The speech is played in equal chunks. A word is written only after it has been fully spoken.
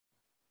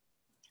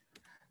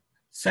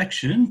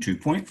Section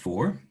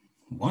 2.4,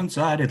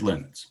 one-sided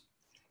limits.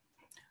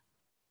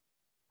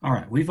 All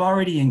right, we've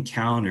already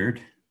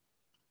encountered,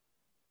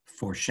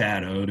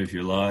 foreshadowed if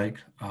you like,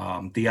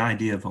 the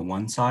idea of a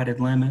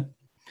one-sided limit.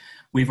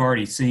 We've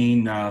already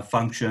seen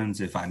functions,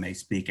 if I may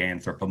speak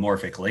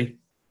anthropomorphically,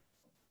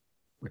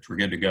 which we're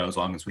good to go as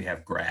long as we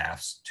have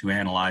graphs to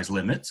analyze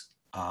limits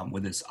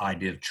with this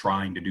idea of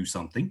trying to do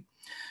something.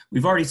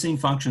 We've already seen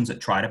functions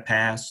that try to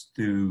pass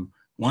through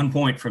one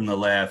point from the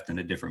left and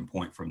a different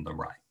point from the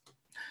right.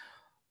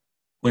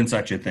 When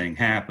such a thing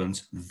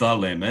happens, the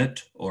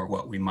limit, or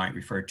what we might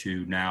refer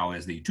to now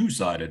as the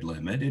two-sided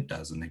limit, it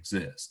doesn't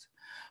exist.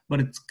 But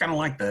it's kind of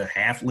like the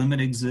half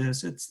limit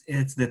exists.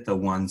 It's that the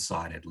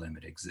one-sided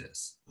limit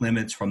exists.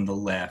 Limits from the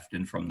left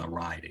and from the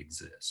right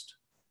exist.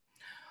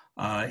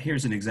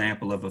 Here's an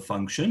example of a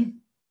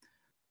function.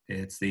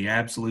 It's the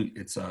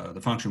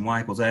function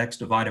y equals x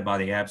divided by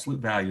the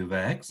absolute value of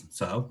x.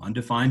 So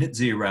undefined at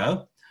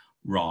 0,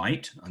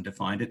 right,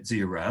 undefined at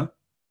 0.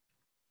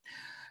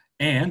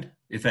 And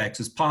if x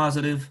is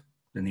positive,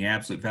 then the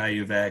absolute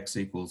value of x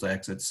equals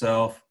x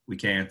itself. We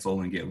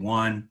cancel and get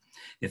 1.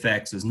 If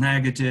x is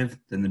negative,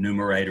 then the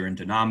numerator and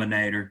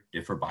denominator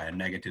differ by a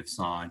negative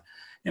sign,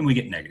 and we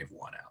get negative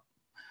 1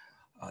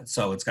 out.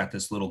 So it's got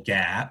this little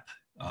gap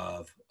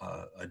of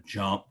a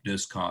jump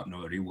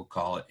discontinuity, we'll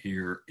call it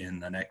here in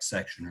the next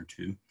section or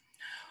two.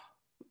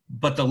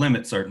 But the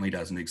limit certainly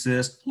doesn't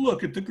exist.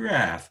 Look at the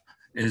graph.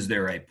 Is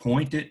there a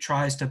point it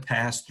tries to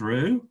pass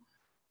through?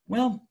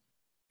 Well,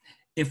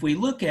 if we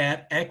look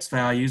at x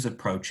values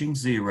approaching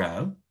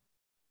 0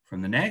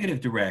 from the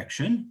negative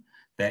direction,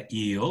 that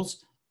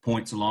yields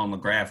points along the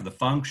graph of the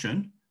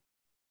function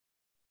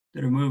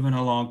that are moving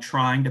along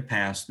trying to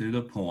pass through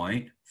the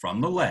point from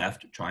the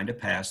left, trying to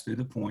pass through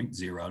the point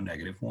 0,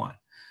 negative 1.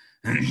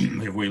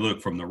 If we look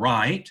from the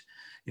right,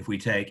 if we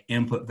take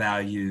input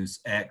values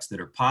x that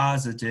are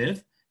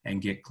positive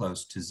and get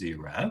close to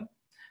 0,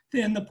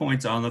 then the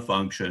points on the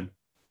function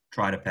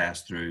try to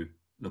pass through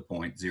the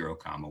point 0,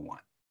 1.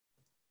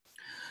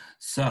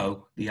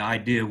 So the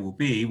idea will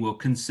be we'll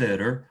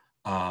consider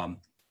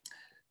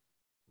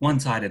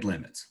one-sided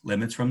limits,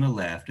 limits from the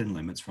left and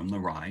limits from the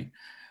right.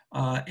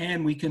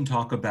 And we can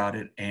talk about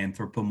it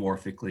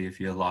anthropomorphically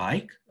if you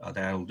like.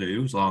 That'll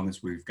do as long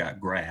as we've got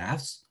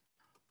graphs.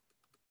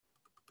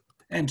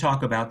 And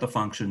talk about the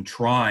function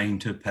trying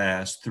to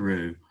pass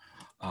through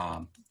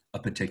a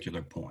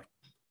particular point.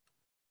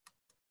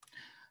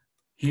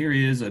 Here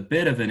is a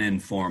bit of an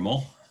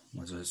informal,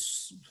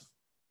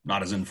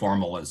 not as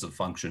informal as the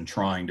function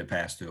trying to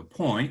pass through a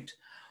point,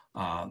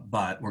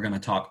 but we're going to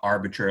talk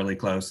arbitrarily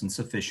close and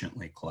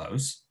sufficiently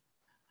close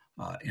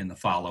in the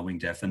following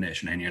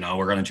definition. And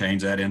we're going to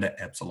change that into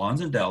epsilons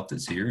and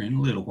deltas here in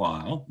a little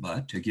while,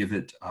 but to give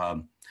it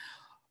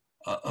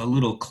a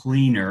little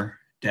cleaner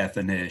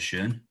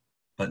definition,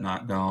 but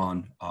not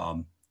gone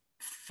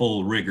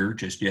full rigor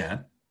just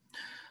yet.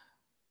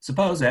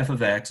 Suppose f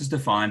of x is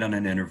defined on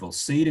an interval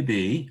c to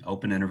b,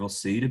 open interval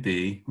c to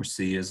b, where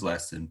c is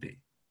less than b.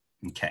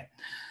 Okay,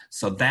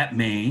 so that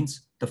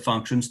means the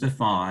function's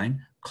defined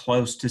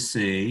close to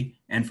c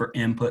and for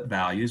input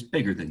values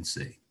bigger than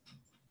c.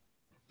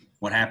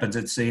 What happens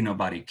at c,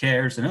 nobody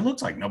cares, and it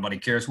looks like nobody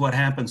cares what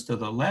happens to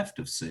the left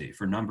of c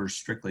for numbers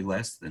strictly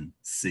less than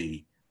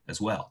c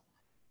as well.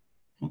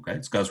 Okay,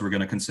 it's because we're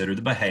going to consider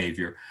the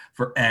behavior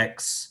for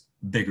x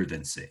bigger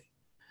than c.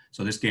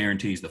 So this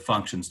guarantees the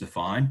function's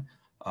defined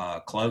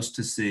close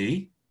to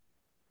c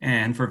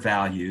and for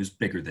values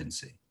bigger than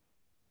c.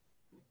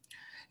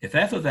 If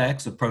f of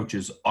x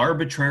approaches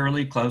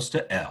arbitrarily close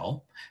to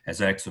L,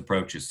 as x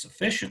approaches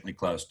sufficiently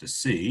close to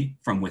c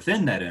from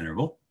within that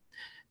interval,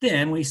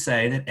 then we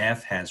say that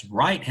f has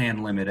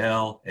right-hand limit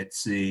L at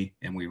c,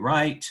 and we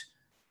write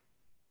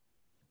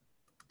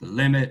the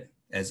limit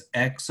as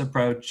x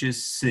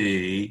approaches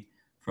c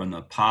from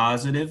the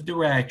positive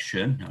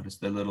direction, notice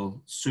the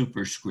little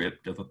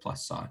superscript of a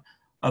plus sign,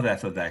 of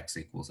f of x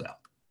equals L.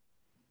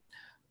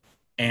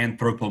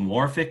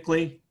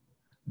 Anthropomorphically,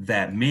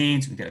 that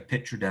means, we got a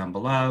picture down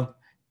below,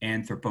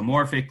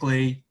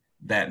 anthropomorphically,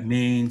 that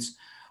means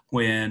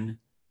when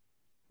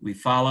we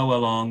follow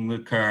along the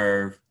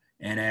curve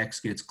and x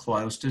gets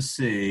close to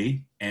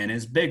c and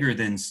is bigger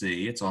than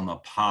c, it's on the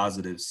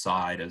positive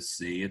side of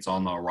c, it's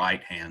on the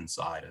right-hand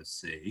side of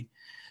c,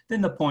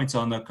 then the points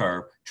on the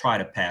curve try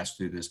to pass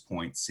through this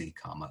point c,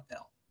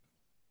 L.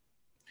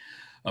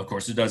 Of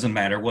course, it doesn't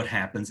matter what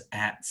happens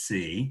at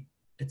c,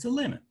 it's a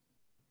limit.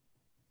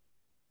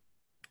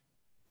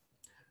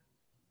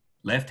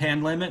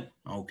 Left-hand limit,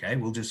 okay,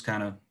 we'll just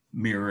kind of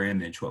mirror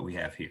image what we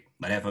have here.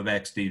 Let f of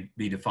x be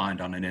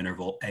defined on an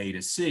interval a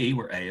to c,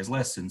 where a is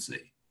less than c.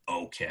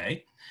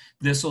 Okay,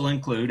 this will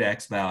include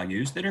x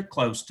values that are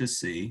close to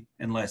c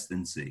and less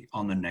than c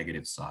on the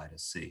negative side of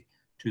c,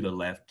 to the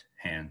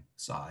left-hand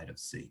side of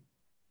c.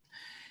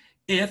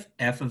 If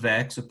f of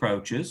x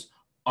approaches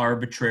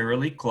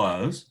arbitrarily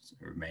close,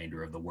 the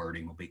remainder of the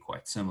wording will be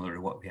quite similar to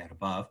what we had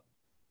above,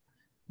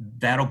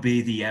 that'll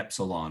be the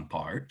epsilon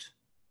part,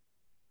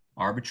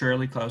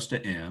 arbitrarily close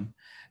to m,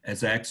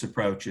 as x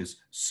approaches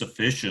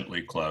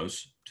sufficiently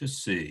close to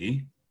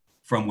c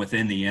from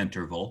within the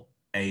interval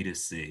a to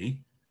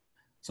c.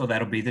 So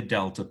that'll be the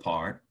delta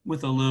part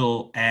with a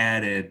little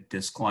added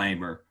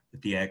disclaimer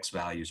that the x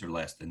values are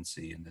less than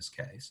c in this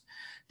case.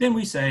 Then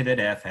we say that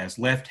f has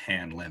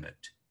left-hand limit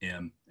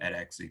m at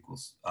x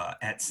equals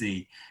at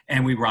c,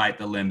 and we write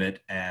the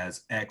limit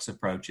as x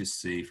approaches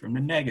c from the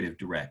negative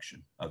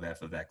direction of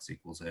f of x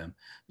equals m.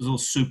 There's a little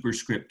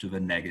superscript of a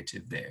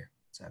negative there,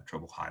 so I have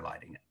trouble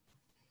highlighting it.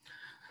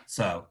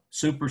 So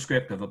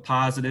superscript of a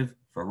positive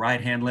for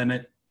right-hand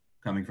limit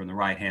coming from the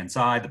right-hand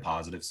side, the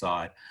positive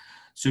side.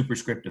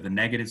 Superscript of a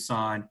negative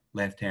sign,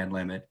 left-hand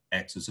limit,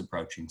 x is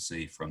approaching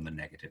c from the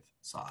negative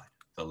side,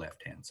 the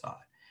left-hand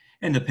side.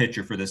 And the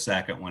picture for the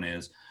second one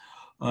is,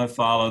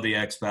 follow the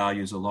x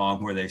values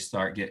along where they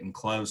start getting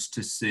close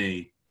to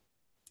c,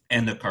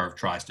 and the curve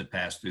tries to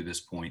pass through this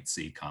point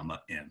c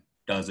comma m.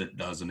 Does it,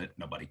 doesn't it?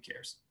 Nobody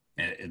cares,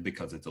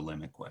 because it's a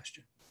limit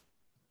question.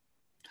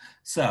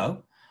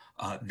 So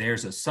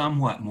there's a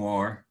somewhat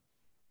more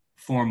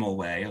formal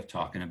way of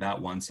talking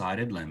about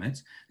one-sided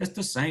limits. It's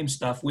the same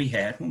stuff we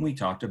had when we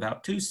talked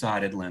about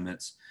two-sided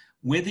limits,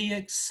 with the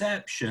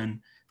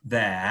exception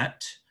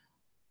that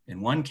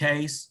in one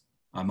case,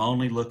 I'm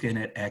only looking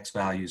at x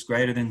values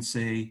greater than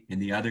c. In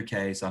the other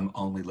case, I'm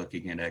only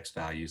looking at x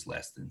values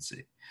less than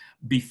c.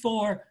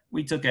 Before,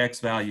 we took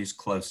x values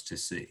close to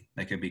c.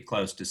 They could be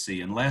close to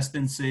c and less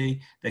than c.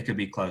 They could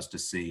be close to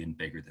c and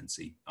bigger than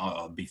c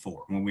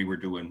before, when we were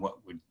doing what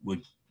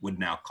would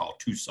now call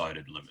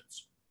two-sided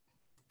limits.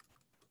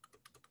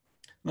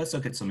 Let's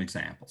look at some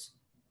examples.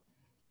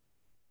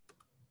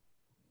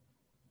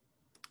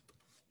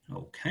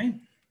 Okay.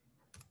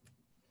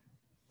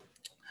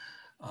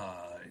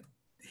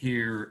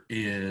 Here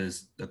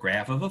is the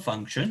graph of a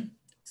function.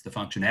 It's the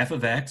function f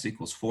of x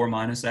equals 4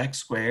 minus x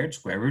squared,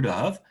 square root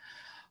of.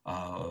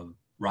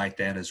 Write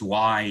that as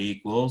y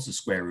equals the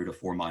square root of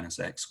 4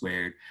 minus x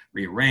squared.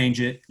 Rearrange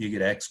it, you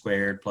get x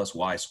squared plus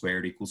y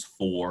squared equals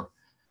 4.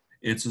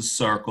 It's a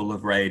circle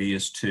of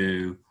radius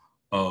 2,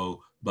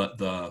 but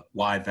the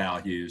y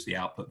values, the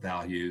output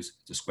values,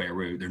 the square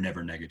root, they're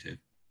never negative.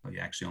 You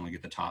actually only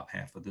get the top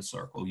half of the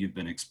circle. You've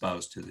been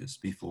exposed to this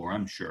before,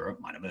 I'm sure. It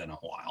might have been a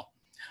while.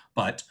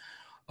 But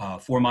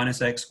 4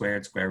 minus x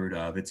squared, square root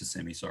of, it's a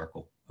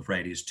semicircle of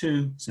radius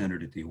 2,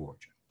 centered at the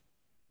origin.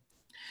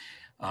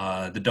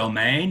 The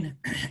domain,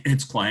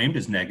 it's claimed,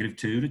 is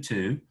 -2 to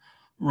 2.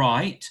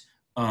 Right.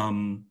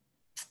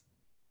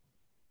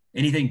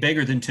 Anything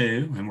bigger than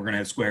 2, and we're going to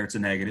have square roots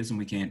of negatives, and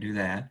we can't do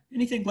that.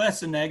 Anything less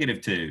than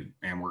 -2,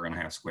 and we're going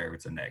to have square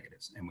roots of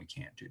negatives, and we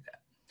can't do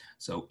that.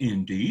 So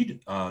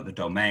indeed, the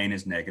domain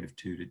is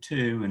 -2 to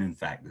 2, and in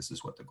fact, this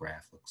is what the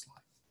graph looks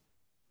like.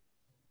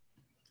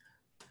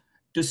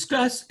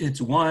 Discuss its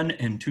one-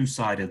 and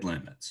two-sided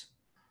limits.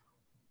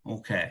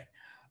 Okay,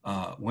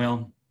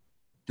 well,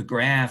 the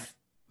graph,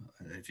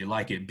 if you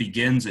like, it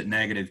begins at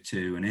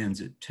 -2 and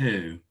ends at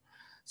 2.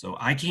 So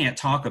I can't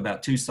talk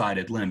about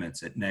two-sided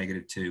limits at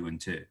 -2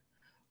 and 2.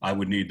 I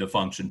would need the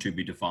function to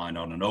be defined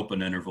on an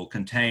open interval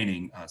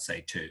containing, say,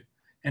 2.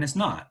 And it's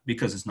not,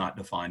 because it's not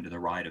defined to the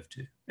right of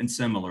 2. And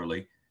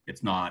similarly,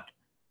 it's not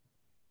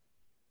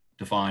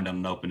defined on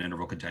an open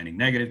interval containing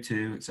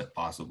 -2, except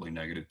possibly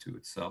 -2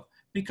 itself,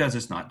 because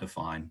it's not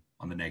defined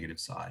on the negative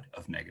side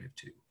of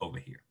 -2 over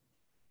here.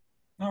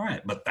 All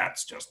right, but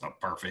that's just a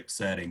perfect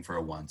setting for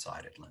a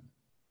one-sided limit.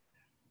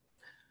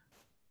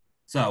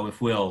 So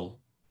if we'll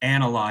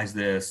analyze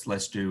this,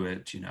 let's do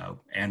it,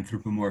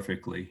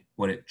 anthropomorphically,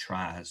 what it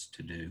tries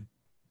to do.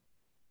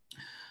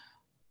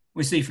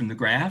 We see from the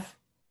graph,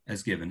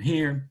 as given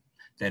here,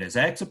 that as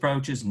x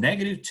approaches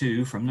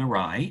 -2 from the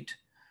right,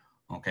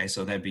 okay,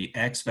 so that'd be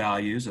x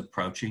values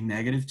approaching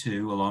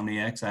 -2 along the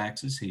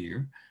x-axis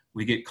here,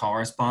 we get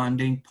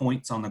corresponding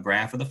points on the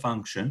graph of the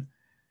function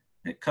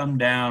that come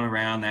down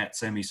around that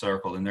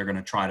semicircle, and they're going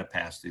to try to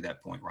pass through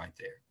that point right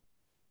there.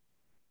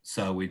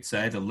 So we'd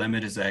say the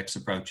limit as x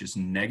approaches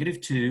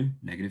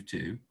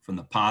 -2 from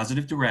the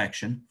positive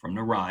direction, from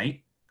the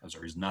right, because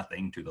there is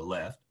nothing to the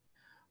left,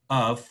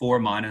 of 4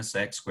 minus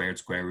x squared,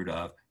 square root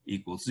of,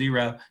 equals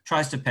 0,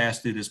 tries to pass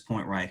through this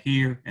point right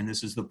here, and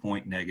this is the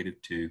point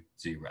 -2,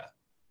 0.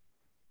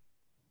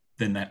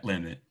 Then that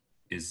limit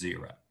is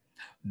 0.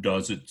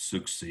 Does it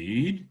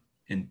succeed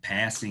in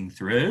passing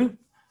through?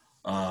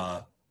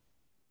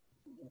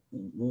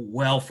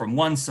 Well, from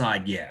one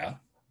side, yeah.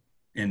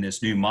 In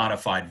this new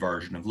modified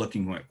version of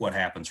looking at what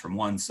happens from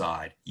one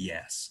side,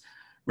 yes.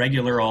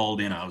 Regular old,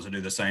 so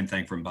do the same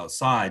thing from both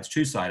sides,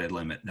 two-sided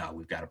limit, no,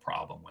 we've got a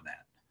problem with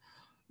that.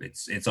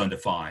 It's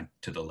undefined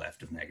to the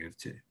left of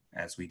 -2,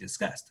 as we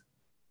discussed.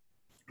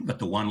 But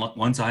the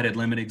one-sided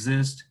limit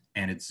exists,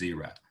 and it's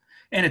 0.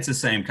 And it's the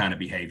same kind of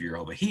behavior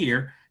over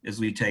here as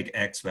we take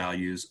x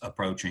values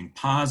approaching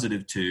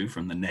 +2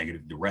 from the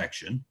negative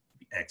direction,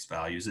 x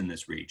values in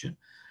this region.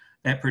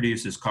 That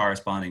produces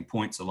corresponding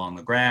points along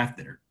the graph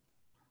that are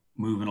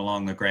moving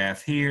along the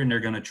graph here, and they're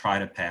going to try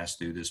to pass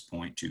through this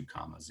point 2,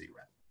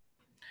 0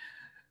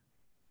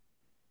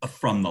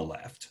 from the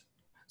left.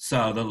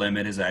 So the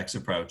limit as x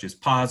approaches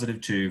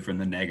positive 2 from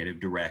the negative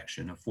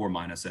direction of 4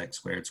 minus x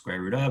squared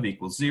square root of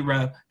equals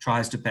 0,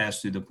 tries to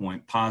pass through the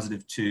point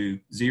positive 2,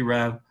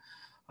 0.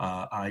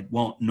 I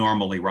won't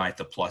normally write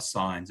the plus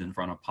signs in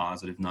front of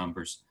positive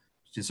numbers.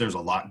 Just there's a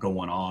lot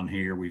going on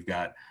here. We've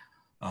got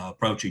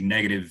approaching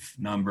negative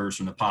numbers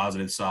from the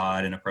positive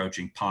side and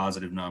approaching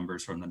positive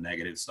numbers from the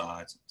negative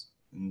sides.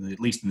 And at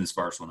least in this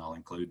first one, I'll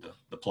include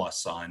the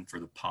plus sign for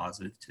the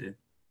positive 2.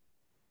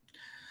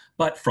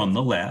 But from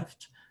the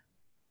left,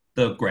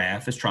 the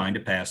graph is trying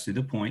to pass through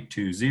the point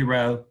 2,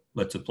 0.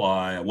 Let's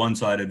apply a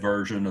one-sided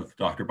version of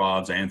Dr.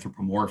 Bob's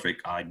anthropomorphic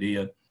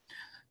idea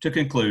to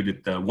conclude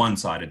that the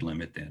one-sided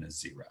limit then is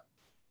 0.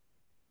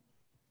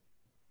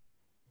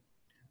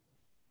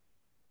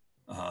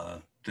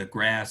 The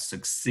graph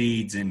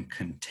succeeds in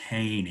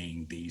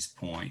containing these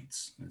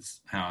points,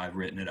 is how I've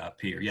written it up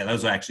here. Yeah,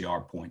 those actually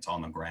are points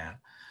on the graph,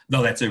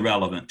 though that's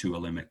irrelevant to a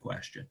limit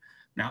question.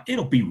 Now,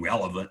 it'll be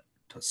relevant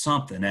to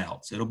something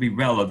else. It'll be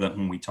relevant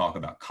when we talk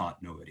about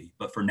continuity,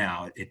 but for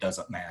now, it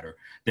doesn't matter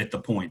that the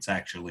points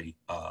actually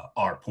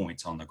are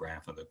points on the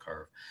graph of the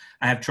curve.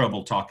 I have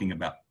trouble talking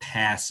about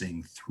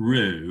passing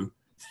through.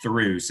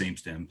 Through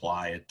seems to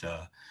imply it,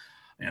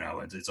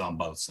 it's on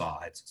both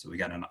sides. So we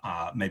got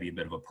maybe a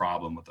bit of a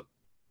problem with the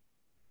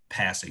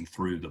passing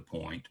through the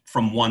point.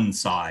 From one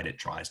side, it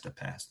tries to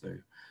pass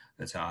through.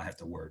 That's how I have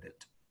to word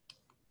it.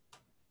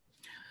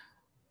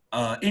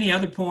 Any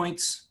other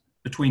points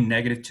between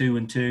negative 2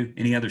 and 2?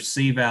 Any other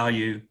c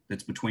value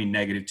that's between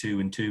negative 2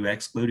 and 2,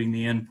 excluding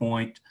the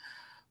endpoint?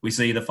 We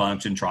see the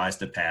function tries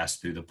to pass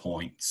through the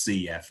point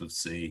c f of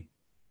c.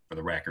 For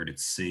the record,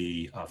 it's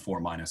c 4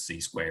 minus c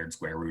squared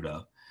square root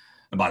of.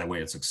 And by the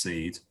way, it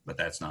succeeds, but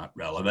that's not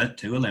relevant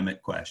to a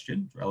limit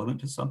question. It's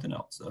relevant to something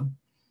else, though.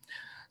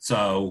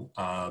 So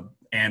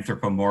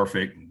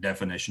anthropomorphic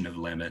definition of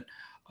limit,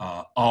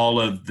 all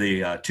of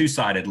the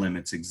two-sided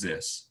limits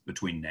exist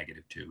between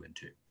negative 2 and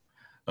 2.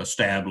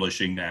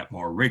 Establishing that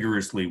more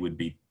rigorously would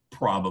be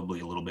probably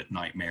a little bit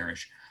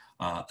nightmarish.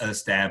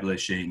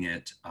 Establishing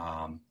it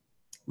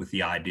with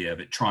the idea of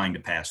it trying to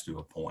pass through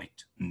a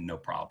point, no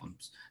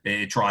problems.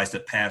 It tries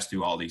to pass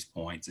through all these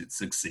points. It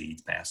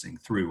succeeds passing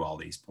through all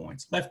these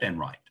points, left and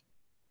right.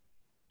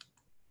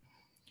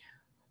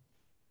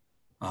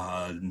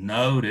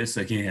 Notice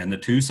again, the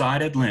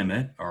two-sided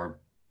limit, or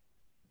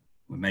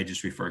we may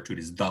just refer to it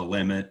as the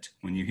limit.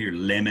 When you hear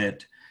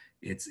limit,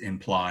 it's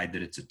implied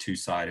that it's a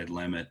two-sided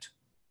limit.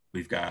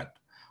 We've got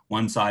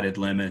one-sided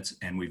limits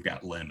and we've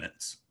got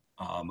limits.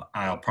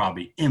 I'll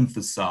probably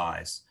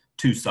emphasize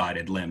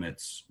two-sided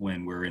limits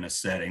when we're in a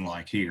setting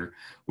like here,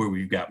 where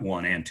we've got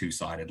one and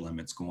two-sided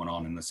limits going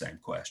on in the same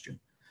question.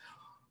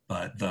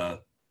 But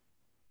the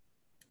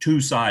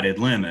two-sided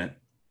limit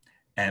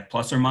at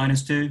plus or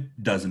minus 2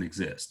 doesn't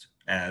exist.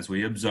 As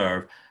we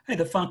observe, hey,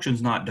 the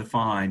function's not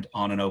defined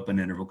on an open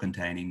interval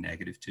containing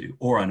negative 2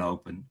 or on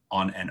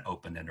an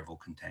open interval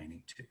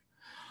containing 2.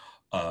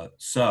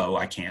 So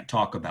I can't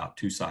talk about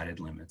two-sided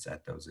limits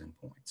at those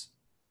endpoints.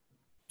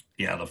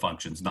 Yeah, the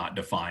function's not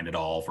defined at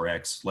all for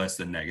x less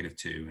than negative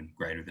 2 and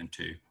greater than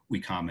 2. We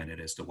commented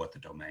as to what the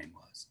domain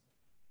was.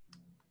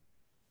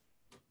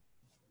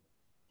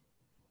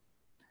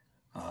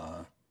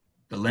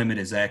 The limit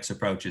as x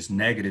approaches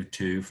negative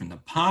 2 from the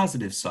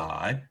positive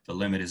side. The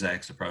limit as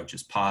x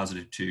approaches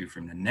positive 2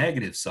 from the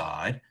negative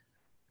side,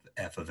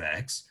 f of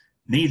x.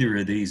 Neither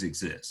of these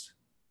exist.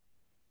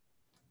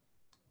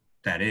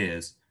 That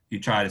is, you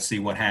try to see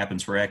what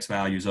happens for x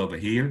values over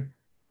here.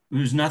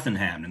 There's nothing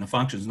happening. The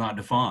function's not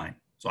defined.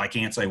 So I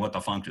can't say what the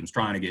function's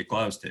trying to get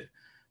close to.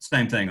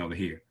 Same thing over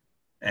here.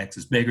 X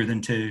is bigger than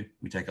 2.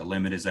 We take a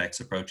limit as x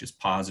approaches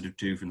positive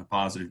 2 from the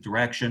positive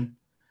direction.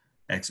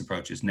 X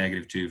approaches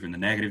negative 2 from the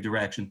negative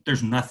direction.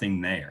 There's nothing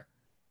there.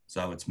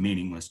 So it's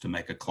meaningless to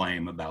make a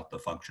claim about the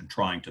function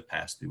trying to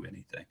pass through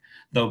anything.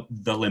 Though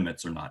the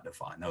limits are not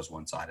defined. Those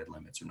one-sided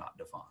limits are not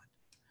defined.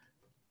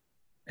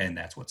 And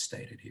that's what's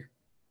stated here.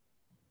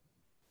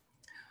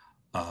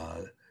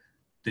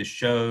 This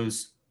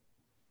shows,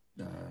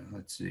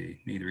 let's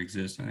see, neither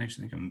exists. I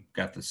actually think I've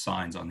got the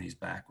signs on these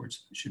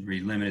backwards. It should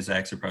read limit as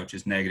x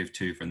approaches negative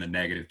 2 from the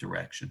negative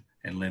direction,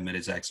 and limit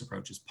as x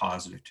approaches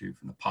positive 2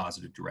 from the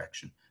positive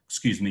direction.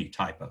 Excuse me,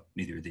 typo.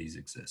 Neither of these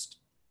exist.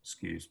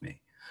 Excuse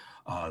me.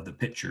 The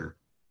picture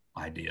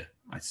idea,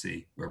 I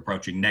see. We're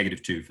approaching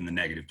negative 2 from the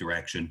negative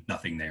direction.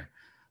 Nothing there.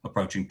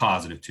 Approaching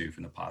positive 2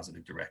 from the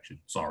positive direction.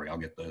 Sorry, I'll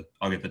get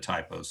the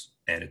typos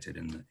edited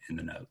in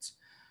the notes.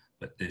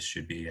 But this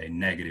should be a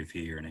negative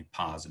here and a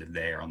positive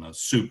there on those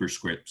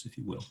superscripts, if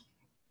you will.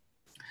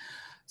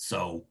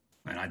 So,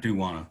 and I do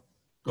want to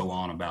go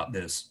on about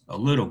this a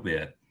little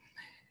bit.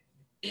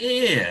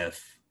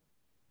 If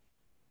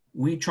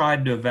we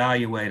tried to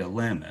evaluate a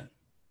limit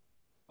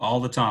all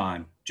the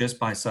time just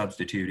by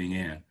substituting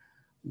in,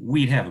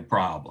 we'd have a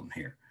problem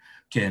here.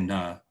 Can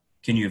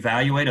you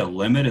evaluate a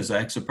limit as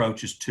x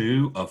approaches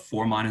 2 of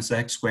 4 minus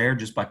x squared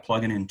just by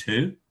plugging in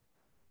 2?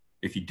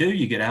 If you do,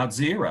 you get out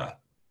 0.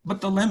 But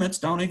the limits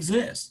don't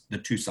exist. The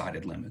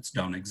two-sided limits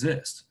don't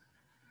exist.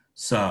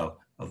 So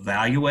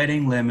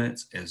Evaluating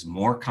limits is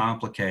more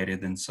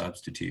complicated than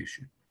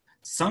substitution.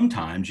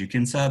 Sometimes you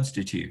can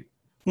substitute.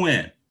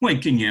 When? When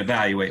can you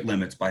evaluate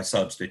limits by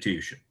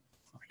substitution?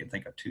 I can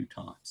think of 2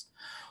 times.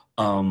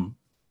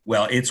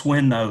 Well, it's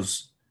when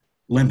those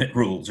limit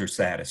rules are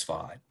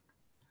satisfied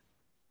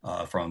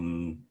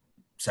from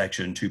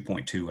section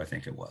 2.2, I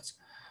think it was,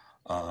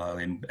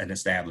 and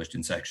established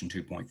in section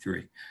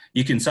 2.3.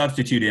 You can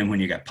substitute in when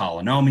you got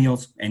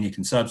polynomials, and you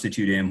can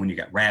substitute in when you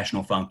got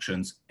rational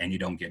functions and you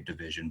don't get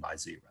division by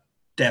 0.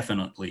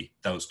 Definitely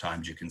those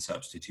times you can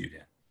substitute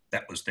in.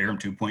 That was theorem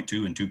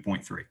 2.2 and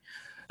 2.3.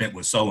 It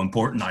was so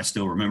important, I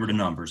still remember the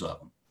numbers of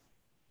them.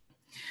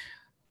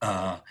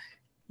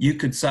 You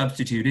could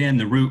substitute in,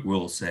 the root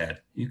rule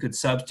said, you could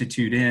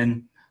substitute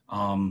in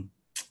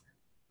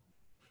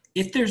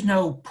if there's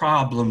no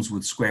problems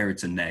with square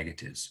roots and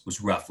negatives,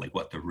 was roughly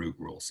what the root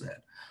rule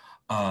said.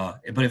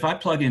 But if I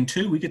plug in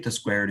 2, we get the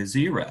square root of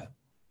 0.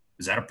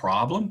 Is that a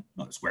problem?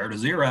 No, the square root of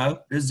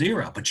 0 is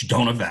 0, but you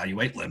don't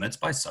evaluate limits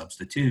by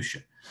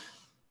substitution.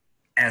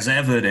 As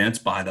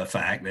evidenced by the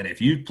fact that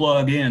if you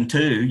plug in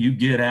 2, you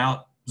get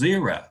out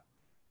 0.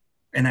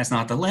 And that's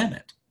not the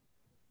limit.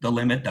 The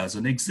limit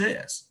doesn't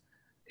exist.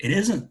 It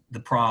isn't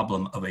the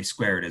problem of a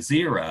square root of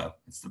 0.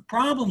 It's the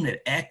problem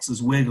that x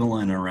is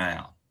wiggling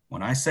around.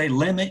 When I say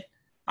limit,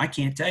 I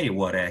can't tell you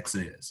what x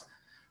is.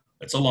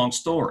 It's a long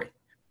story.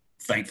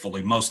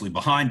 Thankfully, mostly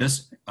behind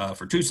us,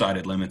 for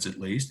two-sided limits at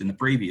least, in the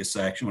previous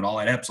section with all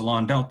that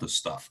epsilon delta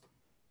stuff.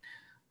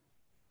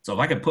 So if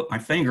I could put my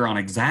finger on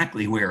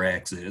exactly where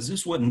x is,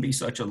 this wouldn't be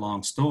such a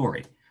long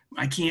story.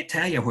 I can't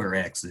tell you where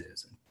x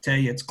is. I tell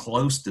you it's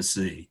close to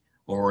c.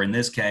 Or in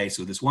this case,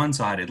 with this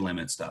one-sided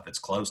limit stuff, it's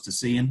close to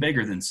c and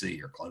bigger than c,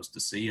 or close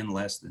to c and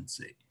less than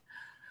c.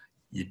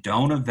 You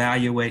don't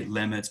evaluate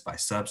limits by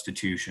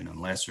substitution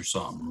unless there's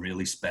something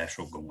really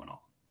special going on.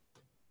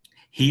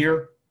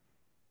 Here,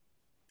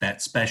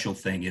 that special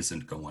thing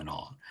isn't going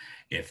on.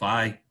 If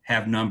I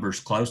have numbers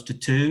close to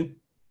 2,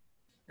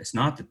 it's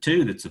not the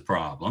 2 that's the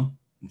problem.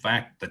 In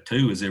fact, the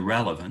 2 is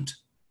irrelevant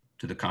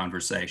to the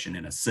conversation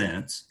in a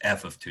sense.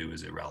 F of 2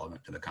 is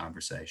irrelevant to the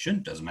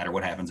conversation. Doesn't matter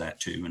what happens at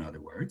 2, in other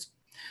words.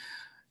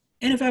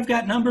 And if I've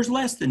got numbers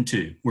less than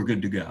 2, we're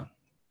good to go.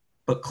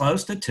 But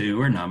close to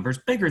 2 are numbers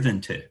bigger than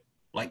 2,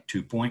 like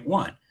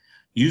 2.1.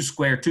 You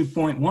square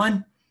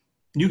 2.1,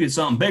 you get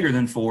something bigger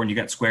than 4, and you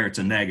got square roots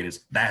and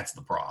negatives. That's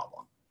the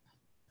problem.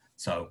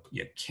 So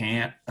you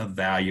can't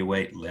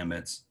evaluate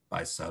limits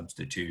by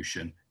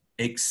substitution,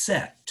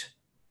 except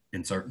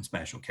in certain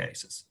special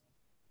cases.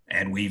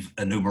 And we've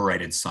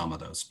enumerated some of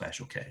those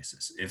special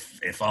cases.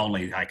 If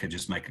only I could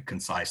just make a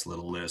concise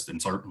little list, and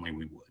certainly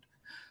we would.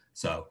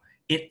 So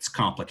it's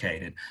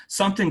complicated.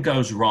 Something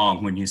goes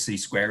wrong when you see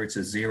square roots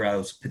of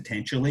zeros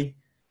potentially.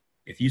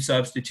 If you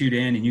substitute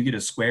in and you get a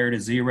square root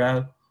of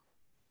 0,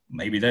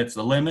 maybe that's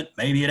the limit,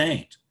 maybe it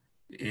ain't.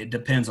 It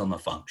depends on the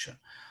function.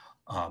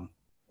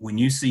 When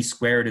you see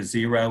square root of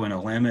 0 in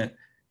a limit,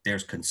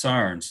 there's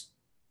concerns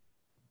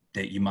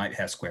that you might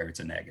have square roots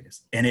and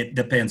negatives. And it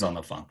depends on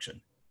the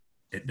function.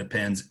 It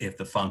depends if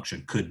the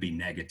function could be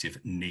negative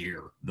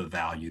near the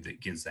value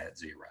that gives that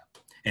 0.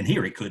 And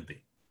here it could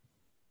be.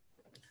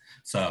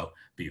 So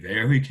be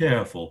very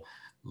careful.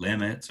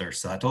 Limits are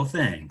subtle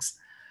things.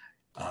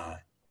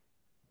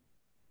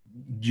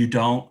 You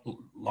don't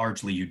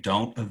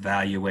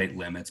evaluate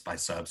limits by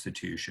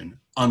substitution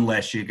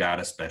unless you got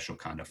a special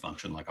kind of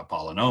function like a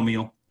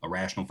polynomial, a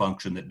rational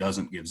function that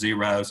doesn't give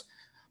zeros,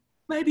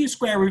 maybe a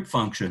square root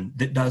function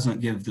that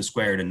doesn't give the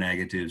square root of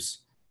negatives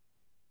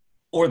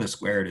or the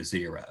square root of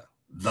 0,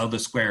 though the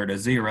square root of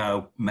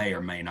 0 may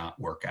or may not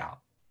work out.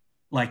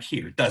 Like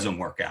here, it doesn't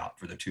work out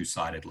for the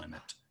two-sided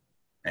limit.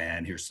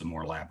 And here's some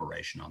more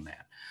elaboration on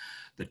that.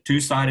 The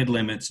two-sided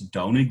limits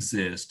don't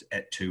exist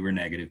at 2 or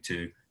negative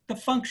 2. The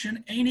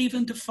function ain't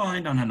even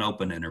defined on an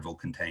open interval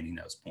containing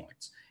those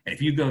points. And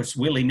if you go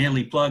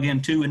willy-nilly plug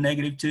in 2 and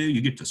negative 2,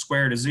 you get the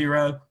square root of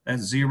 0,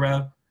 that's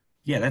 0.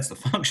 Yeah, that's the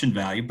function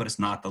value, but it's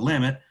not the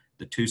limit.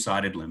 The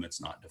two-sided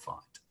limit's not defined.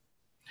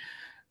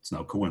 It's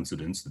no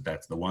coincidence that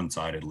that's the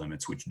one-sided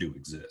limits which do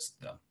exist,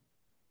 though.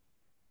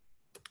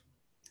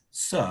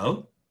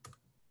 So,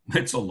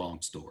 it's a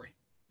long story.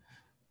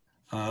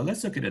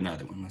 Let's look at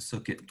another one. Let's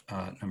look at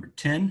number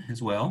 10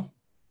 as well.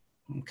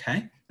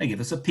 Okay, they give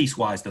us a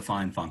piecewise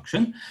defined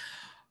function.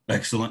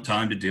 Excellent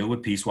time to deal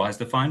with piecewise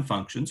defined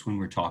functions when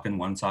we're talking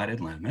one-sided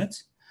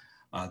limits.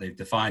 They've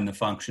defined the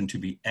function to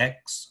be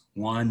x,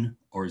 1,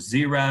 or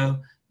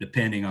 0,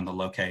 depending on the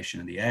location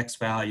of the x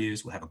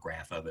values. We'll have a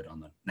graph of it on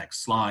the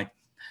next slide.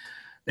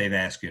 They've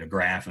asked you to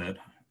graph it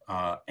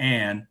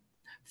and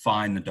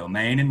find the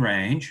domain and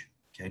range.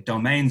 Okay,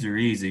 domains are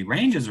easy.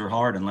 Ranges are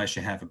hard unless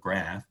you have a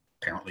graph.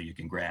 Apparently you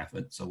can graph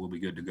it, so we'll be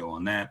good to go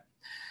on that.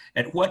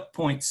 At what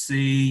point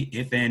C,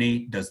 if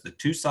any, does the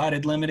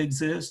two-sided limit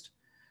exist?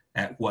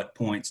 At what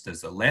points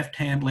does the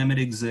left-hand limit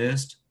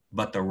exist,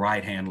 but the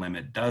right-hand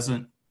limit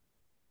doesn't?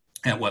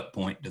 At what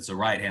point does the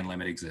right-hand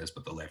limit exist,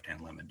 but the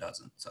left-hand limit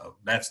doesn't? So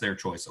that's their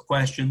choice of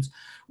questions.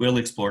 We'll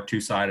explore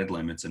two-sided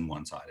limits and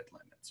one-sided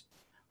limits.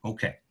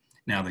 Okay,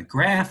 now the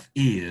graph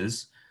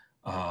is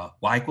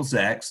y equals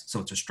x, so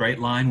it's a straight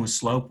line with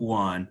slope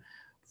 1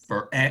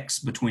 for x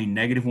between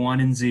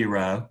 -1 and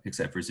 0,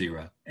 except for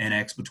 0, and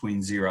x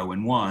between 0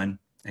 and 1,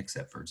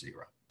 except for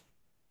 0.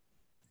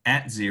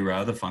 At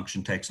 0, the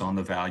function takes on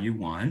the value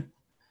 1.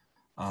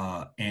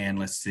 And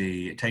let's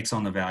see, it takes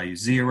on the value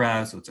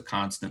 0, so it's a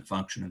constant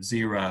function of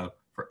 0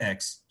 for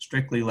x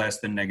strictly less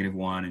than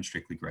 -1 and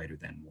strictly greater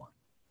than 1.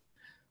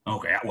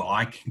 Okay, well,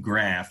 I can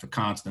graph a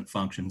constant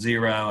function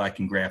 0, I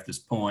can graph this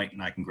point,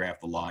 and I can graph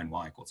the line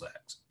y equals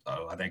x.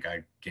 So I think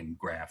I can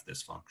graph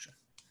this function.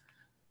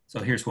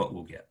 So here's what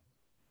we'll get.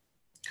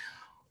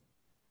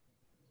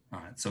 All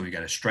right, so we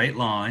got a straight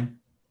line,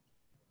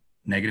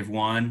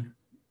 -1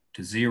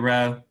 to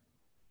 0,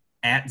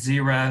 at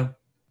 0,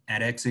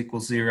 at x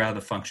equals 0,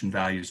 the function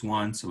value is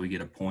 1, so we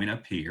get a point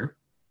up here.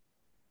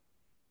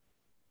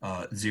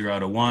 0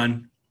 to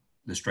 1,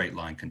 the straight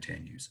line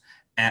continues.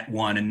 At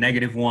 1 and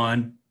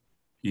 -1,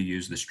 you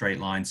use the straight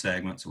line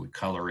segment, so we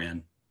color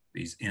in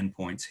these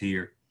endpoints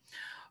here.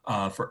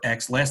 For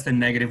x less than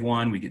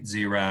 -1, we get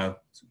 0.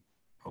 So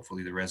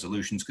hopefully the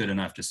resolution's good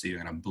enough to see a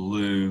kind of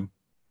blue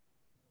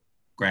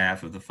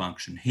graph of the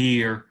function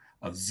here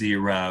of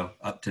 0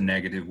 up to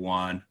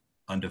 -1,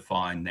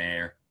 undefined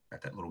there.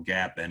 Got that little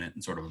gap in it,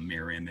 and sort of a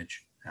mirror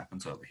image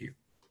happens over here.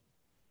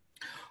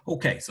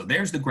 Okay, so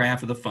there's the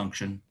graph of the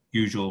function,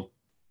 usual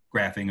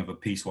graphing of a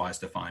piecewise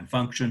defined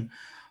function.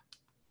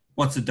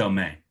 What's the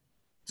domain?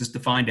 Is this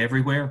defined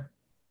everywhere?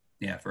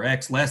 Yeah, for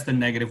x less than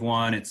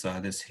 -1, it's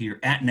this here.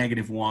 At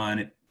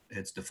 -1,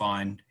 it's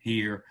defined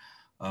here.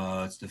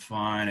 It's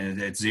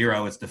defined at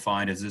 0, it's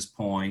defined as this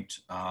point.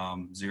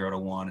 0 to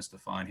 1 is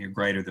defined here.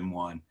 Greater than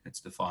 1,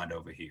 it's defined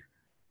over here.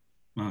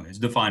 Okay, it's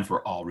defined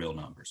for all real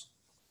numbers.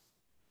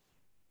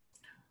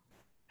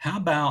 How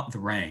about the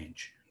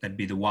range? That'd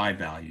be the y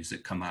values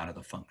that come out of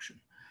the function.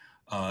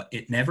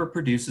 It never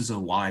produces a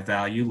y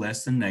value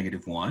less than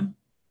 -1.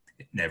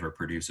 It never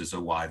produces a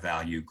y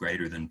value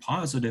greater than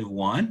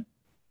 +1.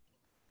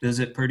 Does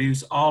it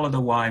produce all of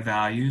the y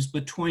values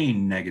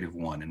between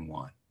 -1 and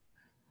 1?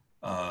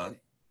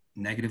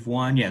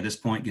 -1, yeah, this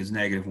point gives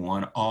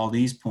 -1. All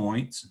these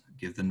points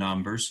give the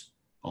numbers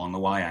along the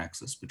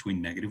y-axis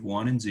between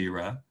 -1 and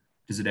 0.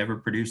 Does it ever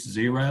produce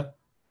 0?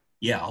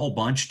 Yeah, a whole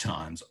bunch of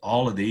times.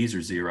 All of these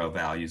are 0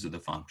 values of the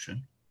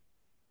function.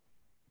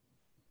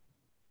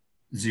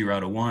 0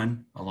 to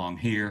 1 along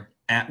here.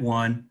 At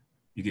 1,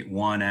 you get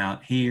 1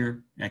 out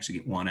here. You actually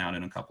get 1 out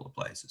in a couple of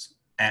places.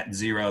 At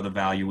 0, the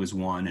value is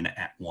 1, and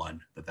at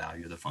 1, the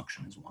value of the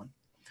function is 1.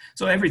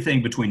 So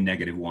everything between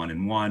 -1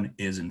 and 1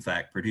 is in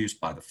fact produced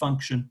by the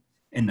function,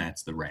 and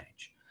that's the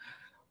range.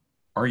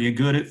 Are you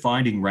good at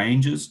finding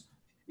ranges?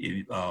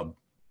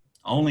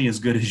 Only as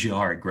good as you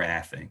are at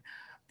graphing.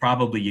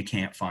 Probably you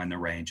can't find the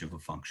range of a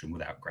function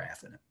without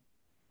graphing it.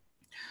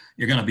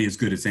 You're going to be as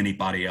good as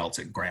anybody else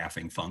at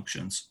graphing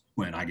functions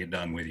when I get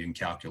done with you in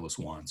Calculus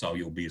 1, so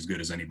you'll be as good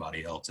as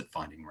anybody else at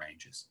finding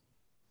ranges.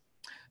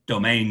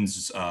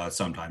 Domains,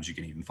 sometimes you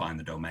can even find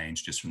the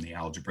domains just from the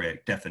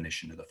algebraic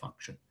definition of the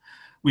function.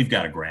 We've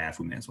got a graph,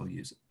 we may as well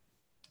use it.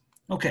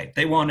 Okay,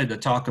 they wanted to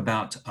talk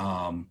about,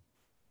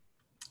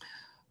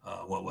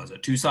 what was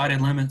it,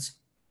 two-sided limits?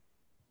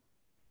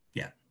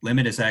 Yeah,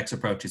 limit as x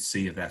approaches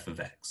c of f of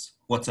x.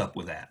 What's up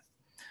with that?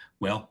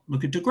 Well,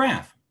 look at the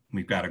graph.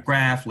 We've got a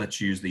graph.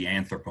 Let's use the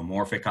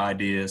anthropomorphic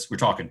ideas. We're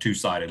talking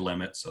two-sided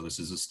limits, so this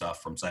is the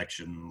stuff from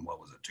section, what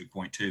was it,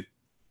 2.2.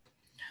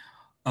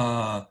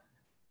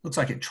 Looks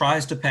like it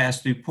tries to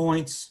pass through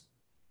points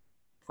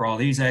for all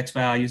these x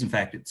values. In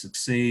fact, it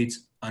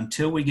succeeds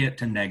until we get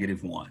to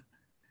 -1.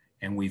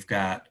 And we've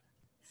got,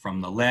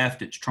 from the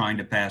left, it's trying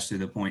to pass through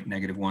the point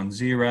 -1,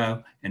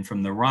 0. And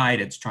from the right,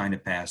 it's trying to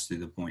pass through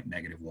the point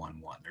 -1,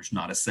 1. There's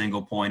not a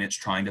single point it's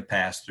trying to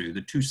pass through.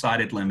 The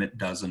two-sided limit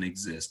doesn't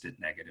exist at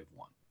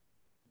 -1.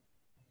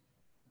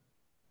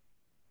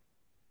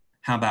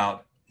 How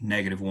about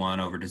 -1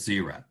 over to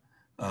 0?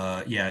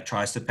 Yeah, it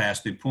tries to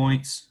pass through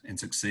points and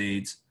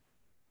succeeds.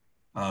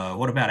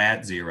 What about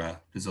at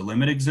 0? Does the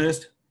limit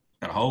exist?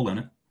 Got a hole in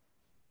it.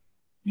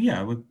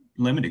 Yeah, the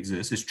limit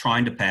exists. It's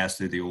trying to pass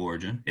through the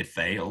origin. It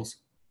fails,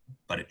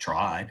 but it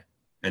tried.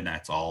 And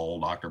that's all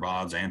Dr.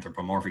 Bob's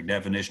anthropomorphic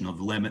definition of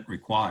the limit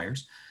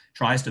requires.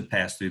 Tries to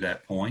pass through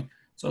that point,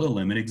 so the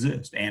limit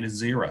exists and is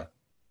 0.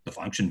 The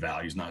function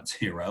value is not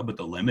 0, but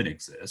the limit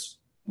exists.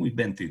 We've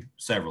been through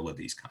several of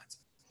these kinds.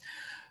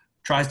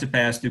 Tries to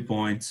pass through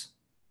points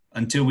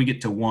until we get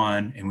to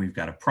 1, and we've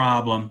got a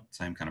problem,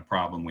 same kind of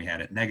problem we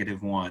had at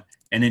 -1.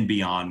 And then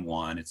beyond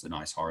 1, it's a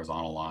nice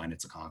horizontal line.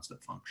 It's a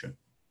constant function.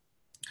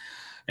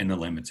 And the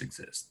limits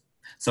exist.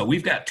 So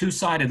we've got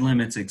two-sided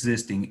limits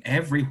existing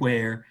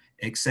everywhere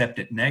except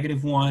at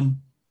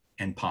 -1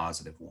 and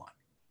 +1.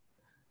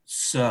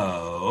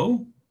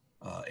 So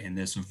in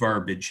this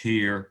verbiage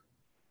here,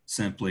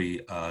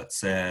 simply it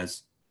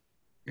says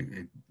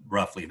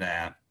roughly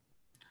that.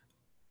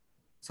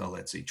 So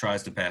let's see,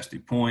 tries to pass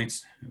through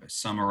points. I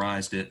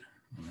summarized it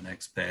on the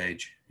next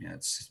page. Yeah,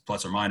 it's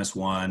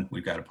 ±1.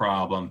 We've got a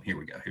problem. Here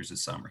we go. Here's the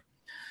summary.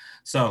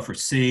 So for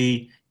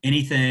C,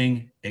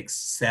 anything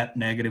except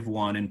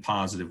 -1 and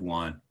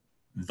 +1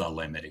 the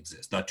limit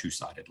exists, the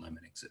two-sided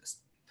limit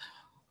exists.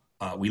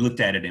 We looked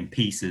at it in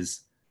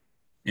pieces.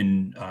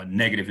 In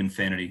negative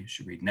infinity,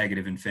 should read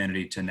negative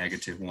infinity to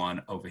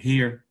 -1 over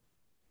here.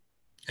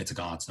 It's a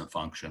constant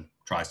function,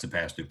 tries to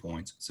pass through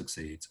points,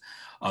 succeeds.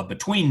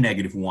 Between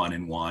 -1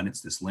 and 1,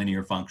 it's this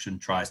linear function,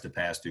 tries to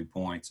pass through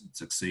points,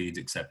 succeeds,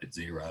 except at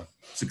 0.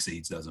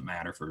 Succeeds doesn't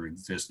matter for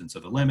existence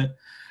of a limit.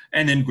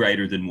 And then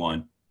greater than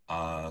 1,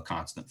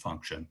 constant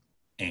function,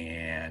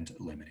 and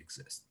limit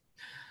exists.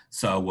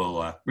 So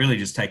we'll really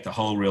just take the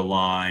whole real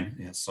line.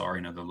 Yeah, sorry,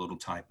 another little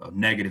typo.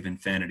 Negative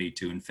infinity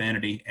to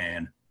infinity,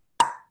 and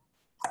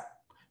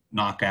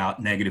knock out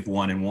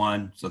 -1 and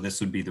 1. So this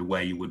would be the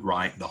way you would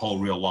write the whole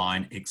real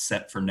line,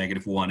 except for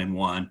 -1 and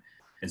 1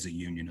 as a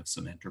union of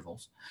some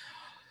intervals.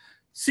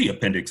 See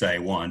Appendix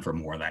A1 for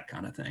more of that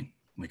kind of thing.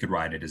 We could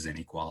write it as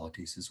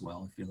inequalities as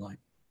well, if you like.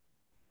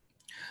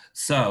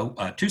 So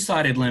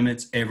two-sided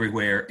limits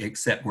everywhere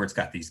except where it's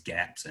got these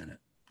gaps in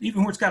it.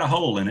 Even where it's got a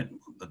hole in it,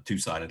 the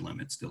two-sided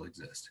limits still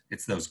exist.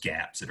 It's those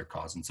gaps that are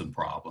causing some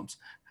problems.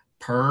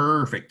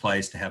 Perfect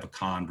place to have a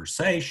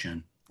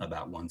conversation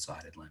about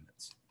one-sided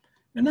limits.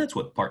 And that's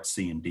what parts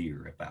C and D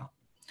are about.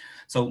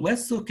 So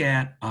let's look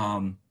at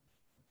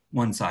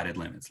one-sided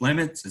limits.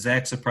 Limits as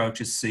x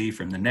approaches C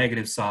from the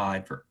negative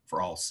side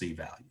for all C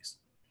values.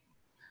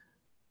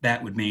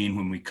 That would mean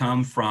when we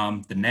come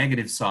from the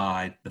negative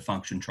side, the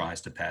function tries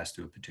to pass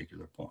through a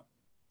particular point.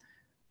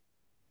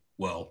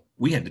 Well,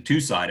 we had the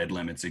two-sided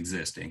limits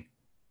existing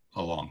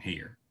along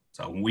here.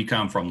 So when we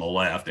come from the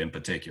left in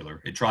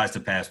particular, it tries to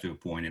pass through a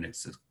point and it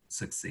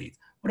succeeds.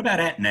 What about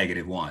at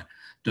 -1?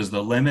 Does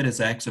the limit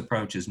as x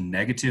approaches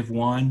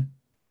 -1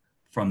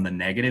 from the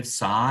negative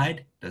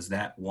side, does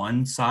that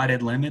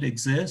one-sided limit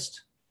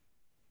exist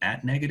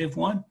at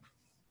 -1?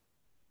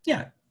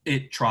 Yeah,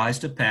 it tries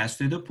to pass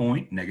through the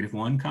point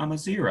 -1,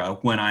 0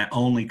 when I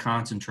only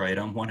concentrate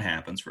on what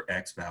happens for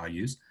x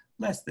values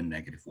less than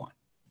 -1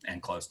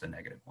 and close to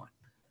 -1.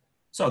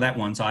 So that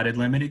one-sided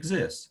limit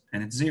exists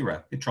and it's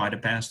 0. It tried to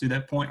pass through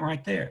that point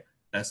right there.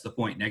 That's the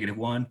point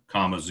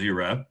 -1,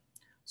 0.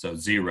 So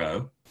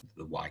 0,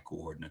 the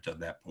y-coordinate of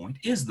that point,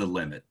 is the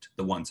limit,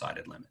 the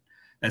one-sided limit,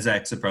 as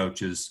x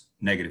approaches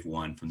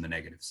 -1 from the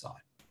negative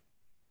side.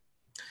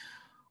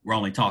 We're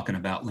only talking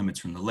about limits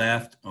from the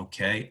left.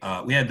 Okay,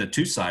 we had the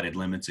two-sided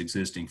limits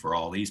existing for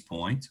all these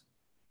points.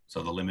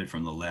 So the limit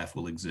from the left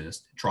will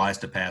exist. It tries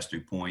to pass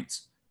through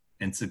points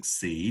and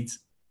succeeds.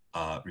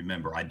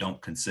 Remember, I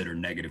don't consider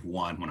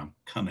 -1 when I'm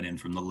coming in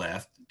from the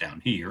left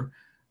down here.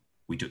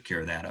 We took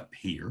care of that up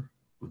here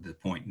with the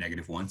point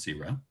 -1,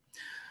 0.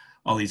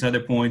 All these other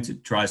points,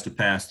 it tries to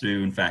pass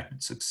through. In fact,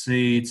 it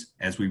succeeds.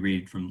 As we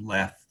read from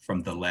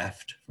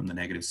the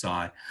negative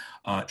side,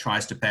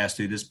 tries to pass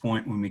through this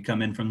point. When we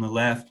come in from the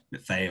left,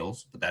 it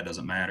fails, but that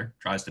doesn't matter.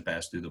 Tries to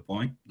pass through the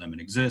point. Limit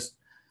exists.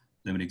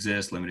 Limit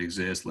exists. Limit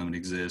exists. Limit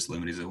exists.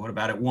 Limit exists. What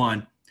about at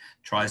 1?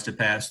 Tries to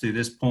pass through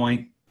this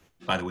point.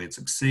 By the way, it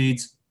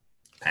succeeds.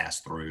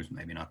 Pass through,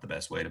 maybe not the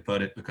best way to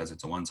put it because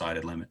it's a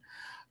one-sided limit.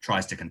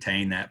 Tries to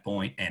contain that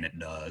point, and it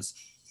does.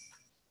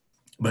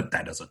 But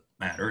that doesn't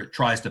matter. It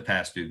tries to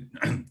pass through,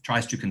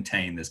 tries to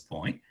contain this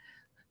point.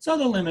 So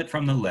the limit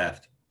from the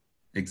left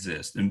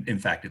exists. In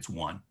fact, it's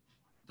 1.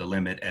 The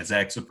limit as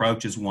x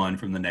approaches 1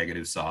 from the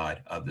negative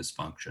side of this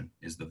function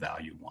is the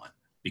value 1.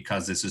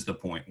 Because this is the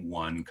point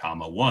 1,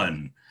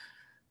 1.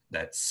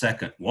 That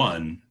second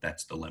 1,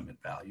 that's the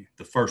limit value.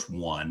 The first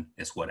 1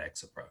 is what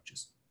x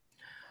approaches.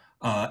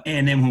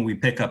 And then when we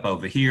pick up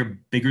over here,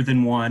 bigger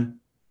than 1,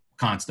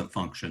 constant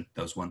function,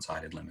 those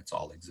one-sided limits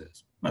all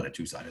exist. Well, the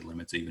two-sided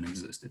limits even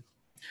existed.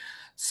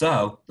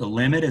 So the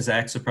limit as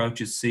x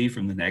approaches C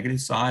from the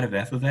negative side of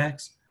f of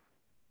x,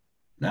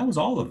 that was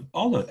all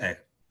the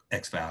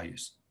x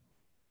values.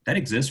 That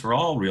exists for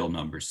all real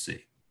numbers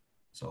C.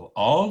 So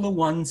all the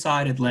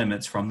one-sided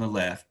limits from the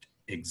left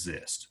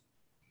exist.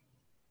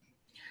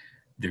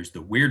 There's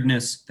the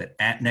weirdness that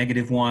at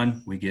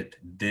 -1, we get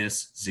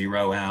this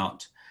 0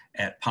 out.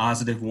 At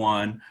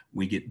 +1,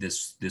 we get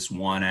this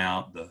 1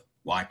 out, the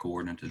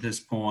y-coordinate to this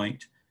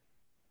point,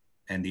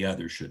 and the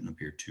others shouldn't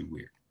appear too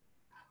weird.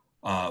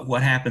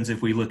 What happens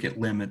if we look at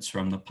limits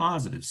from the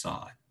positive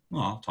side?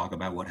 Well, I'll talk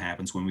about what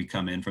happens when we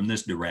come in from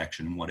this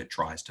direction and what it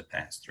tries to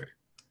pass through.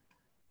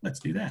 Let's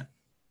do that.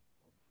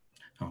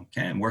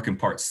 Okay, I'm working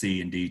parts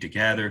C and D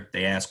together.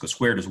 They ask us,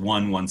 where does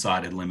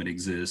one-sided limit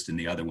exist and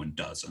the other one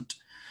doesn't?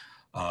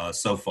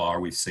 So far,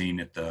 we've seen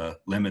that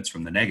the limits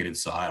from the negative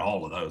side,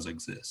 all of those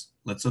exist.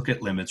 Let's look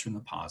at limits from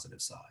the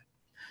positive side.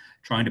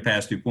 Trying to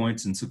pass through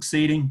points and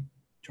succeeding,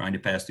 trying to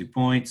pass through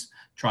points,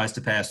 tries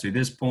to pass through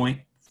this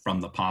point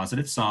from the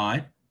positive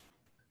side.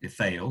 It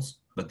fails,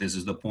 but this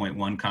is the point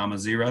 1,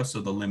 0,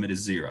 so the limit is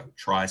 0.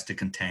 Tries to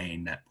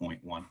contain that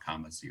point 1,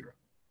 0.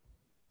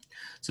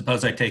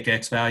 Suppose I take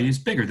x values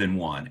bigger than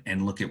 1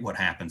 and look at what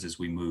happens as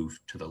we move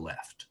to the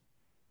left.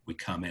 We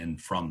come in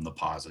from the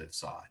positive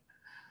side.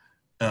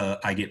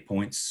 I get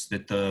points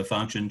that the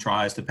function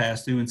tries to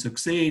pass through and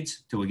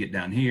succeeds till we get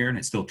down here, and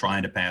it's still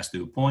trying to pass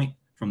through a point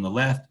from the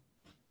left.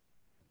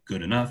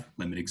 Good enough,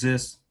 limit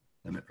exists.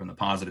 Limit from the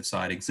positive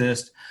side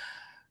exists.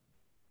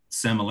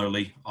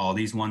 Similarly, all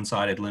these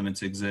one-sided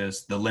limits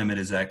exist. The limit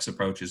as x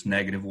approaches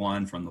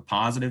 -1 from the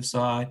positive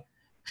side,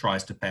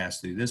 tries to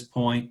pass through this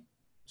point.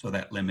 So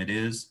that limit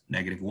is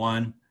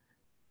 -1.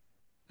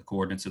 The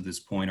coordinates of this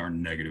point are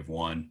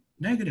 -1,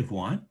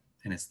 -1,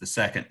 and it's the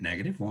second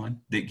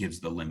 -1 that gives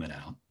the limit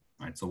out.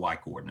 Right, it's the y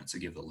coordinates that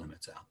give the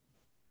limits out.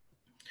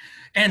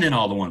 And then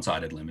all the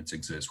one-sided limits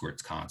exist where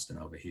it's constant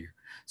over here.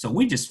 So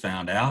we just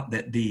found out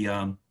that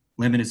the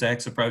limit as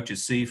x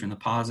approaches c from the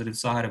positive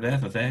side of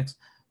f of x,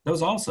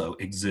 those also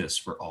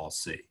exist for all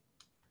c.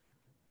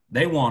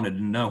 They wanted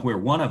to know where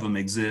one of them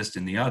exists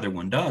and the other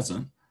one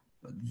doesn't.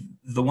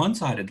 The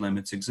one-sided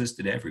limits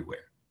existed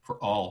everywhere for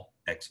all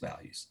x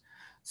values.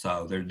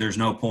 So there's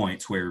no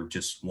points where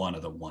just one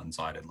of the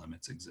one-sided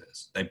limits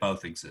exists. They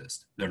both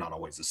exist. They're not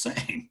always the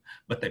same,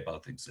 but they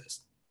both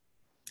exist.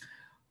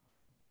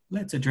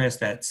 Let's address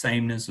that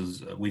sameness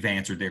as we've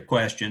answered their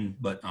question,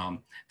 but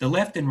the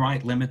left and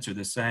right limits are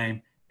the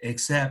same,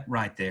 except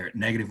right there at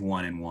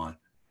 -1 and 1.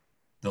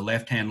 The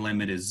left-hand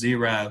limit is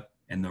 0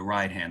 and the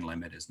right-hand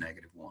limit is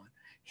 -1.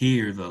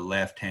 Here, the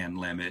left-hand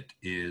limit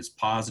is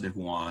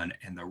 +1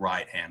 and the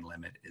right-hand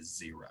limit is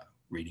 0,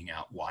 reading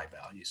out y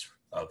values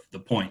of the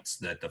points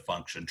that the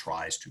function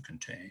tries to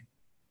contain.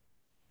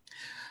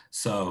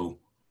 So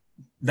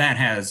that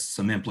has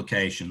some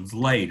implications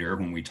later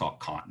when we talk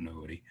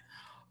continuity,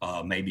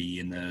 maybe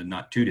in the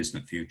not too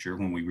distant future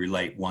when we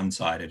relate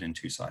one-sided and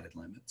two-sided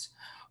limits.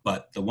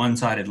 But the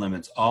one-sided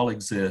limits all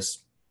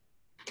exist.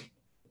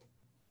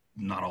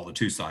 Not all the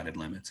two-sided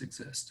limits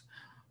exist,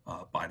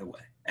 by the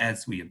way,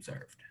 as we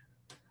observed.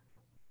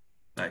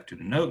 Back to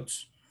the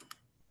notes.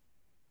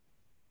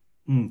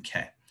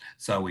 Okay,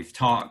 so we've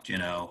talked,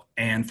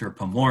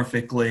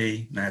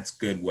 anthropomorphically. That's a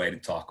good way to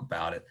talk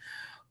about it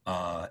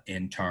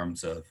in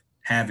terms of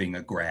having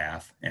a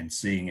graph and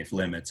seeing if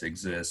limits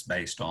exist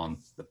based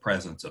on the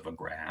presence of a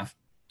graph.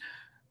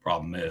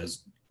 Problem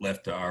is,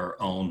 left to our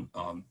own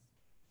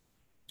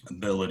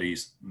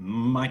abilities,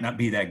 might not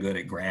be that good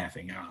at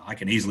graphing. I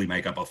can easily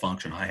make up a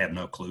function. I have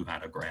no clue how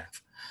to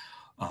graph.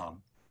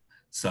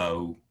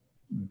 So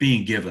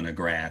being given a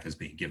graph is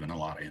being given a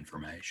lot of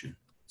information.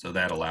 So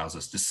that allows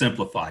us to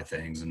simplify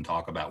things and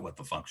talk about what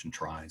the function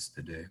tries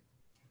to do.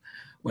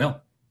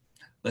 Well,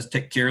 let's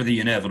take care of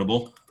the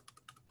inevitable,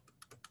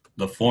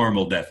 the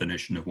formal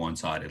definition of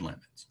one-sided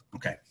limits.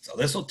 Okay, so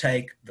this will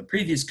take the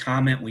previous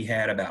comment we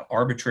had about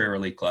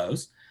arbitrarily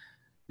close,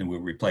 and we'll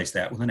replace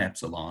that with an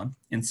epsilon,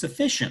 and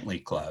sufficiently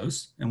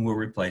close, and we'll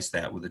replace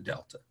that with a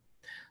delta.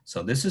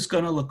 So this is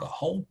going to look a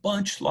whole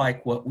bunch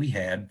like what we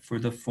had for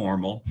the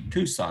formal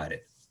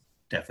two-sided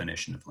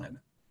definition of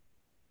limit.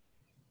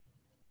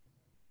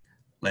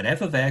 Let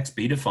f of x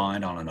be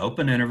defined on an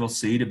open interval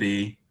c to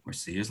b, where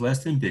c is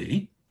less than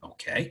b.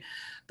 Okay,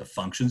 the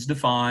function's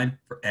defined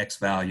for x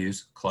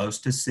values close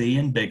to c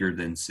and bigger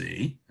than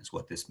c, is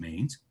what this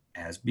means,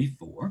 as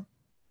before.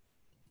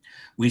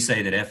 We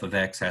say that f of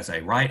x has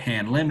a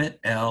right-hand limit,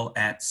 L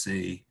at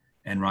c,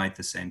 and write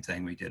the same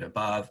thing we did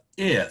above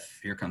if,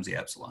 here comes the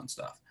epsilon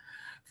stuff,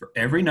 for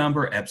every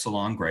number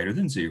epsilon greater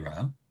than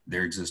 0,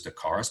 there exists a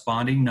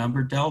corresponding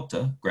number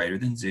delta greater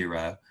than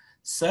 0,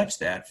 such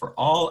that for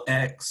all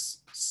x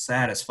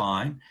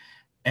satisfying,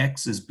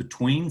 x is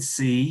between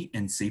c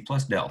and c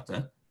plus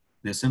delta.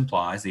 This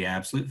implies the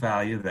absolute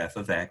value of f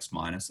of x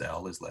minus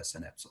L is less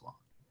than epsilon.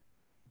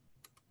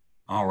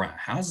 All right,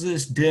 how does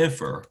this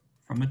differ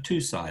from a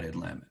two-sided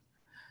limit?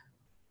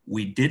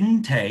 We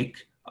didn't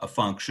take a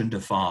function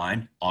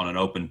defined on an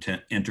open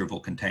interval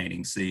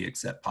containing c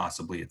except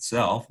possibly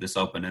itself. This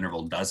open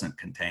interval doesn't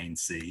contain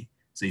c.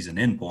 C is an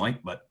endpoint,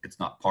 but it's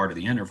not part of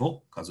the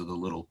interval because of the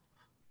little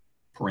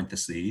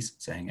parentheses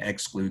saying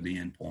exclude the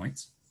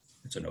endpoints.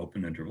 It's an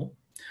open interval.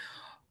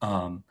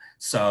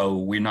 So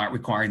we're not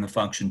requiring the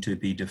function to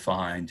be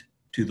defined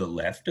to the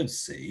left of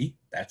c.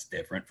 That's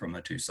different from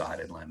a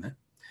two-sided limit.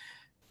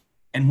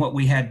 And what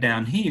we had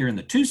down here in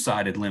the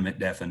two-sided limit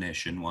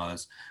definition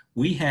was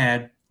we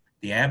had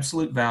the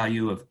absolute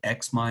value of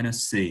x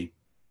minus c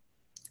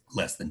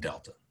less than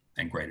delta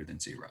and greater than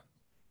 0.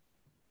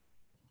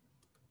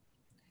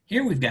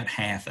 Here we've got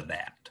half of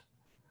that.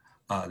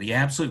 The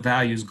absolute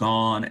value is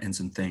gone and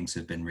some things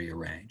have been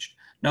rearranged.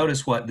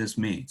 Notice what this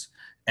means.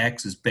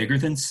 X is bigger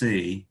than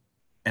c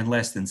and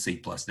less than c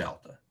plus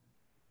delta.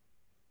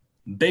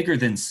 Bigger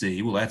than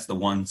c, well, that's the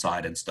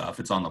one-sided stuff.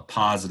 It's on the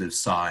positive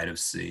side of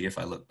c if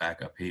I look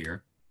back up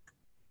here.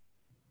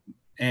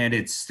 And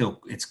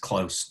it's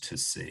close to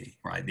c,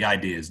 right? The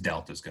idea is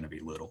delta is going to be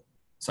little.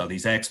 So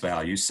these x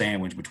values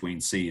sandwiched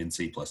between c and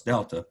c plus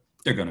delta,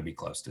 they're going to be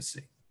close to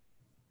c.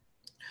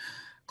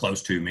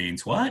 Close to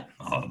means what?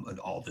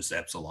 All this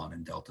epsilon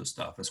and delta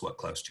stuff is what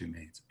close to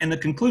means. And the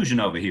conclusion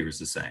over here is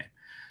the same.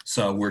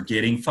 So we're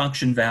getting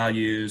function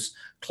values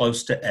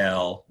close to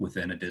L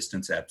within a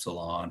distance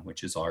epsilon,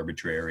 which is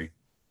arbitrary,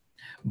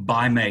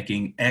 by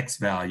making x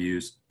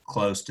values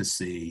close to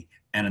c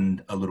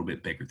and a little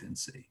bit bigger than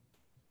c.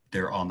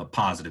 They're on the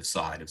positive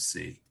side of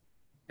c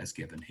as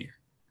given here.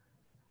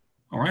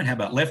 All right, how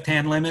about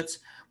left-hand limits?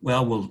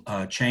 Well,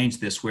 we'll change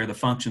this where the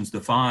function's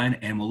defined,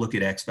 and we'll look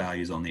at x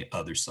values on the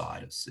other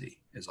side of c,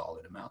 is all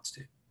it amounts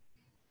to.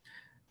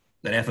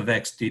 Let f of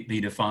x be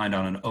defined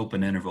on an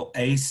open interval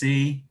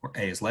AC, where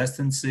a is less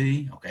than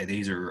c. Okay,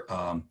 these are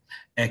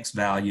x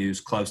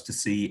values close to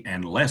c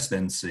and less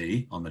than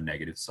c on the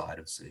negative side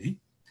of c.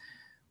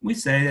 We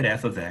say that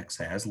f of x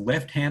has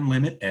left-hand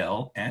limit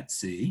L at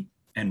c,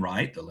 and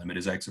right, the limit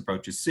as x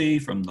approaches c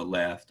from the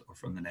left or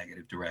from the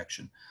negative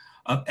direction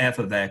of f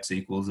of x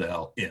equals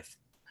L if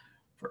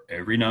for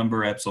every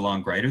number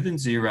epsilon greater than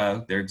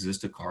 0, there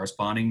exists a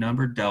corresponding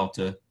number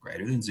delta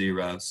greater than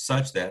 0,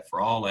 such that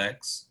for all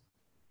x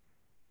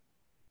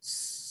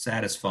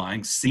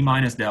satisfying c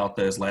minus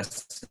delta is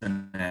less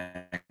than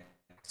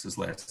x is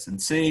less than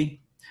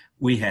c,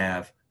 we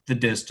have the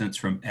distance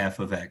from f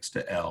of x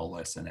to L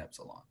less than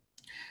epsilon.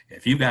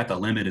 If you've got the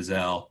limit as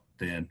L,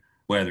 then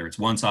whether it's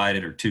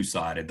one-sided or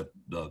two-sided,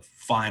 the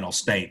final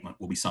statement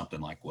will be something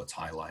like what's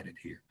highlighted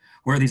here.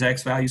 Where are these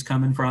x values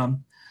coming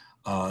from?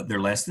 They're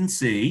less than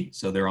c,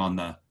 so they're on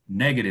the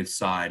negative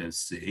side of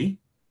c,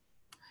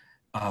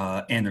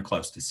 and they're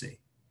close to c.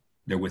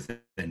 They're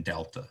within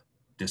delta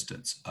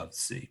distance of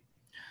c.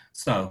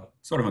 So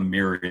sort of a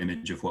mirror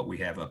image of what we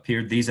have up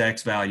here. These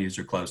x values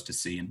are close to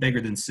c and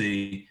bigger than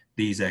c.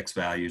 These x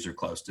values are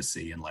close to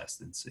c and less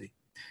than c.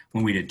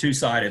 When we did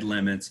two-sided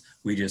limits,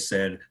 we just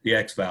said the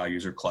x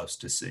values are close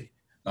to c.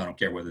 I don't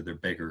care whether they're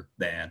bigger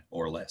than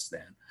or less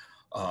than.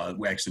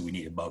 We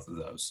needed both of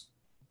those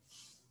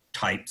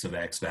types of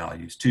x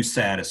values to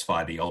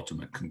satisfy the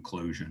ultimate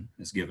conclusion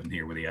as given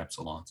here with the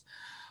epsilons.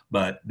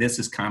 But this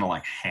is kind of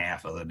like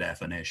half of the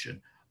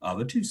definition of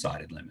a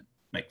two-sided limit.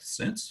 Makes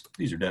sense.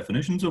 These are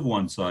definitions of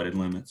one-sided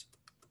limits.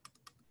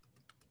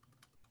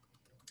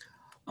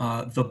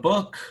 The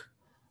book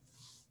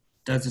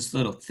does this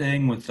little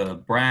thing with the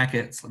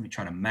brackets. Let me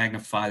try to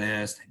magnify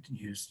this. They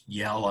use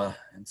yellow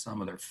in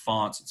some of their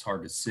fonts. It's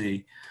hard to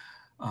see.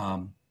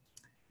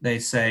 They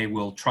say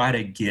we'll try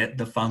to get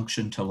the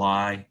function to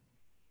lie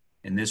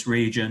in this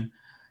region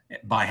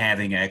by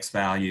having x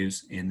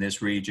values in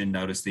this region.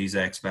 Notice these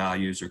x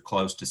values are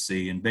close to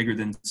c and bigger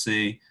than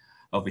c.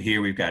 Over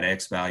here, we've got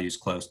x values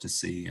close to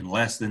c and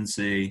less than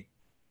c.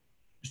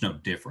 There's no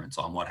difference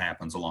on what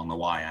happens along the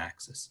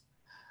y-axis.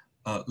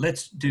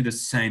 Let's do the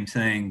same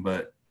thing,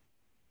 but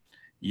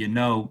you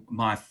know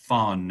my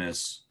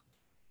fondness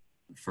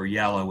for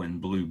yellow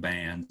and blue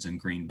bands and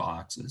green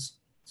boxes.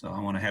 So I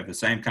want to have the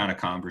same kind of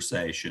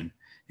conversation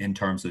in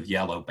terms of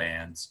yellow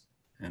bands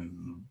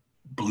and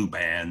blue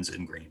bands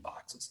and green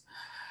boxes.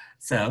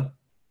 So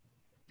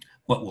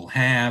what we'll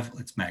have,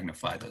 let's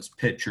magnify those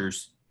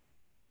pictures.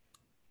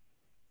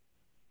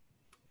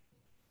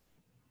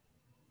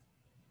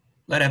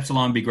 Let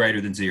epsilon be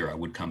greater than 0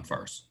 would come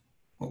first.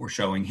 What we're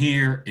showing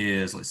here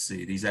is, let's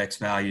see, these x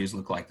values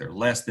look like they're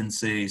less than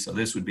c, so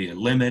this would be a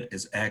limit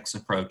as x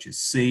approaches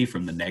c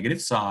from the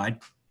negative side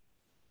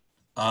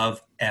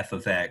of f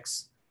of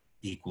x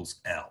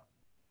equals L.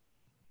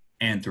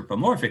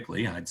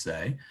 Anthropomorphically, I'd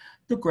say,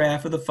 the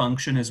graph of the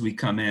function as we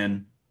come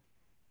in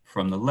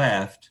from the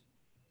left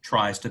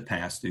tries to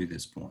pass through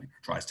this point,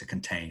 tries to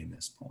contain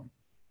this point.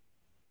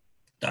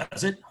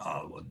 Does it?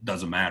 Well, it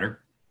doesn't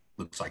matter.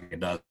 Looks like it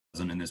doesn't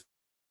in this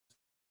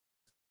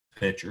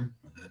picture.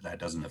 That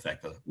doesn't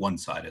affect the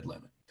one-sided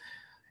limit.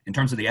 In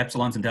terms of the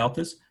epsilons and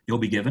deltas, you'll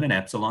be given an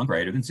epsilon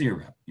greater than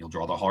 0. You'll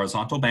draw the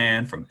horizontal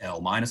band from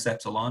L minus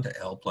epsilon to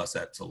L plus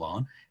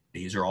epsilon.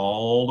 These are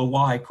all the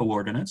y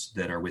coordinates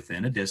that are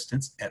within a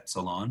distance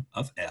epsilon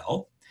of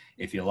L.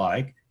 If you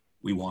like,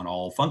 we want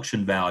all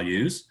function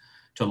values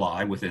to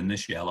lie within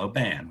this yellow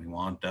band. We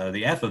want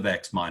the f of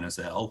x minus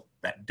L,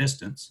 that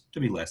distance, to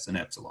be less than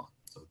epsilon.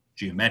 So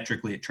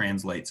geometrically, it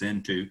translates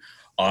into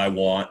I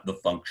want the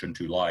function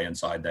to lie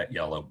inside that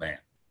yellow band.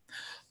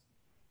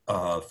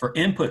 For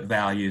input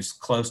values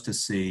close to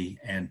c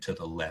and to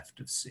the left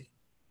of c.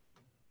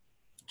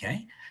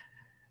 Okay?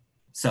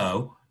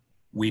 So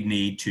we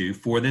need to,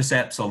 for this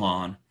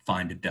epsilon,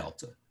 find a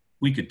delta.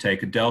 We could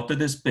take a delta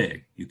this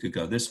big. You could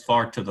go this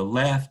far to the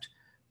left,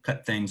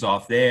 cut things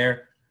off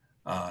there.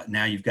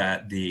 Now you've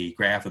got the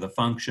graph of the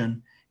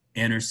function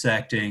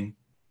intersecting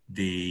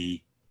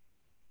the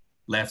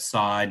left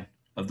side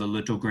of the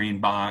little green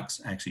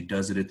box. Actually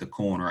does it at the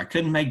corner. I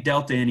couldn't make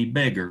delta any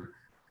bigger,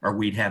 or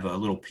we'd have a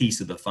little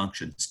piece of the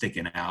function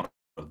sticking out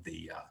of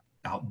the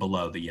out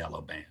below the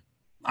yellow band.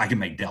 I can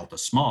make delta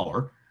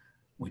smaller.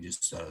 We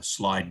just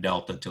slide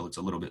delta till it's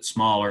a little bit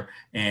smaller,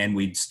 and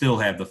we'd still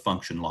have the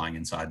function lying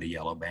inside the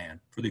yellow band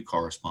for the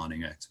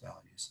corresponding x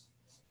values.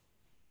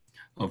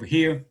 Over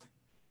here,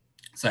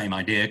 same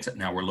idea, except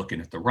now we're looking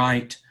at the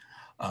right.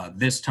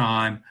 This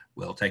time,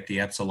 we'll take the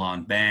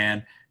epsilon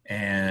band,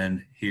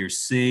 and here's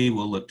c.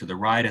 We'll look to the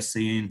right of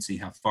c and see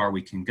how far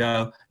we can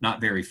go.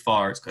 Not very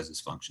far, it's because this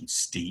function's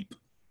steep.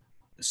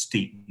 The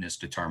steepness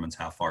determines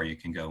how far you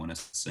can go in a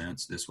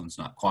sense. This one's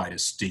not quite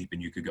as steep,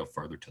 and you could go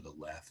further to the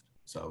left.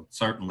 So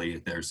certainly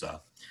there's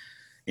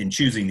in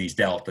choosing these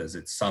deltas,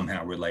 it's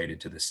somehow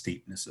related to the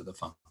steepness of the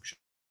function,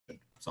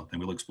 something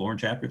we'll explore in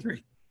chapter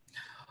 3.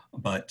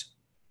 But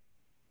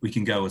We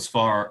can go as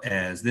far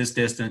as this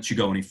distance. You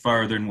go any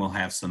further and we'll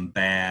have some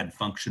bad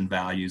function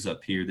values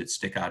up here that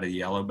stick out of the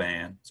yellow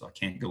band. So I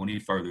can't go any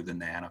further than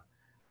that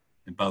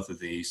in both of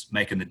these,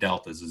 making the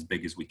deltas as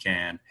big as we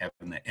can,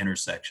 having the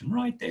intersection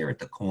right there at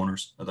the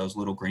corners of those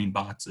little green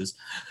boxes.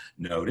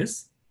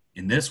 Notice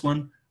in this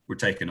one, we're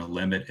taking a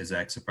limit as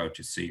x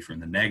approaches c from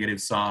the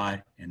negative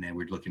side, and then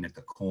we're looking at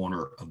the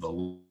corner of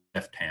the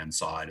left-hand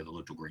side of the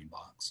little green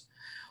box.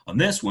 On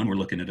this one, we're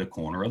looking at a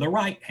corner of the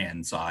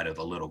right-hand side of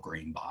the little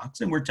green box,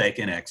 and we're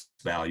taking x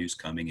values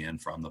coming in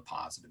from the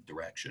positive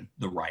direction,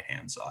 the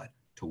right-hand side,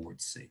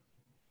 towards c.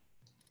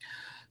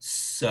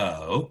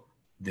 So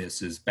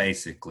this is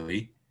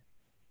basically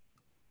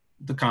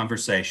the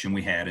conversation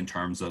we had in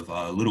terms of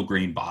little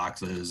green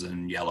boxes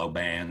and yellow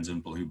bands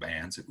and blue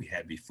bands that we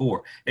had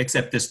before,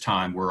 except this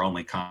time we're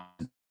only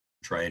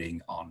concentrating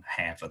on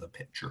half of the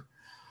picture.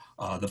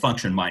 The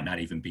function might not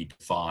even be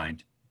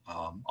defined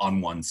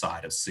on one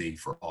side of C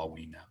for all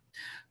we know.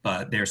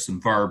 But there's some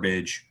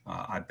verbiage.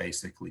 I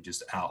basically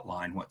just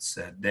outline what's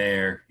said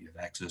there. You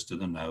have access to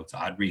the notes.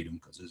 I'd read them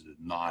because this is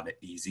not an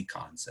easy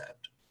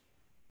concept.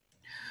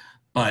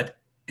 But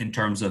in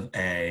terms of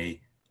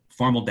a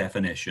formal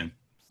definition,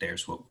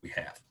 there's what we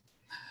have.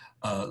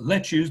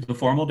 Let's use the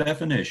formal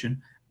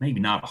definition, maybe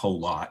not a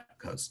whole lot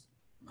because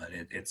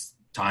it's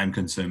time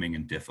consuming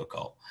and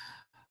difficult.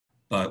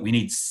 But we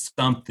need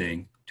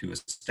something to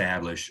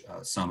establish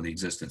some of the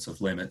existence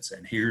of limits.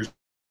 And here's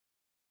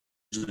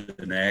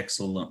an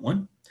excellent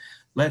one.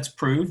 Let's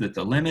prove that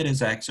the limit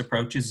as x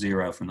approaches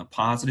 0 from the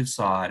positive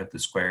side of the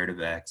square root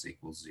of x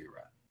equals 0.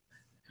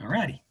 All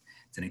righty.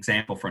 It's an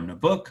example from the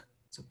book.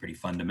 It's a pretty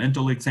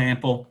fundamental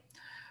example.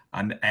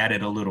 I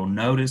added a little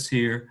notice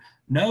here.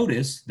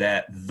 Notice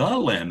that the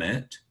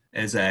limit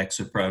as x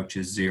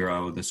approaches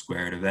 0 of the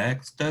square root of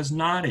x does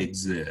not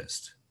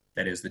exist.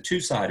 That is, the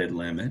two-sided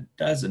limit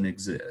doesn't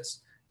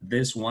exist.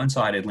 This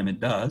one-sided limit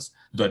does.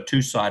 The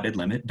two-sided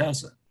limit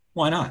doesn't.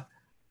 Why not?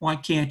 Why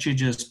can't you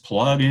just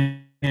plug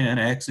in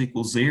x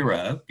equals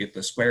 0, get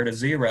the square root of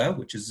 0,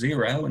 which is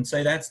 0, and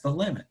say that's the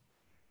limit?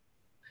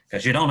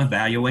 Because you don't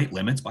evaluate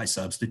limits by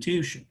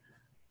substitution,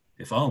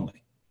 if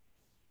only.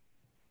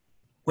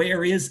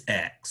 Where is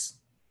x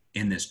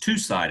in this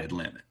two-sided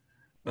limit?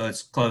 Well,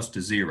 it's close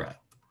to 0.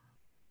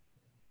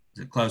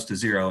 Is it close to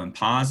 0 in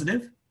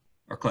positive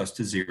or close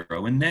to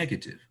 0 in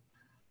negative?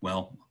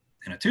 Well,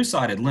 in a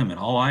two-sided limit,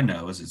 all I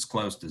know is it's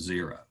close to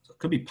 0. So it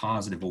could be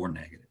positive or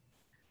negative.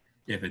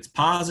 If it's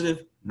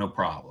positive, no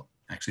problem.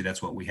 Actually,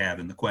 that's what we have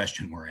in the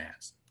question we're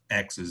asked.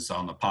 X is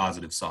on the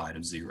positive side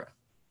of 0.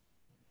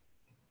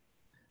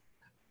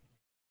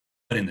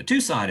 But in the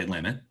two-sided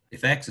limit,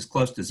 if x is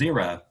close to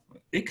 0,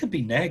 it could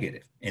be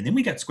negative. And then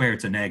we got square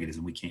roots of negatives,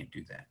 and we can't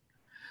do that.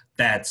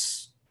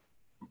 That's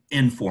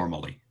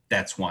informally.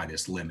 That's why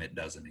this limit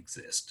doesn't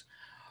exist.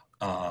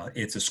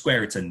 It's a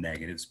square roots of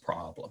negatives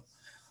problem.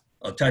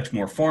 A touch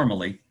more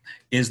formally,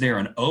 is there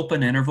an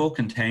open interval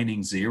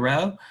containing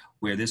 0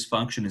 where this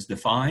function is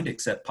defined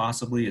except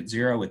possibly at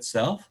 0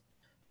 itself?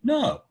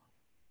 No.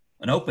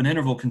 An open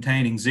interval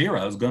containing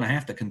 0 is going to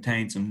have to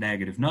contain some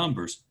negative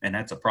numbers, and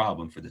that's a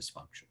problem for this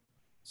function.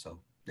 So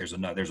there's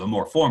a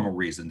more formal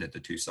reason that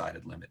the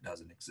two-sided limit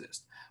doesn't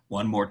exist.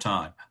 One more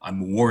time,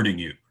 I'm warning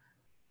you,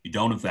 you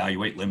don't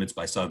evaluate limits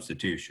by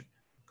substitution.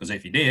 Because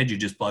if you did, you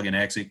just plug in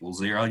x equals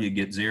 0, you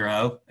get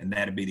 0, and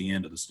that'd be the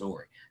end of the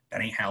story.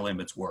 That ain't how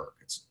limits work.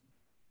 It's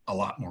a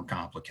lot more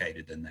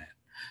complicated than that.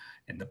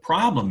 And the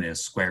problem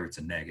is square roots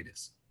of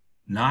negatives.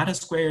 Not a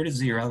square root of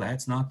 0,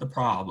 that's not the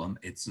problem.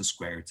 It's the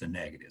square roots of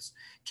negatives.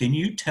 Can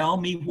you tell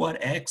me what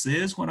x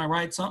is when I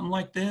write something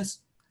like this?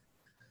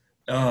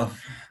 It's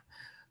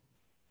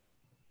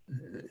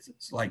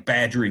like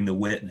badgering the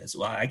witness.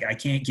 Well, I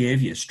can't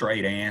give you a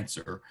straight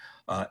answer.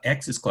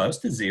 X is close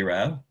to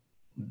 0.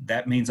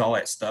 That means all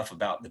that stuff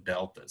about the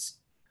deltas.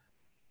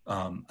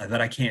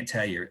 But I can't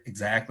tell you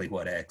exactly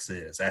what x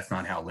is. That's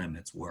not how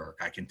limits work.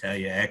 I can tell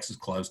you x is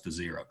close to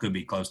 0. Could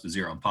be close to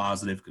 0 and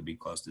positive, could be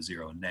close to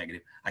 0 and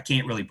negative. I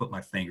can't really put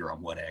my finger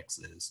on what x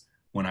is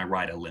when I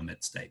write a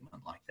limit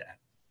statement like that.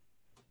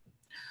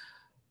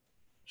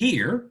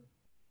 Here,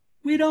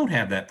 we don't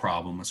have that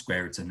problem with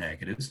square roots of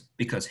negatives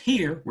because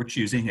here we're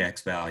choosing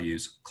x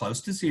values close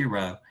to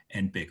 0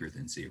 and bigger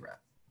than 0.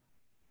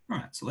 All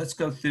right, so let's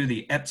go through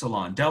the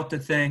epsilon delta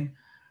thing.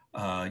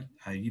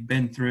 You've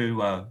been through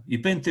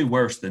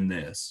worse than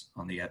this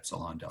on the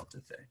epsilon delta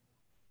thing.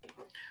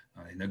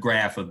 The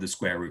graph of the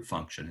square root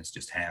function is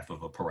just half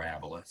of a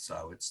parabola,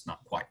 so it's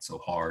not quite so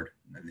hard.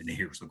 And then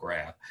here's the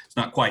graph. It's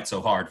not quite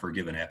so hard for a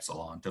given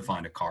epsilon to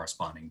find a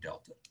corresponding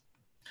delta.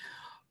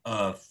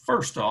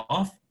 First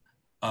off,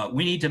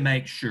 we need to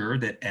make sure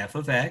that f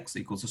of x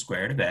equals the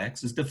square root of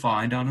x is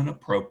defined on an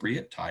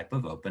appropriate type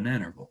of open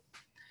interval.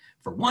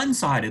 For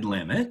one-sided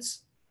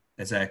limits,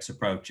 as x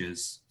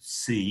approaches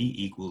c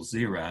equals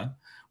 0,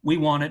 we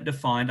want it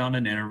defined on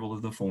an interval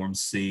of the form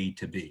c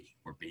to b,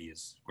 where b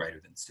is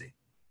greater than c.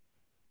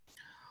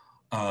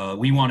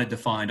 We want it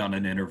defined on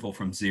an interval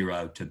from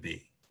 0 to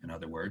b. In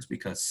other words,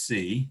 because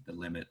c, the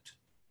limit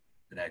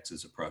that x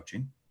is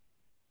approaching,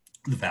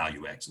 the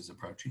value x is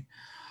approaching,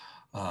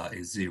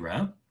 is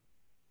 0.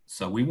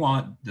 So we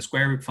want the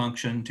square root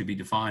function to be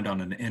defined on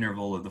an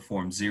interval of the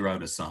form 0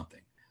 to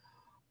something.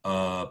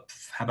 How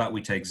about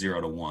we take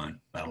 0 to 1?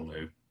 That'll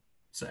do,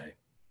 say.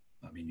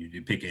 I mean,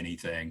 you pick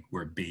anything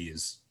where b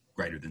is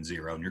greater than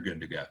 0 and you're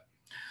good to go.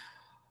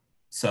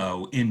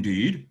 So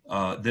indeed,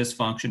 this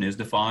function is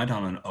defined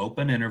on an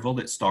open interval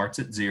that starts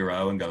at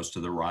 0 and goes to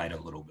the right a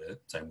little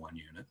bit, say 1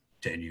 unit,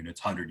 10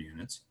 units, 100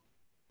 units.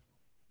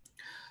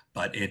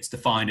 But it's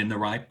defined in the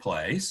right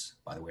place.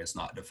 By the way, it's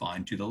not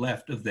defined to the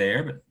left of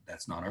there, but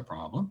that's not our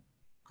problem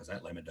because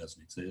that limit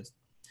doesn't exist.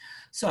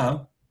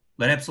 So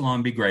let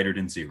epsilon be greater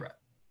than 0.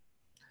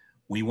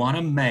 We want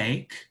to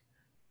make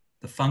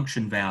the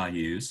function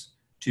values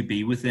to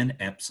be within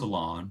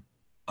epsilon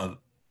of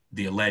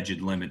the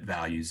alleged limit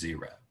value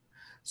 0.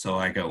 So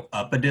I go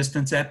up a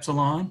distance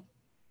epsilon.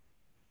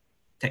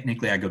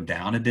 Technically, I go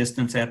down a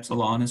distance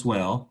epsilon as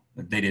well,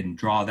 but they didn't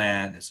draw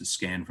that. This is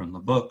scanned from the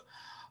book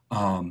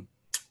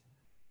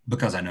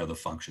because I know the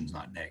function's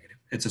not negative.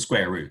 It's a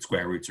square root.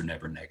 Square roots are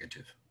never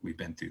negative. We've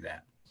been through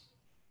that.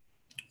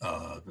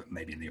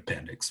 Maybe in the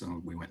appendix,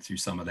 so we went through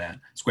some of that.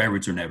 Square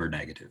roots are never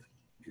negative.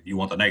 If you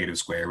want the negative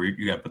square root,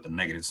 you got to put the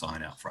negative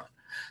sign out front.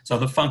 So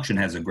the function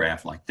has a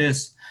graph like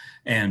this,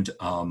 and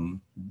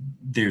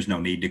there's no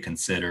need to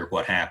consider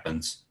what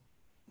happens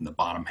in the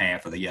bottom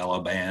half of the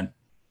yellow band.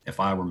 If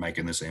I were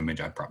making this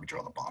image, I'd probably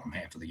draw the bottom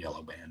half of the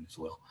yellow band as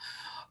well,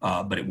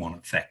 but it won't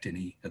affect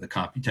any of the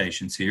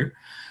computations here.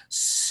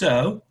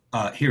 So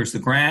here's the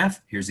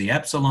graph, here's the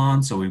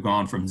epsilon. So we've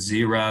gone from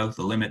 0,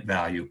 the limit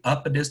value,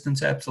 up a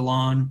distance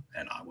epsilon,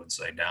 and I would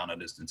say down a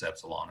distance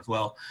epsilon as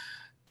well.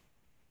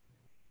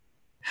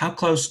 How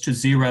close to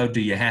 0 do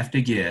you have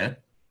to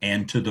get,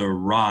 and to the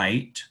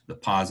right, the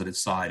positive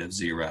side of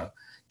 0,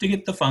 to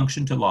get the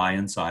function to lie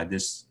inside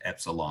this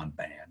epsilon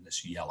band,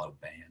 this yellow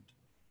band?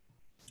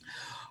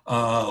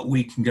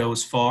 We can go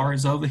as far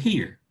as over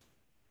here.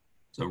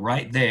 So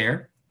right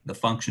there, the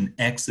function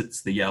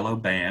exits the yellow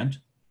band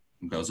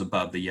and goes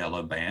above the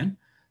yellow band.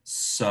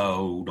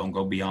 So don't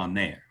go beyond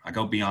there. I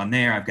go beyond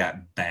there, I've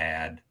got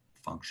bad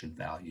function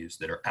values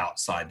that are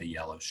outside the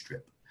yellow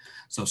strip.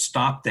 So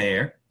stop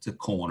there. It's a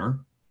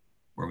corner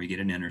where we get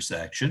an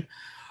intersection.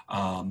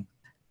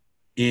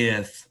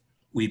 If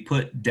we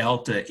put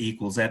delta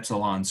equals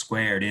epsilon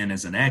squared in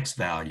as an x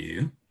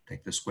value,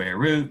 take the square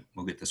root,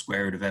 we'll get the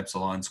square root of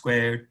epsilon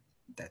squared.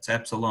 That's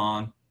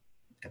epsilon.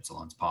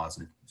 Epsilon's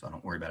positive, so I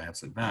don't worry about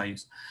absolute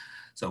values.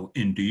 So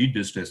indeed,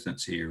 this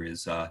distance here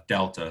is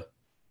delta,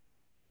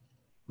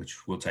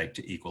 which we'll take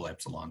to equal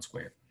epsilon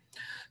squared.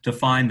 To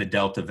find the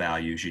delta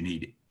values, you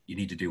need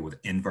to deal with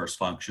inverse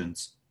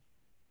functions.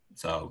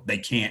 So they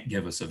can't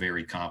give us a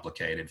very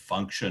complicated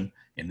function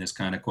in this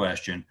kind of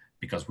question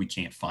because we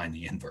can't find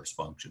the inverse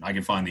function. I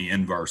can find the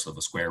inverse of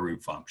a square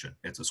root function.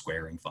 It's a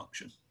squaring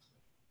function.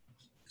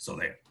 So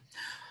there.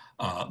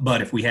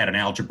 But if we had an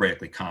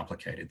algebraically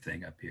complicated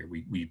thing up here,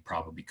 we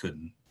probably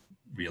couldn't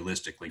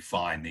realistically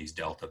find these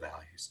delta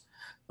values.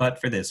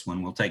 But for this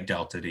one, we'll take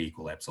delta to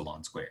equal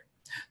epsilon squared.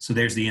 So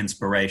there's the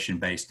inspiration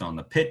based on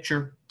the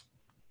picture.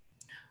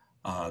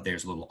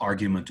 There's a little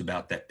argument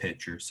about that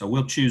picture. So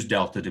we'll choose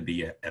delta to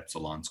be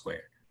epsilon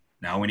squared.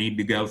 Now we need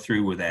to go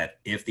through with that.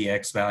 If the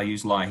x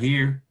values lie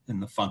here, then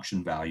the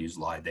function values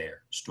lie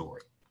there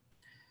story.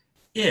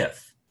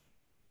 If,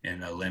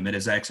 and the limit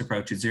as x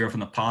approaches 0 from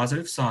the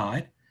positive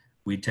side,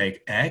 we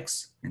take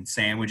x and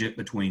sandwich it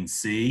between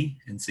c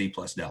and c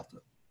plus delta.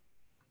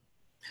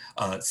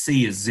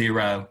 C is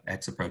 0,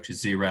 x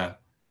approaches 0.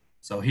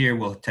 So here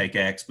we'll take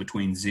x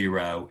between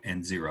 0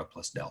 and 0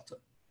 plus delta.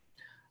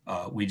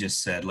 We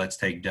just said let's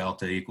take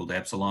delta equal to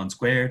epsilon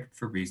squared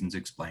for reasons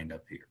explained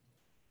up here.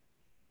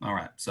 All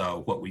right,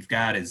 so what we've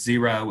got is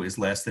 0 is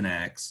less than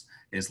x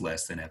is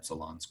less than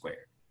epsilon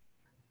squared.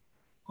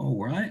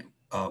 All right,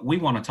 we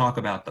want to talk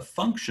about the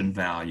function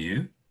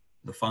value.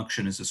 The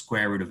function is the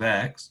square root of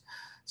x.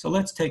 So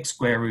let's take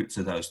square roots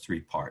of those three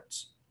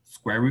parts.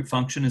 Square root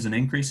function is an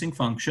increasing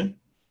function,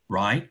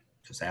 right?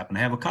 Just happen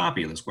to have a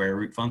copy of the square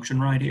root function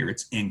right here.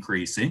 It's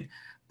increasing.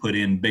 Put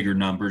in bigger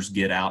numbers,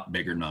 get out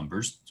bigger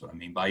numbers. That's what I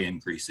mean by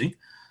increasing.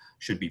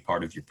 Should be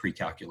part of your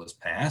pre-calculus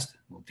past.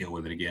 We'll deal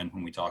with it again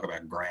when we talk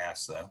about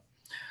graphs though.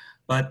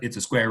 But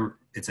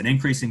it's an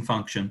increasing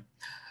function.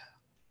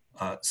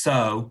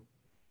 So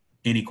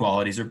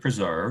inequalities are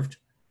preserved.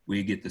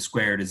 We get the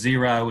square root of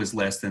 0 is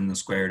less than the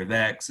square root of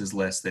x is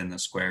less than the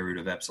square root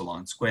of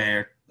epsilon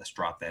squared. Let's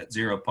drop that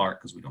 0 part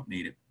because we don't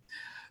need it.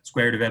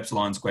 Square root of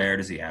epsilon squared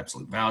is the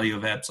absolute value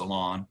of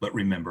epsilon, but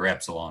remember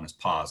epsilon is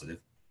positive.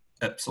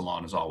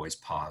 Epsilon is always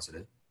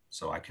positive,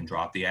 so I can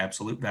drop the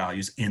absolute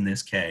values in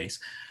this case.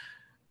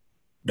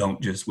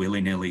 Don't just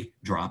willy-nilly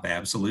drop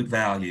absolute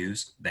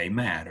values. They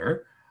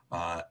matter.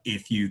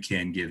 If you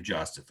can give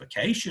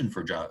justification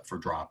for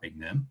dropping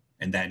them,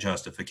 and that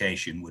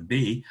justification would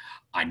be,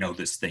 I know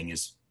this thing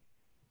is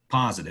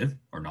positive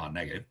or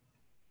non-negative,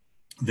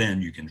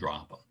 then you can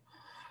drop them.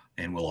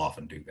 And we'll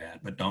often do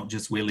that. But don't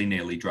just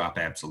willy-nilly drop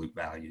absolute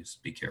values.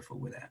 Be careful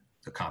with that.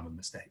 It's a common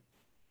mistake.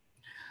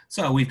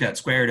 So we've got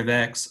square root of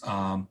x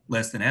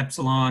less than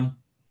epsilon.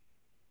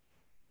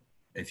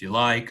 If you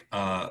like,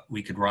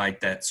 we could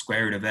write that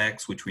square root of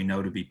x, which we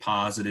know to be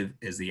positive,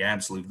 is the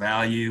absolute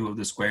value of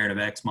the square root of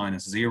x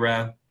minus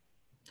 0.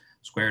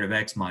 Square root of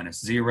x minus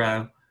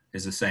 0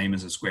 is the same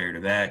as the square root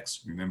of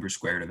x. Remember,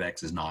 square root of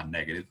x is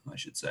non-negative, I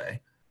should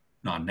say.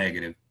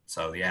 Non-negative,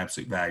 so the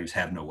absolute values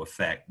have no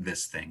effect.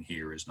 This thing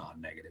here is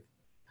non-negative.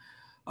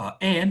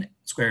 And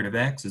square root of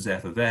x is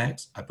f of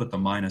x. I put the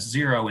minus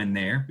 0 in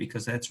there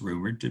because that's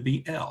rumored to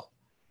be L.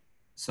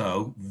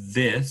 So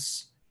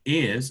this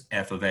is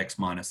f of x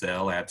minus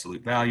L,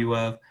 absolute value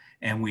of,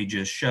 and we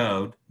just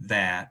showed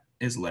that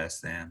is less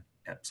than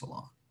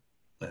epsilon.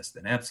 Less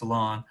than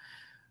epsilon.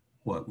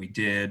 What we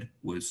did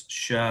was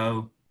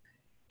show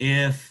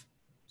if,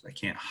 I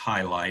can't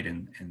highlight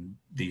in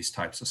these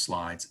types of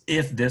slides,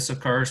 if this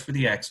occurs for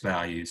the x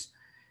values,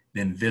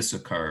 then this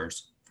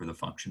occurs for the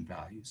function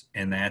values.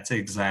 And that's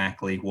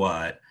exactly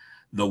what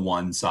the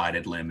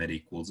one-sided limit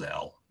equals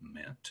L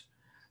meant.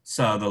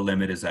 So the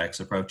limit as x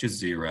approaches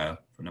 0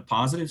 from the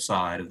positive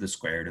side of the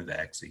square root of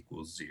x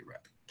equals 0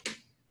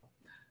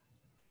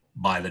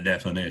 by the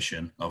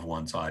definition of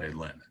one-sided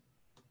limit.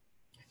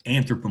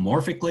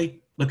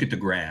 Anthropomorphically, look at the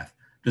graph.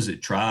 Does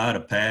it try to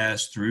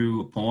pass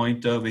through a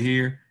point over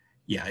here?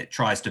 Yeah, it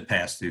tries to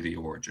pass through the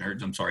origin. Or,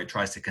 I'm sorry, it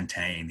tries to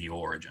contain the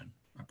origin.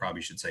 I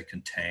probably should say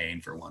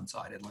contain for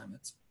one-sided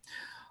limits.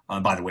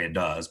 By the way, it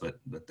does, but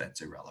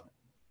that's irrelevant.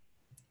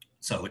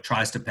 So it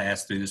tries to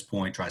pass through this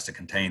point, tries to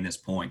contain this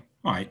point.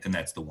 All right, and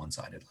that's the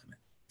one-sided limit.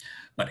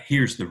 But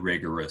here's the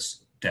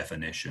rigorous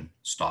definition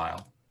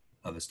style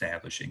of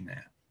establishing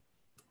that.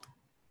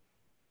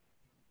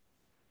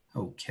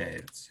 Okay,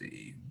 let's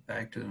see,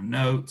 back to the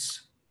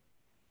notes.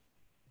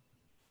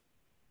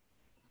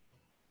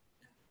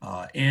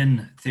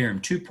 In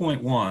theorem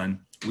 2.1,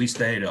 we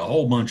stated a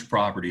whole bunch of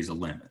properties of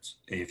limits,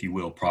 if you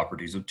will,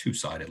 properties of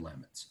two-sided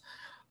limits.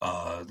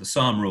 The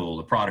sum rule,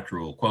 the product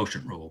rule,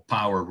 quotient rule,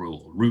 power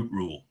rule, root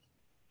rule,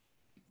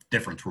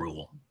 difference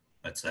rule,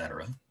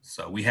 etc.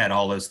 So we had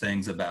all those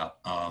things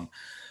about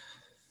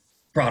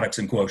products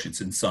and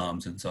quotients and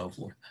sums and so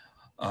forth.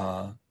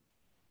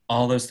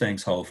 All those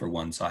things hold for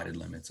one-sided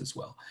limits as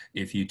well.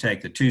 If you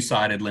take the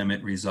two-sided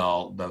limit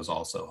result, those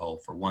also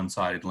hold for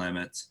one-sided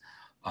limits.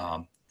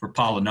 For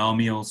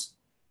polynomials,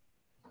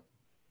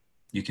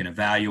 you can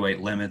evaluate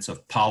limits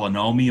of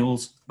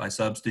polynomials by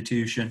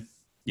substitution.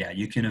 Yeah,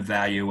 you can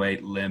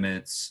evaluate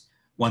limits,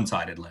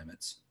 one-sided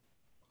limits.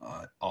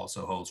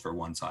 Also holds for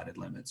one-sided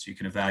limits. You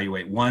can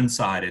evaluate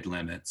one-sided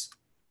limits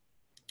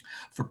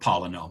for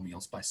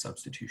polynomials by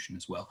substitution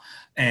as well,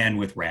 and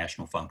with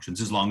rational functions,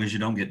 as long as you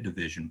don't get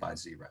division by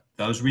 0.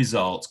 Those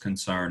results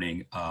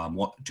concerning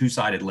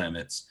two-sided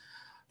limits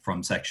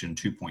from section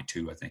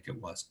 2.2, I think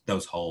it was,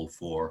 those hold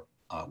for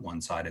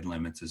one-sided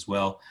limits as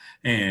well.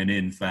 And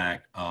in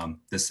fact,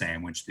 the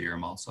sandwich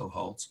theorem also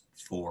holds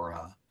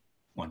for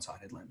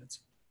one-sided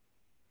limits.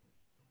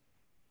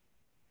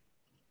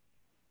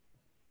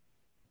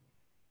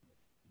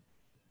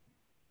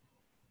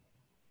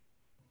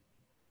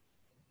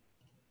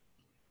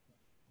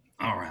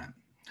 All right.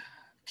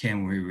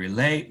 Can we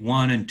relate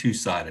one and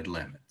two-sided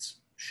limits?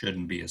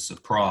 Shouldn't be a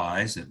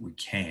surprise that we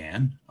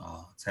can.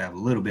 Let's have a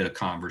little bit of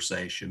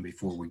conversation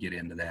before we get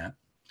into that.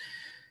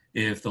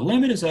 If the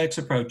limit as x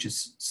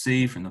approaches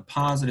c from the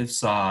positive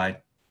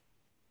side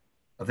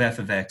of f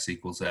of x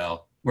equals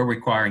L, we're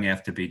requiring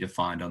f to be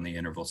defined on the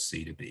interval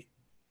c to b.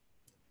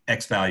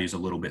 X value is a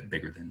little bit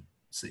bigger than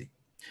c.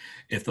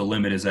 If the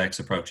limit as x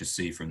approaches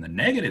c from the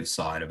negative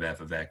side of f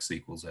of x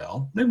equals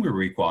L, then we're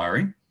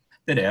requiring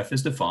that f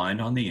is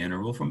defined on the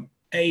interval from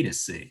a to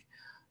c.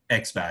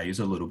 X value is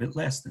a little bit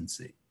less than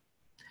c.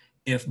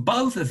 If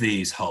both of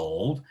these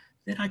hold,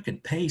 then I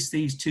could paste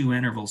these two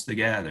intervals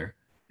together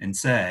and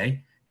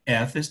say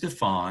f is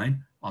defined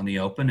on the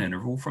open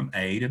interval from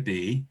a to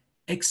b,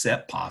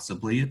 except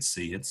possibly at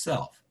c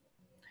itself.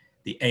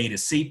 The a to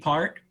c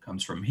part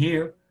comes from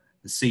here.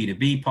 The c to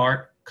b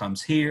part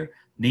comes here.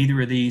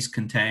 Neither of these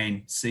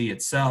contain c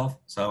itself,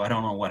 so I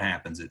don't know what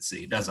happens at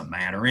c. It doesn't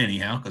matter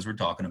anyhow, because we're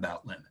talking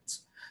about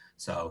limits.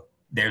 So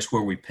there's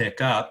where we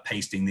pick up,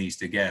 pasting these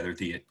together,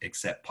 the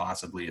except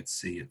possibly at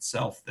c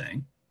itself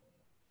thing.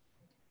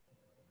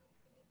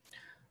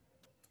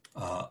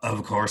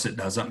 Of course, it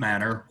doesn't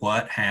matter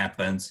what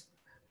happens.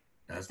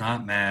 Does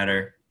not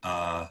matter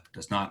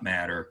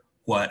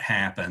what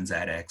happens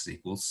at x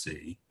equals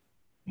c.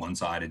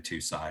 One-sided,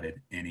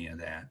 two-sided, any of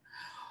that.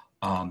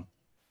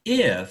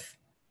 If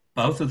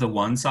both of the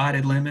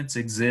one-sided limits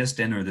exist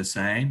and are the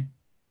same,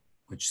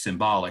 which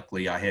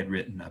symbolically I had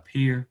written up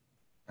here,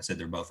 I said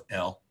they're both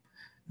L,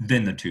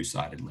 then the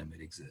two-sided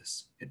limit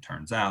exists, it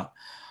turns out.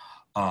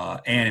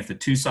 And if the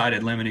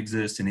two-sided limit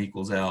exists and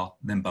equals L,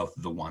 then both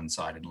of the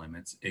one-sided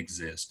limits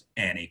exist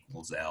and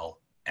equals L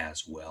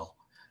as well.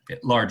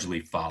 It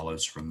largely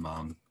follows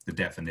from the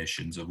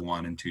definitions of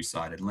one and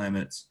two-sided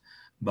limits,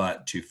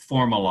 but to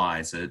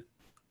formalize it,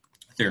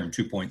 theorem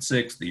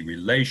 2.6, the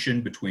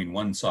relation between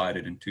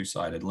one-sided and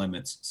two-sided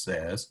limits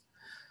says,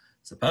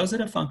 suppose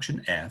that a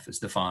function f is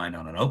defined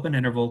on an open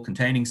interval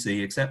containing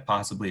c except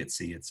possibly at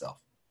c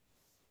itself.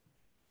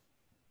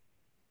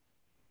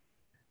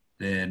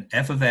 then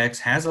f of x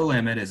has a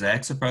limit as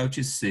x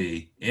approaches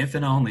c if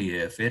and only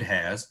if it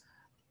has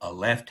a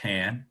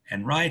left-hand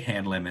and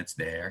right-hand limits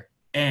there,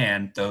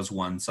 and those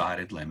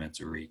one-sided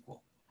limits are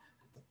equal.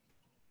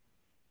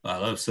 I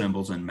love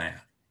symbols in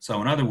math.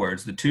 So in other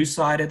words, the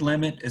two-sided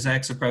limit as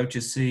x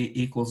approaches c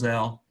equals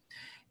L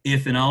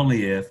if and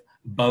only if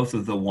both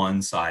of the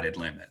one-sided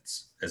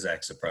limits as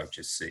x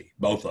approaches c,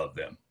 both of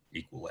them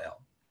equal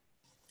L.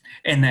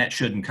 And that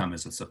shouldn't come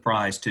as a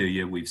surprise to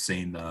you. We've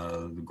seen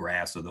the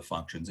graphs of the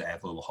functions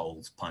have little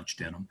holes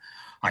punched in them.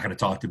 I could have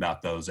talked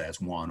about those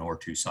as one or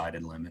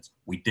two-sided limits.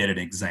 We did an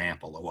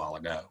example a while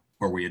ago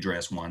where we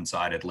addressed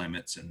one-sided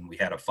limits and we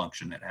had a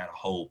function that had a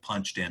hole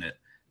punched in it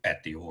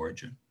at the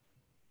origin.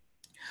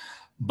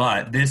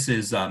 But this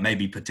is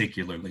maybe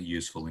particularly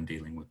useful in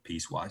dealing with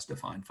piecewise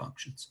defined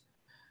functions.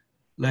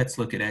 Let's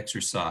look at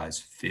exercise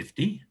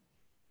 50.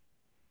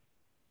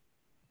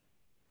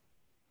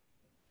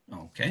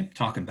 Okay,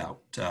 talking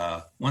about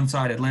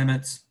one-sided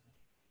limits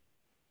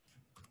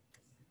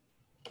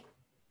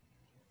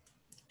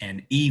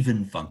and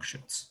even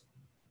functions.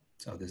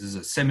 So this is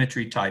a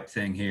symmetry type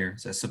thing here.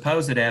 It says,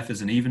 suppose that f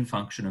is an even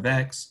function of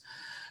x.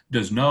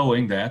 Does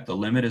knowing that the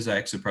limit as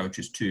x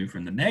approaches 2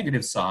 from the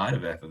negative side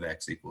of f of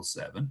x equals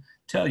 7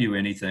 tell you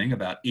anything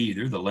about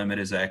either the limit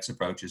as x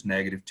approaches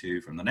negative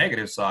 2 from the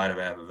negative side of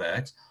f of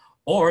x,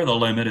 or the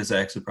limit as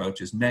x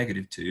approaches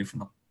negative 2 from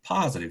the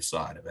positive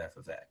side of f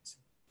of x?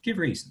 Give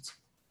reasons.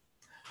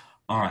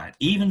 All right,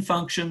 even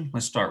function,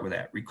 let's start with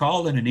that.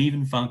 Recall that an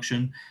even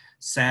function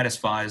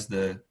satisfies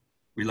the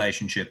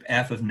relationship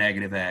f of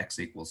negative x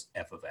equals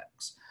f of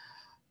x.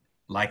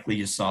 Likely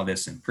you saw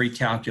this in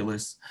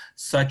pre-calculus.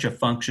 Such a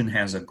function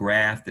has a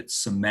graph that's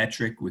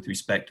symmetric with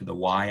respect to the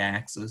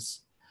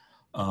y-axis.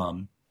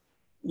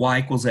 Y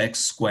equals x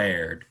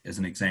squared is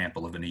an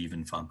example of an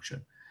even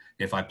function.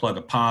 If I plug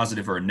a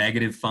positive or a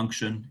negative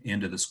function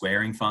into the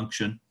squaring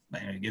function,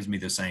 it gives me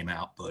the same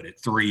output. At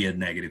 3 and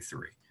negative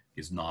 3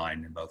 is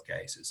 9 in both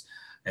cases.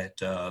 At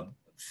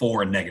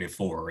 4 and negative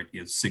 4, it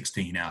gives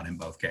 16 out in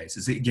both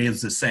cases. It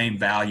gives the same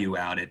value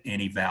out at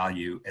any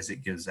value as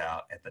it gives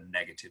out at the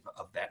negative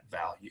of that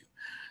value.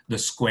 The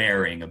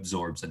squaring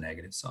absorbs the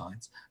negative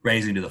signs.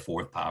 Raising to the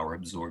 4th power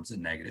absorbs the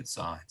negative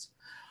signs.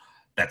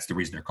 That's the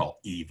reason they're called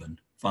even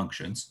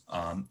functions.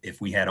 If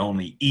we had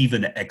only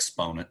even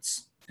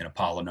exponents in a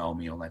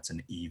polynomial, that's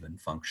an even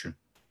function.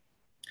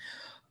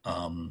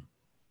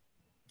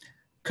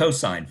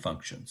 Cosine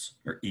functions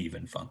are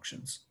even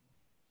functions.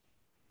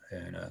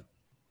 And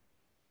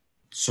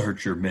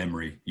search your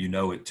memory, you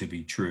know it to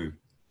be true.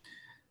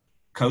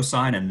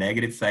 Cosine of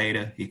negative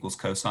theta equals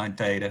cosine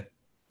theta.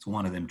 It's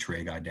one of them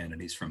trig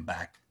identities from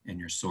back in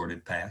your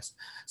sorted past.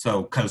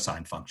 So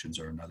cosine functions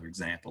are another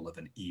example of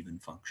an even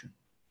function.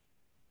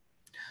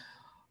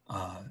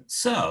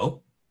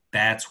 So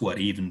that's what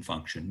even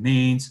function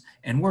means.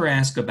 And we're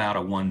asked about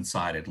a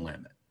one-sided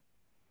limit.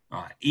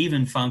 All right,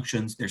 even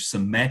functions, they're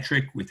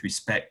symmetric with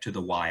respect to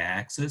the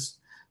y-axis.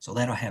 So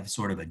that'll have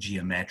sort of a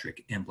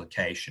geometric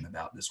implication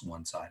about this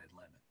one-sided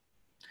limit.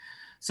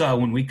 So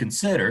when we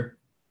consider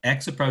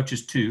x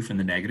approaches 2 from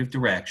the negative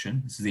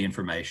direction, this is the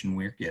information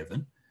we're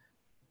given,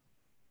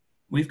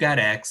 we've got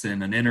x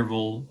in an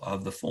interval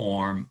of the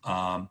form,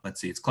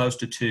 let's see, it's close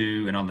to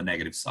 2 and on the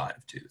negative side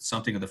of 2. It's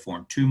something of the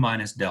form 2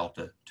 minus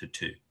delta to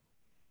 2.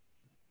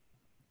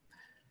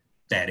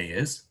 That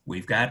is,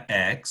 we've got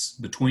x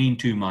between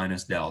 2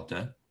 minus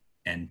delta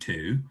and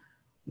 2.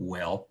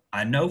 Well,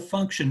 I know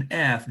function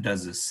f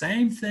does the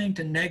same thing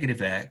to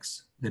negative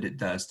x that it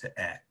does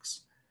to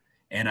x.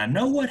 And I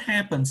know what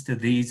happens to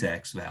these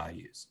x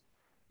values.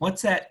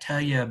 What's that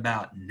tell you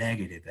about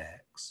negative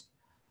x?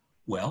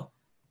 Well,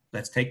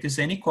 let's take this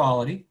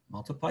inequality,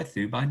 multiply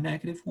through by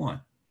negative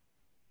 1.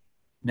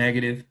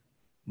 Negative,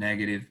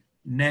 negative,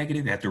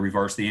 negative. You have to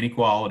reverse the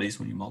inequalities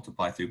when you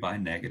multiply through by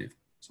negative.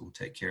 So we'll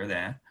take care of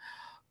that.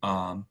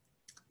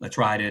 Let's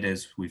write it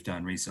as we've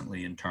done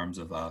recently in terms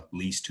of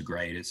least to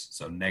greatest.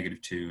 So negative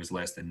 2 is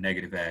less than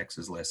negative x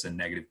is less than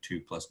negative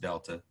 2 plus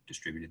delta,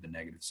 distributed the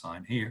negative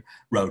sign here,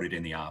 wrote it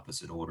in the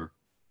opposite order.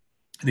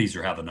 These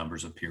are how the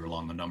numbers appear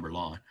along the number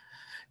line.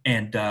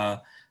 And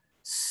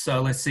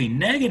so let's see,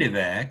 negative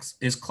x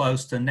is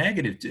close to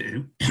negative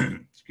 2,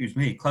 excuse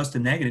me, close to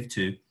negative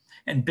 2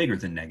 and bigger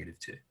than negative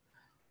 2.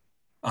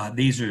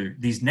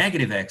 These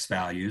negative x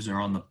values are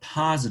on the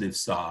positive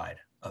side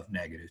of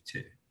negative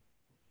 2.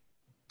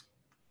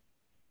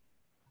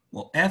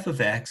 Well, f of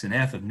x and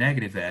f of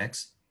negative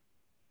x,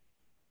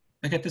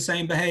 they get the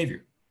same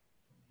behavior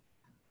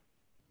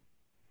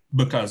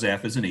because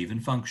f is an even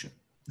function.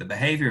 The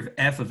behavior of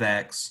f of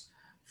x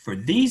for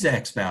these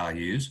x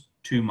values,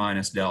 2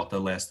 minus delta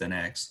less than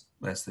x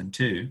less than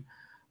 2,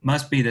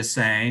 must be the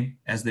same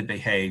as the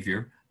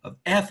behavior of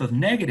f of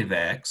negative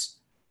x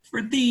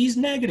for these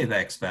negative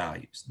x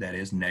values. That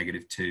is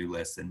negative 2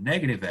 less than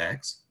negative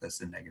x less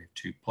than negative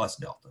 2 plus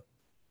delta.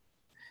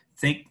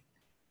 Think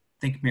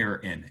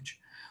mirror image.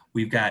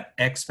 We've got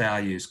x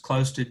values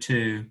close to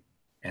 2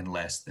 and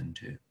less than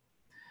 2.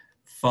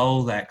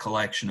 Fold that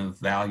collection of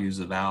values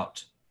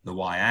about the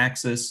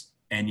y-axis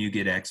and you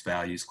get x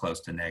values close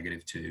to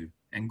negative 2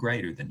 and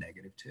greater than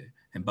negative 2.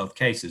 In both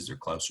cases, they're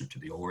closer to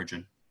the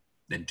origin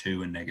than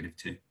 2 and negative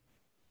 2.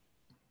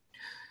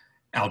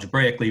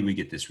 Algebraically, we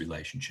get this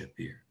relationship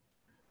here.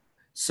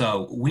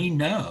 So we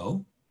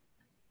know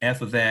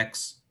f of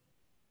x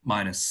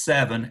minus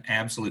 7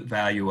 absolute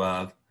value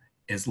of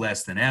is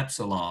less than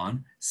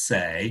epsilon,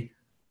 say,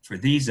 for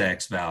these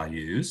x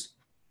values,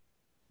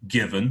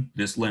 given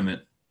this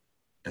limit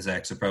as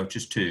x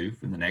approaches 2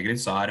 from the negative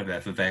side of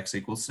f of x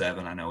equals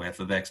 7. I know f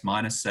of x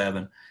minus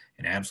 7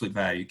 in absolute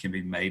value can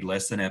be made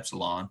less than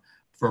epsilon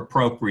for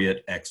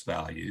appropriate x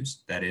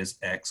values. That is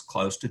x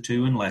close to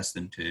 2 and less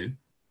than 2,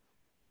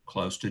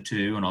 close to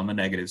 2 and on the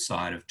negative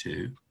side of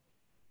 2.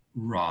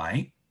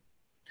 Right.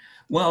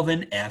 Well,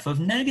 then f of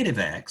negative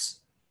x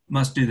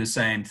must do the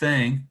same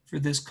thing for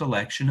this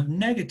collection of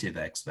negative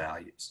x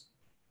values.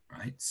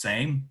 Right?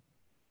 Same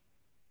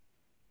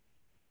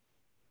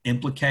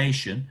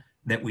implication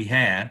that we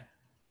had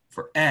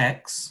for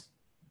x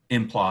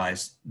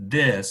implies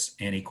this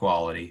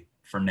inequality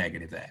for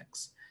negative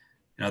x.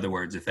 In other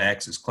words, if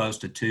x is close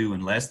to 2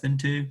 and less than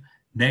 2,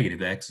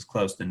 negative x is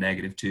close to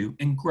negative 2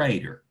 and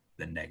greater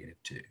than negative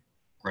 2.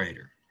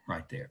 Greater,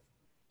 right there.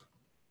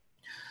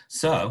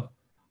 So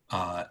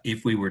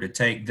if we were to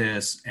take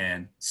this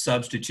and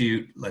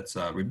substitute, let's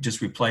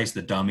just replace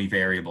the dummy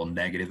variable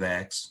negative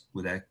x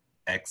with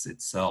x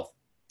itself,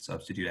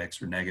 substitute x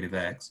for negative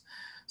x,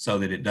 so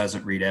that it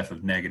doesn't read f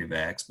of negative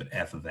x, but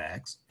f of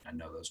x. I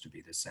know those to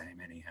be the same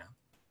anyhow.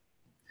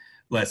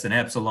 Less than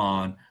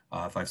epsilon,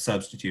 if I've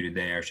substituted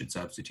there, I should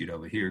substitute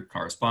over here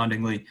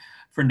correspondingly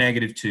for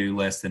negative 2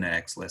 less than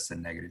x less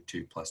than negative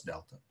 2 plus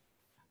delta.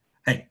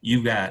 Hey,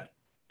 you've got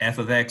f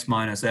of x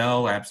minus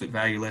L, absolute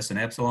value less than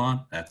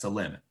epsilon. That's a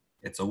limit.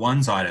 It's a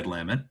one-sided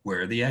limit.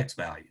 Where are the x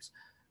values?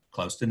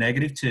 Close to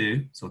negative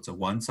 2, so it's a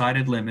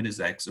one-sided limit as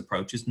x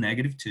approaches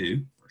negative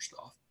 2, first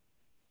off,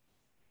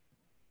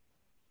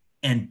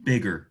 and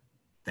bigger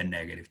than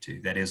negative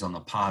 2. That is on the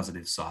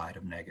positive side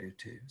of negative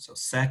 2. So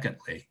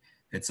secondly,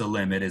 it's a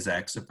limit as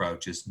x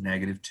approaches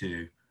negative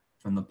 2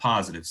 from the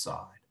positive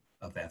side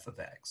of f of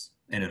x.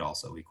 And it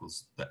also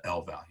equals the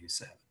L value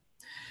 7.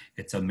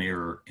 It's a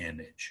mirror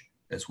image.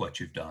 That's what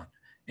you've done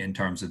in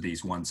terms of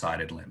these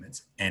one-sided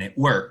limits. And it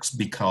works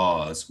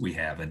because we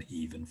have an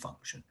even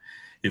function.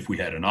 If we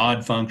had an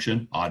odd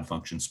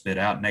function spit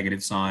out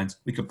negative signs,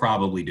 we could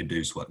probably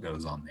deduce what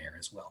goes on there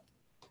as well.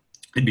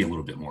 It'd be a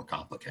little bit more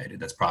complicated.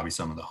 That's probably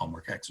some of the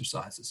homework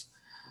exercises.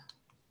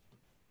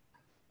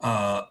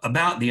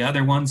 About the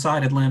other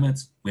one-sided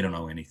limits, we don't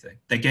know anything.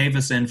 They gave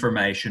us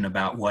information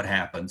about what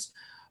happens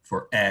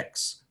for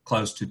x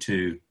close to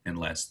 2 and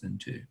less than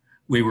 2.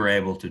 We were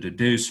able to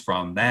deduce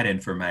from that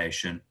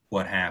information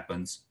what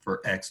happens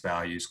for x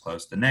values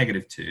close to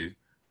negative 2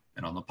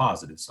 and on the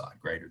positive side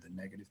greater than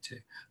negative 2,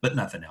 but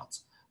nothing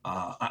else.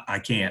 I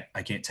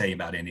can't tell you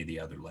about any of the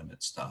other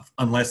limit stuff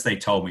unless they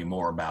told me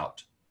more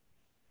about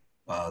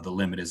the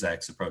limit as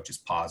x approaches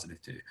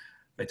positive 2. If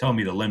they told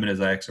me the limit as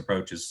x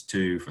approaches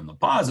 2 from the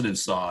positive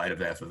side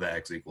of f of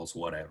x equals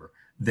whatever,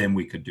 then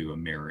we could do a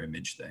mirror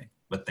image thing.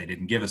 But they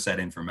didn't give us that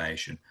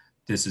information.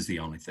 This is the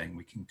only thing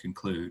we can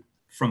conclude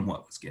from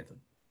what was given.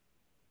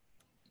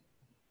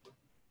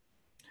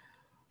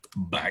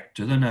 Back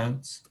to the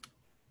notes.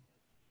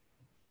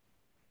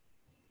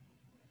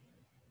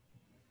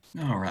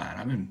 All right,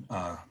 I've been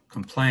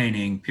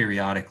complaining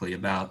periodically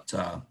about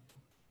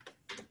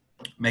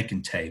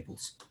making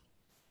tables.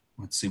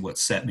 Let's see what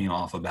set me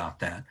off about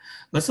that.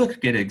 Let's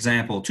look at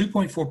example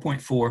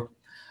 2.4.4.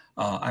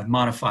 I've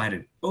modified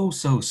it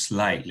so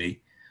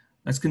slightly.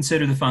 Let's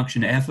consider the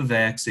function f of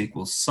x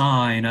equals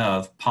sine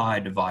of pi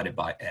divided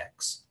by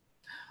x.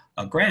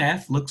 A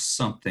graph looks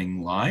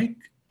something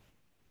like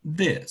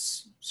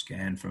this.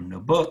 Scanned from the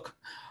book.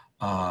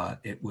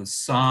 It was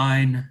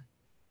sine,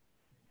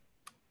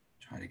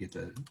 try to get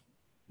the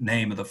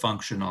name of the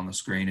function on the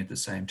screen at the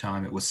same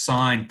time. It was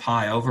sine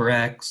pi over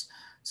x.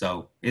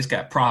 So it's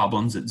got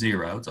problems at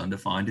 0. It's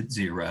undefined at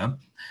 0.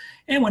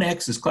 And when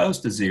x is close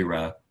to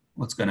 0,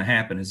 what's going to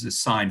happen is this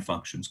sine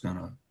function is going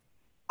to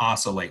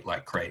oscillate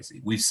like crazy.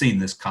 We've seen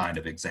this kind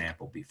of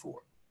example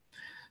before.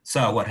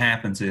 So what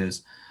happens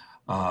is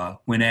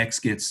when x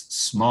gets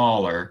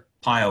smaller,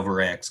 pi over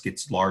x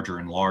gets larger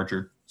and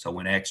larger. So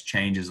when x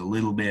changes a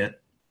little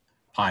bit,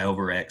 pi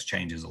over x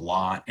changes a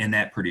lot, and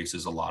that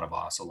produces a lot of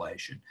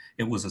oscillation.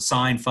 It was a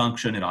sine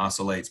function. It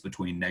oscillates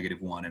between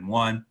 -1 and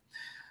 1.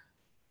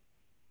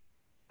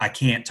 I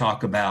can't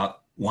talk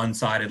about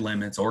one-sided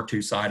limits or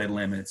two-sided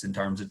limits in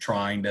terms of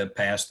trying to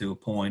pass through a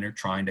point or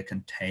trying to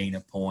contain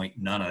a point.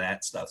 None of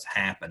that stuff's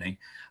happening.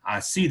 I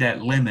see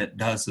that limit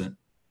doesn't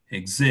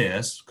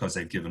exist because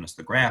they've given us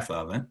the graph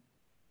of it.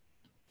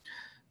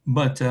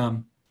 But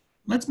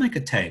let's make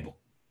a table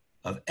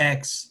of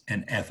x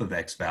and f of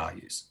x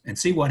values and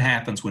see what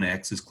happens when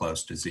x is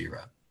close to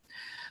 0.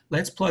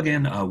 Let's plug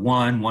in a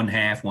 1,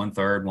 1/2,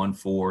 1/3,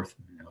 1/4,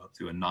 up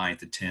to a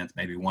 9th, a 10th,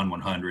 maybe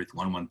 1/100th,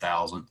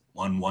 1/1000th,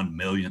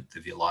 1/1,000,000th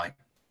if you like.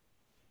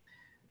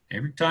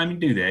 Every time you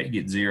do that, you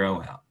get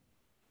 0 out.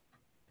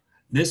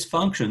 This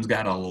function's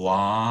got a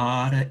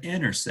lot of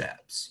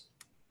intercepts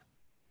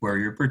where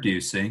you're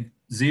producing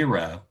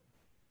 0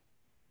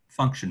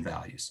 function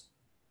values.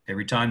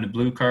 Every time the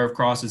blue curve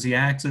crosses the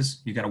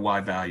axis, you got a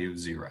y value of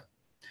 0.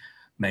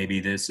 Maybe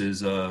this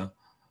is a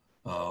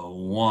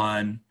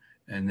 1,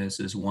 and this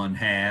is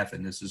 1/2,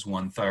 and this is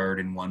 1/3,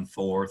 and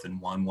 1/4,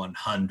 and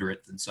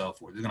 1/100th, and so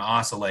forth. It's going to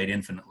oscillate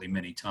infinitely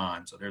many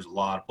times, so there's a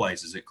lot of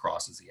places it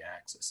crosses the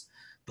axis.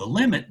 The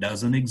limit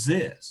doesn't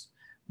exist,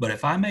 but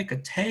if I make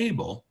a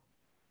table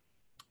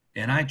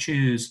and I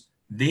choose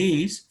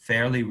these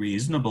fairly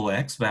reasonable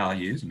x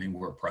values, I mean,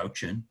 we're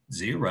approaching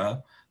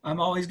 0, I'm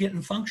always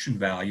getting function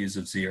values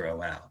of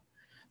 0 out.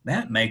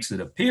 That makes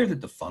it appear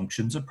that the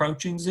function's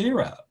approaching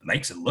 0. It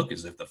makes it look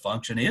as if the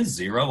function is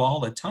 0 all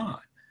the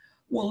time.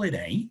 Well, it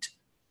ain't.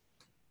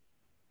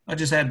 I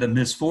just had the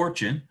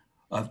misfortune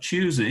of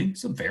choosing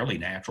some fairly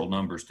natural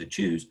numbers to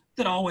choose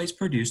that always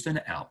produced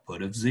an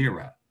output of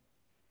 0.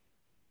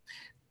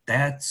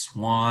 That's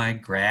why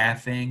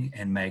graphing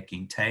and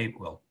making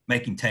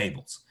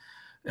tables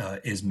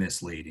is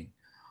misleading.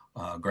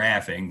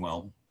 Graphing,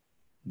 well,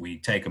 we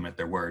take them at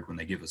their word when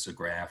they give us a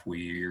graph.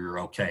 We're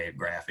okay at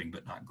graphing,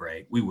 but not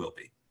great. We will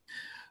be.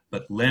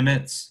 But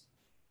limits,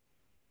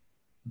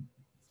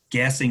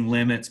 guessing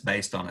limits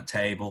based on a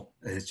table,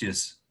 is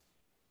just,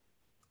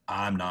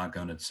 I'm not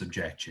going to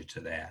subject you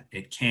to that.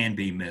 It can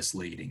be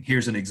misleading.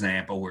 Here's an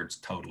example where it's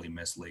totally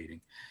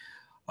misleading.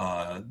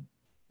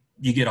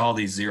 You get all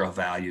these 0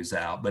 values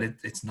out, but it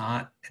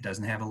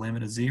doesn't have a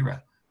limit of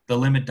 0. The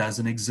limit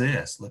doesn't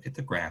exist. Look at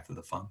the graph of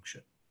the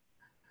function.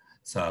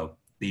 So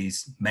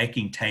these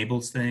making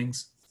tables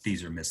things,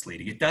 these are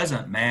misleading. It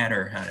doesn't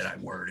matter, how did I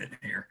word it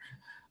here?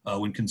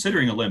 When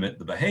considering a limit,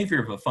 the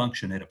behavior of a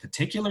function at a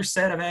particular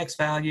set of x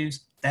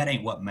values, that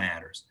ain't what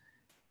matters.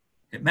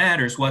 It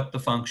matters what the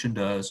function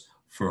does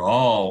for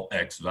all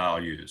x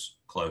values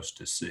close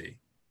to c.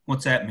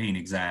 What's that mean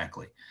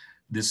exactly?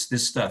 This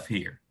stuff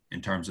here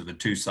in terms of a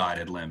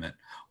two-sided limit,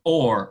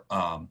 or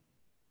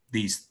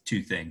these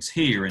two things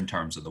here in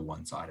terms of the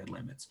one-sided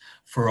limits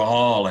for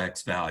all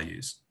x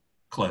values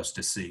close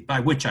to c, by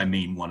which I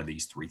mean one of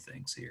these three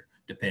things here,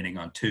 depending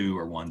on two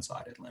or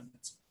one-sided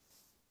limits.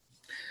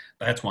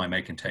 That's why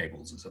making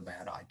tables is a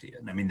bad idea.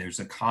 I mean, there's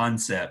a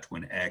concept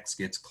when x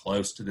gets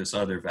close to this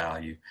other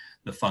value,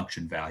 the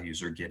function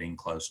values are getting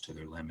close to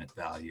their limit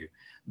value.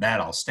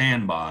 That I'll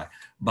stand by,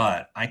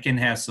 but I can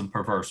have some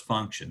perverse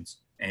functions,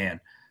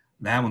 and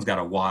that one's got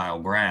a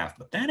wild graph,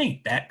 but that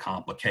ain't that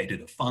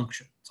complicated a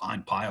function.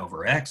 Sine pi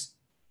over x,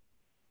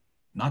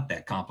 not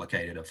that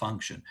complicated a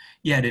function,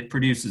 yet it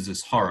produces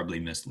this horribly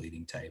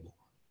misleading table.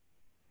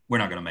 We're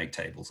not going to make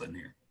tables in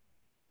here.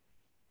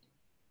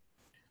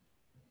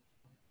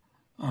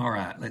 All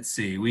right, let's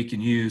see. We can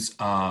use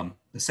the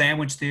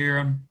sandwich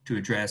theorem to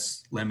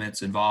address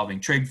limits involving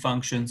trig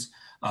functions.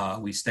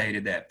 We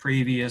stated that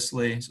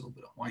previously. There's a little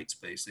bit of white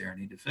space there I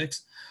need to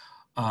fix.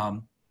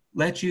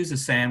 Let's use the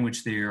sandwich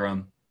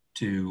theorem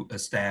to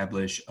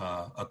establish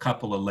a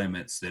couple of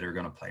limits that are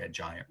going to play a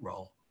giant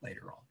role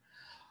later on.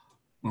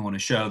 We want to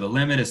show the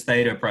limit as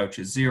theta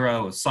approaches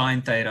 0 of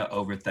sine theta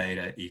over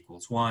theta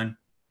equals 1,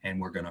 and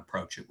we're going to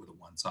approach it with a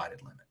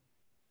one-sided limit.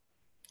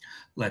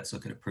 Let's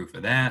look at a proof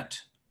of that.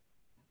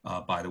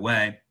 By the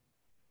way,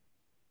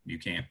 you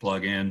can't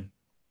plug in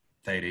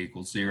theta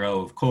equals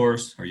 0, of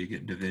course, or you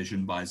get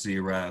division by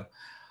 0.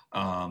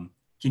 Can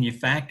you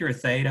factor a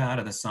theta out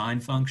of the sine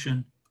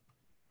function?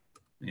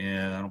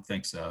 Yeah, I don't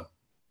think so.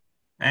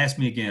 Ask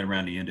me again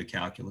around the end of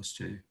calculus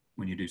too,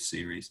 when you do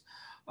series.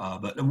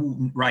 But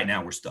right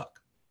now we're stuck.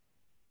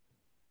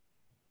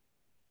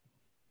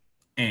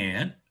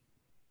 And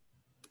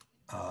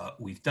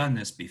we've done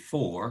this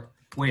before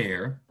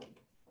where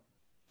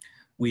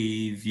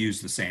we've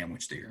used the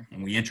sandwich theorem.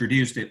 When we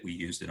introduced it, we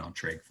used it on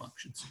trig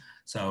functions.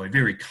 So a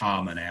very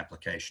common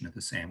application of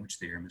the sandwich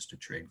theorem is to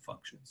trig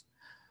functions.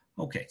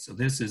 Okay, so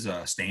this is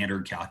a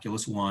standard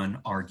calculus 1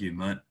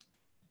 argument.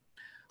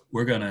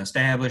 We're going to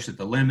establish that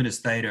the limit as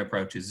theta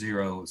approaches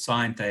 0 of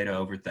sine theta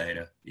over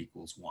theta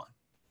equals 1.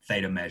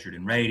 Theta measured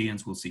in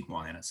radians, we'll see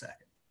why in a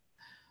second.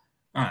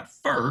 All right,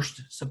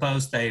 first,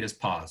 suppose theta is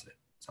positive.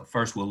 So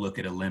first we'll look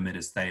at a limit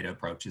as theta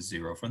approaches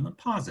 0 from the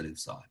positive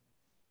side.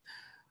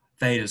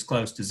 Theta is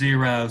close to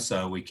 0,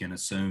 so we can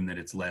assume that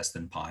it's less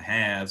than pi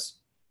halves.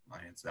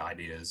 Right? The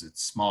idea is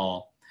it's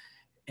small.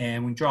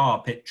 And we draw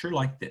a picture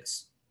like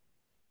this.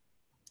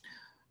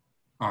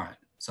 All right,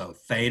 so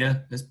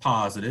theta is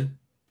positive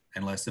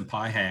and less than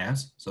pi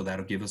halves, so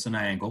that'll give us an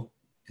angle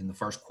in the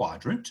first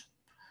quadrant.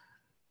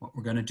 What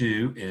we're going to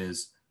do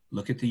is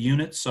look at the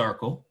unit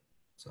circle.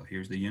 So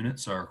here's the unit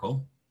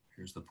circle.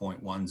 Here's the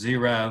point 1,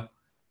 0,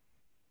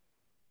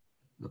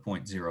 the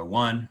point 0,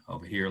 1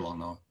 over here along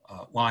the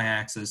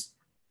y-axis.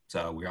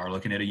 So we are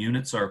looking at a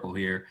unit circle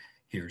here.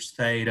 Here's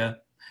theta.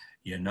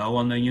 You know,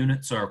 on the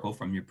unit circle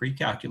from your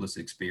pre-calculus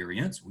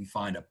experience, we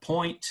find a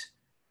point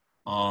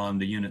on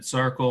the unit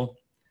circle.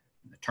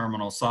 The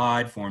terminal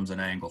side forms an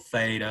angle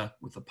theta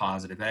with the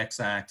positive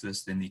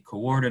x-axis. Then the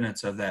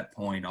coordinates of that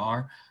point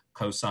are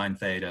cosine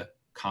theta,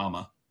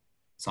 comma,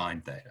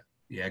 sine theta.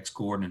 The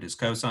x-coordinate is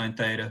cosine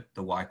theta.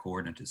 The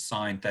y-coordinate is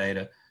sine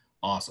theta.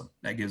 Awesome.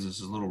 That gives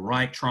us a little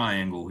right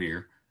triangle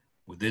here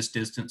Well, this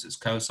distance is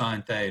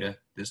cosine theta,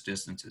 this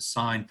distance is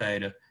sine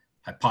theta,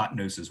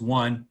 hypotenuse is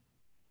 1.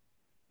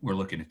 We're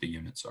looking at the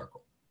unit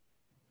circle.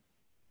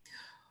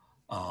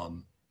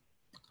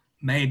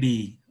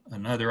 Maybe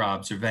another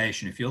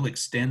observation, if you'll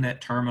extend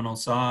that terminal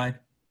side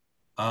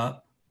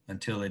up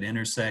until it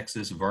intersects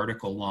this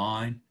vertical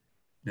line,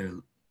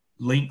 the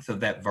length of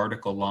that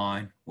vertical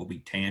line will be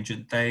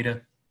tangent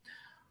theta.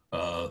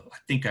 I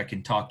think I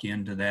can talk you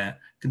into that.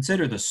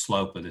 Consider the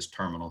slope of this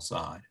terminal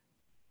side.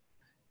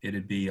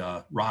 It'd be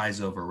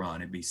rise over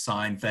run. It'd be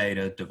sine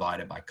theta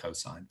divided by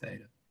cosine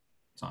theta.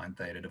 Sine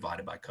theta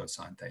divided by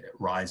cosine theta. It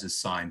rises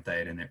sine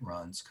theta and it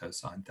runs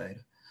cosine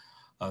theta.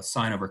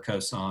 Sine over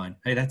cosine,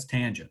 hey, that's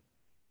tangent.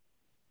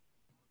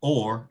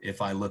 Or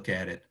if I look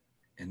at it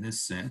in this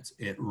sense,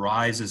 it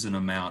rises an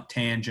amount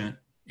tangent,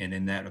 and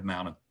in that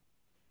amount of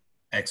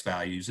x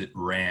values, it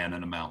ran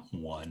an amount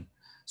 1.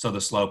 So the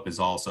slope is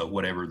also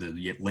whatever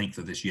the length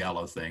of this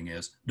yellow thing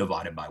is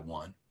divided by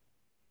 1.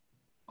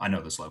 I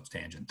know the slope's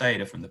tangent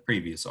theta from the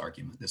previous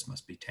argument. This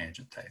must be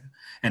tangent theta.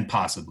 And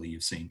possibly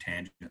you've seen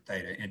tangent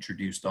theta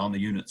introduced on the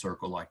unit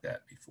circle like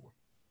that before.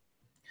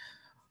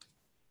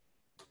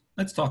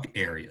 Let's talk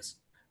areas.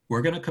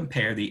 We're going to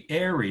compare the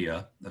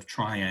area of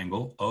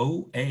triangle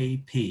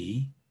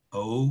OAP,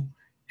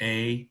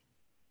 okay,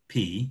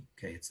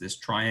 it's this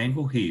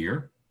triangle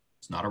here.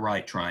 It's not a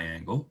right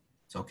triangle.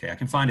 It's okay, I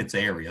can find its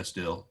area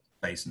still.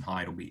 Base and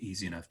height will be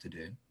easy enough to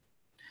do.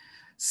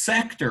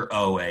 Sector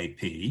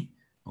OAP,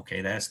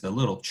 okay, that's the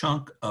little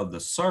chunk of the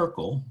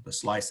circle, the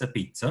slice of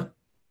pizza,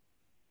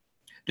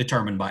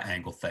 determined by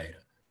angle theta.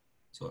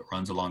 So it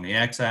runs along the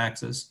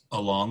x-axis,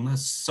 along the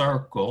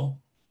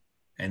circle,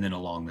 and then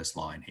along this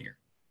line here.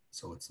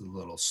 So it's a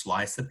little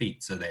slice of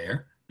pizza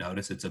there.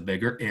 Notice it's a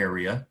bigger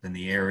area than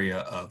the area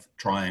of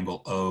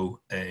triangle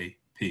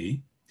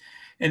OAP.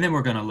 And then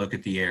we're going to look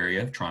at the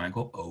area of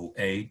triangle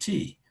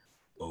OAT.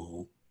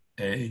 OAT.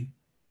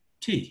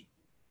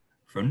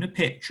 From the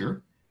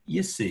picture,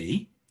 you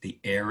see the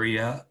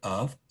area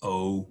of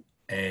OAP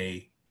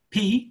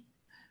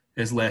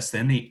is less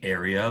than the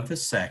area of the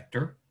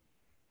sector,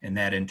 and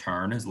that in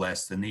turn is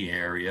less than the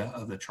area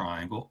of the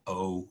triangle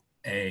OAT,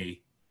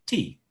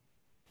 the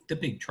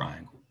big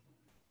triangle.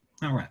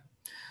 All right,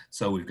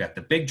 so we've got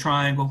the big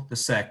triangle, the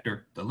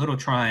sector, the little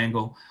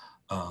triangle,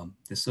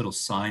 this little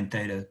sine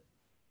theta,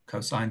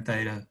 cosine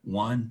theta,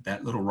 1,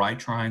 that little right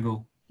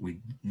triangle, we're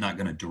not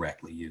going to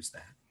directly use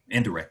that.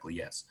 Indirectly,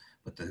 yes.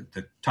 But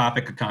the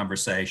topic of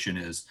conversation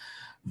is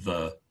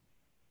the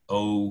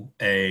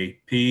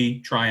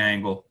OAP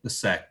triangle, the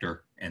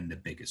sector, and the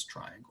biggest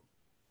triangle.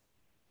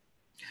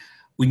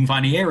 We can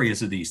find the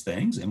areas of these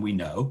things, and we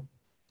know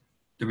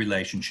the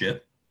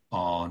relationship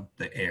on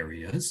the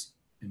areas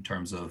in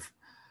terms of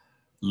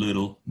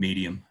little,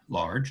 medium,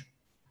 large.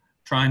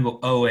 Triangle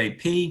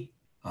OAP,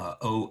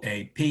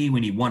 we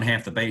need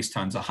 1/2 the base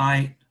times the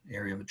height,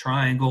 area of a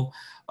triangle.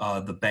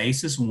 The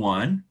base is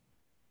 1,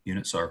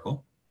 unit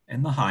circle,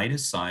 and the height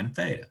is sine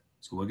theta.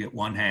 So we'll get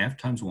 1/2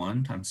 times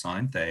 1 times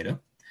sine theta.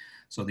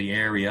 So the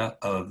area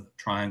of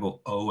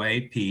triangle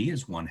OAP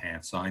is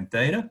 1/2 sine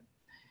theta.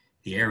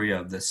 The area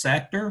of the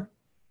sector,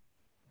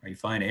 you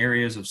find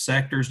areas of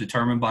sectors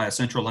determined by a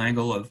central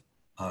angle of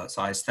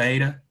size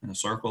theta in a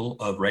circle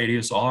of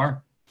radius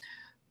r.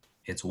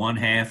 It's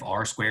 1/2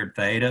 r squared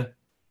theta.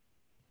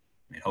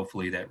 I mean,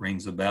 hopefully that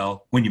rings a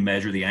bell. When you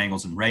measure the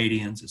angles in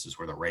radians, this is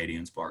where the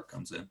radians part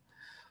comes in.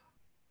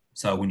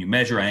 So when you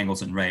measure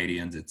angles in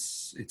radians,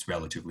 it's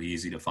relatively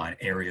easy to find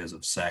areas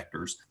of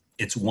sectors.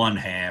 It's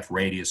 1/2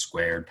 radius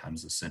squared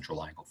times the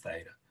central angle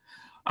theta.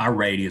 Our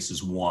radius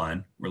is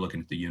 1. We're looking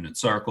at the unit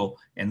circle,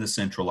 and the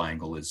central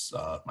angle is,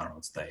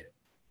 it's theta.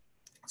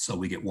 So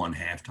we get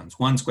 1/2 times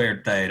 1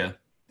 squared theta.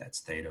 That's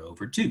theta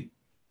over 2.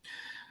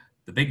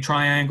 The big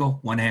triangle,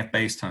 1/2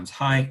 base times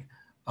height.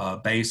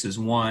 Base is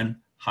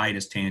 1. Height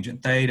is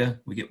tangent theta.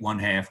 We get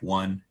 1/2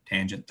 1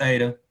 tangent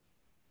theta,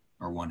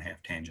 or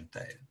 1/2 tangent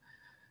theta.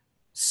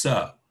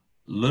 So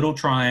little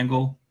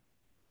triangle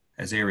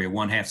has area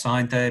 1/2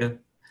 sine theta.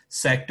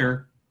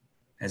 Sector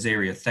has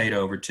area theta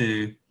over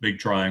 2. Big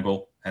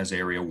triangle has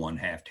area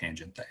 1/2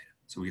 tangent theta.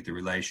 So we get the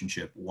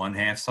relationship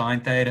 1/2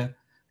 sine theta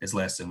is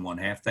less than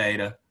 1/2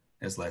 theta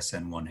is less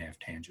than 1/2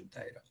 tangent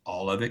theta.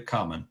 All of it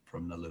coming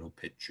from the little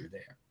picture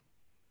there.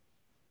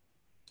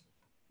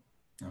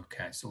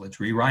 Okay, so let's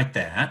rewrite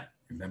that.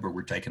 Remember,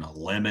 we're taking a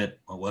limit.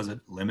 What was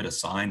it? Limit of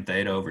sine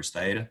theta over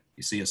theta.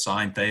 You see a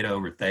sine theta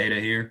over theta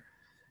here?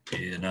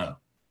 You know.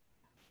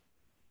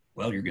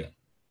 Well, you're good.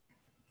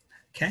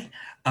 Okay,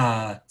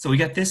 so we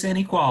got this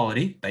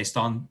inequality based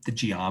on the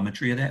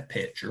geometry of that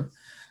picture.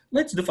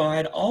 Let's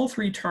divide all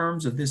 3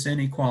 terms of this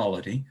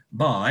inequality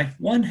by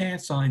 1/2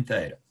 sine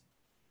theta.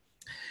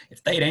 If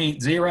theta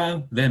ain't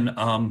 0, then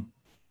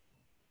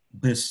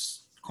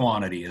this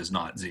quantity is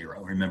not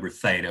 0. Remember,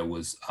 theta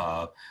was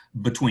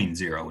between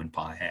 0 and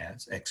pi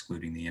halves,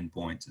 excluding the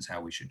endpoints is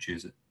how we should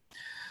choose it.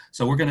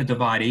 So we're going to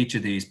divide each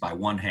of these by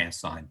 1/2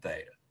 sine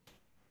theta.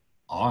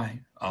 All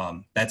right,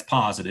 that's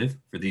positive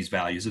for these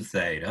values of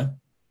theta.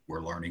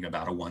 We're learning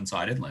about a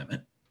one-sided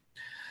limit.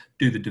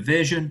 Do the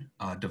division,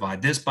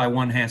 divide this by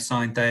 1/2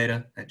 sine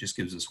theta, that just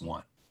gives us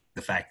 1.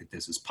 The fact that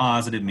this is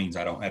positive means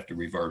I don't have to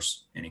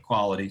reverse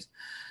inequalities.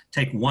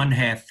 Take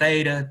 1/2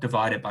 theta,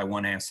 divide it by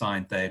 1/2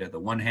 sine theta.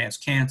 The 1/2s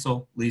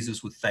cancel, leaves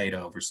us with theta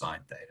over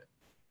sine theta.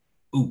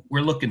 Ooh,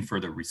 we're looking for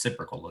the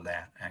reciprocal of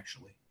that,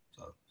 actually.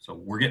 So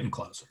we're getting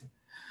closer.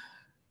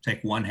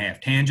 Take 1/2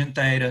 tangent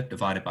theta,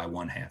 divide it by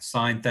 1/2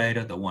 sine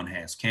theta. The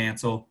 1/2s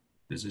cancel.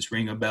 Does this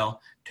ring a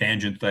bell?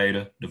 Tangent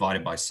theta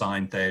divided by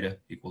sine theta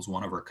equals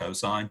 1 over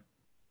cosine.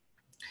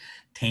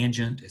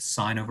 Tangent is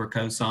sine over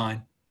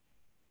cosine,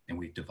 and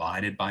we've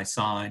divided by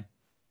sine,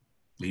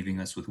 leaving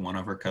us with 1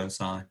 over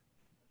cosine.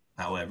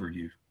 However,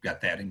 you've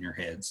got that in your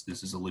heads.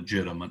 This is a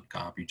legitimate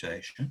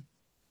computation.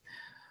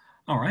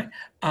 All right,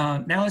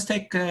 now let's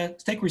take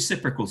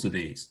reciprocals of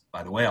these.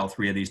 By the way, all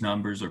 3 of these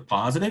numbers are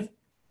positive.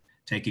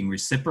 Taking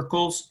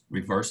reciprocals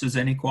reverses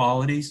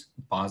inequalities,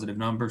 positive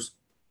numbers.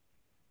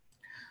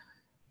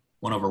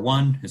 1 over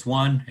 1 is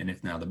 1, and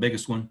if now the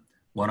biggest one,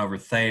 1 over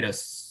theta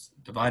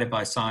divided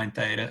by sine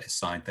theta is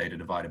sine theta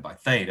divided by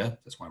theta.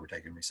 That's why we're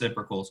taking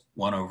reciprocals.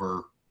 1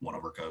 over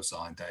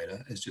cosine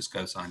theta is just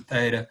cosine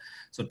theta.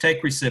 So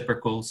take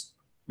reciprocals,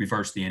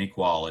 reverse the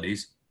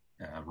inequalities,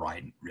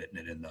 written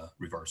it in the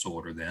reverse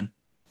order then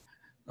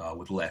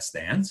with less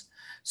thans.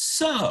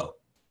 So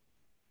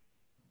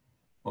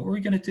what were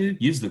we going to do?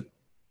 Use the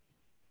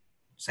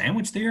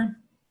sandwich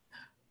theorem?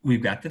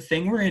 We've got the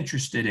thing we're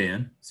interested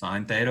in,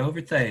 sine theta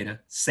over theta,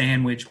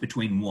 sandwiched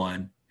between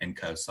 1 and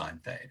cosine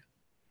theta.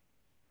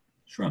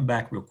 Let's run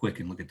back real quick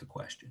and look at the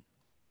question.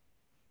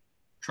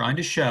 Trying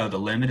to show the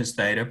limit as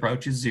theta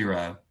approaches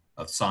 0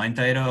 of sine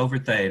theta over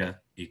theta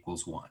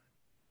equals 1.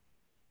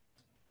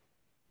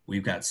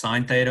 We've got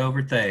sine theta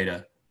over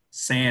theta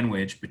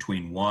sandwiched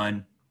between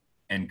 1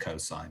 and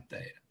cosine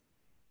theta.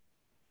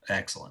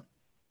 Excellent.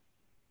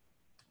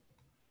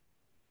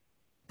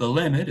 The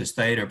limit as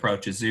theta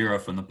approaches 0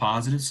 from the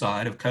positive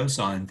side of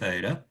cosine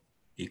theta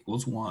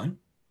equals 1.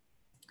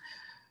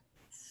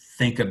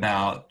 Think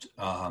about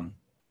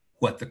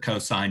what the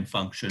cosine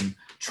function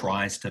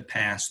tries to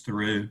pass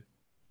through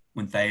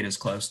when theta is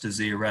close to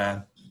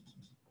 0.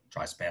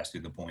 Tries to pass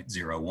through the point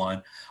 0,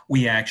 1.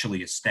 We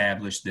actually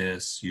established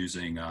this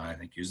using, I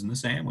think, using the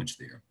sandwich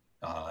theorem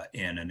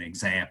in an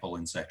example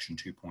in section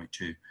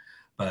 2.2.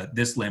 But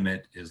this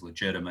limit is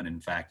legitimate.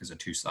 In fact, as a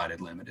two-sided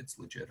limit, it's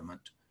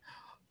legitimate.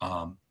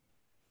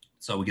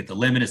 So we get the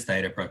limit as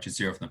theta approaches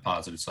 0 from the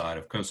positive side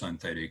of cosine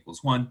theta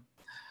equals 1.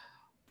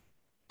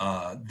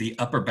 The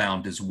upper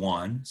bound is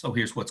 1. So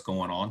here's what's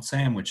going on,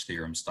 sandwich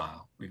theorem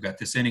style. We've got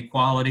this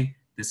inequality.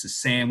 This is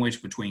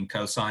sandwiched between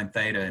cosine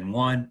theta and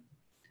 1.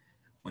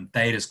 When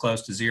theta is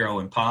close to 0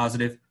 and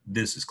positive,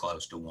 this is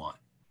close to 1.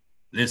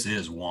 This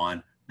is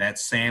 1.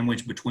 That's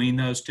sandwiched between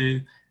those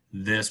two.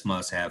 This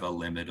must have a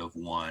limit of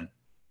 1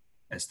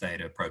 as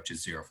theta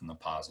approaches 0 from the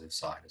positive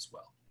side as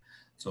well.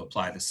 So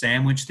apply the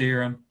sandwich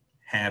theorem,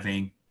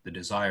 having the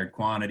desired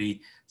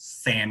quantity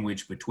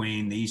sandwiched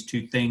between these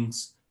two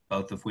things,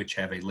 both of which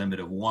have a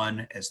limit of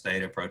 1 as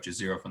theta approaches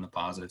 0 from the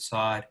positive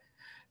side.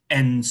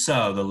 And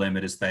so the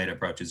limit as theta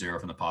approaches 0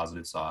 from the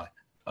positive side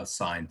of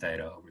sine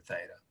theta over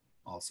theta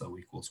also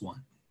equals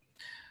 1.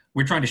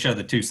 We're trying to show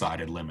the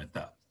two-sided limit,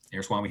 though.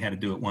 Here's why we had to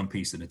do it one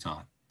piece at a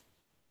time.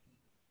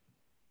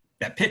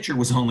 That picture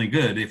was only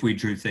good if we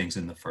drew things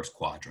in the first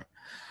quadrant.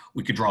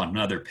 We could draw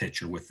another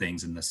picture with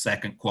things in the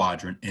second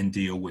quadrant and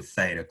deal with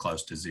theta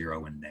close to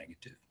 0 and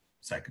negative.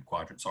 Second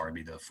quadrant, sorry,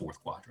 be the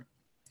fourth quadrant.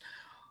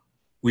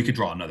 We could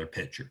draw another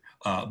picture,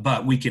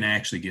 but we can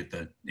actually get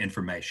the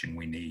information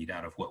we need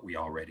out of what we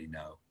already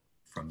know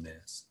from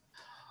this.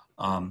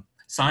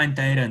 Sine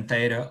theta and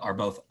theta are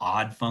both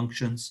odd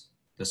functions.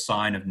 The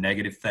sine of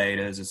negative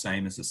theta is the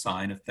same as the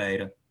sine of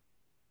theta.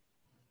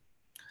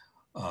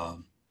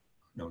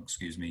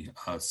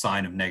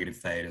 Sine of negative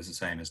theta is the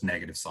same as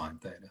negative sine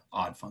theta,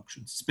 odd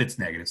functions. Spits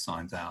negative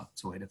signs out,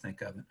 it's a way to think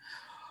of it.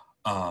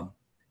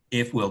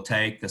 If we'll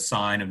take the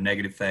sine of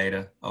negative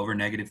theta over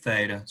negative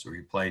theta, so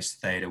replace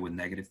theta with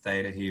negative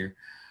theta here,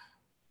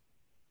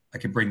 I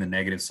can bring the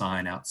negative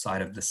sign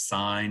outside of the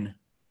sine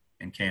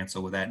and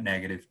cancel with that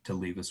negative to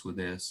leave us with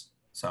this.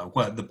 So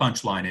what the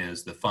punchline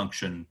is, the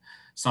function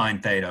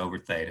sine theta over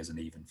theta is an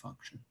even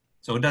function.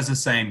 So it does the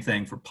same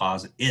thing for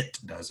positive. It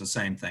does the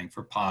same thing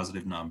for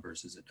positive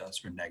numbers as it does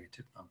for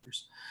negative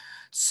numbers.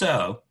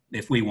 So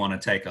if we want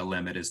to take a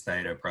limit as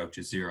theta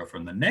approaches 0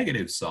 from the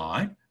negative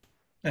side,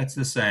 that's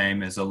the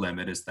same as a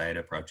limit as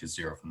theta approaches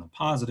 0 from the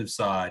positive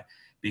side,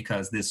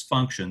 because this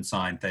function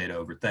sine theta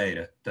over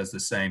theta does the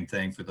same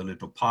thing for the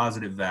little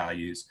positive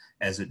values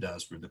as it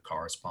does for the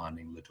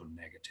corresponding little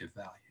negative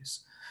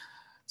values.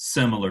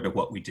 Similar to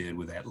what we did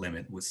with that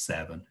limit with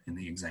 7 in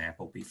the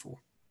example before.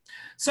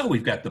 So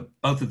we've got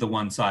both of the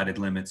one-sided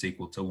limits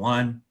equal to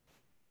 1.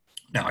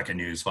 Now I can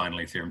use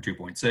finally theorem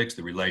 2.6,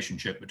 the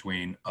relationship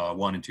between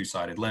one and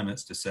two-sided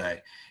limits, to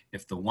say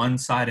if the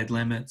one-sided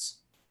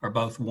limits are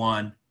both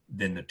 1,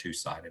 then the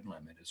two-sided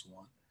limit is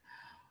 1.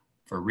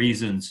 For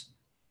reasons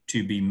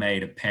to be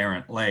made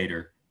apparent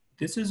later,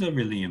 this is a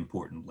really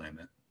important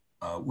limit.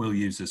 We'll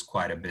use this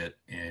quite a bit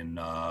in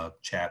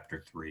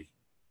chapter 3.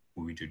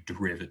 when we do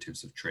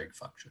derivatives of trig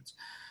functions.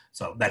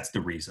 So that's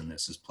the reason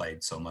this has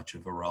played so much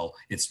of a role.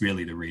 It's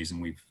really the reason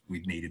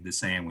we've needed the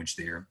sandwich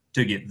theorem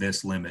to get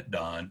this limit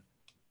done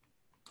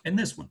and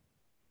this one.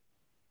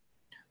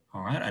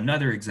 All right,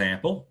 another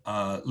example.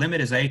 Limit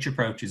as h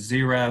approaches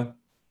 0,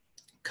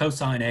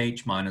 cosine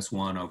h minus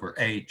 1 over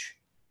h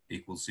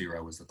equals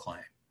 0 is the claim.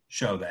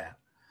 Show that.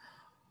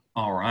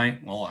 All right,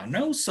 well, I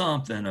know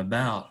something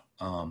about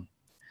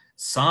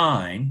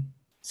sine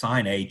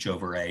h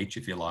over h,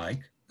 if you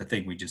like, the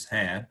thing we just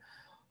had.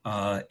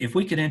 If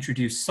we could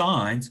introduce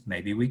sines,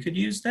 maybe we could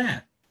use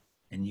that.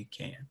 And you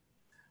can.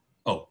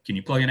 Oh, can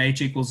you plug in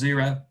h equals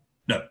 0?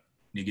 No,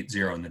 you get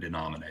 0 in the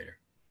denominator.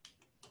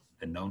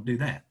 Then don't do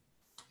that.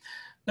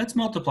 Let's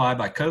multiply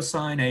by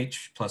cosine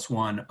h plus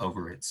 1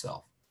 over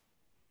itself.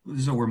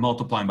 So we're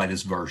multiplying by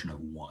this version of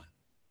 1.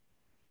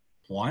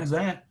 Why is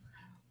that?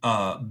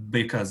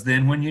 Because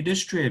then when you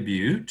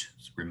distribute,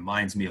 it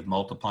reminds me of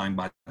multiplying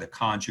by the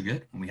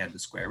conjugate when we had the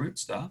square root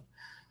stuff,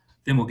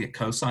 then we'll get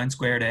cosine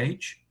squared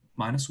h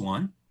minus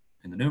 1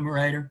 in the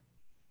numerator,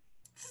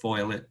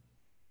 FOIL it,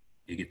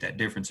 you get that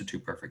difference of two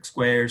perfect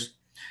squares.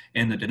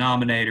 In the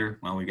denominator,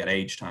 well, we've got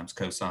h times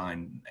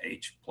cosine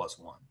h plus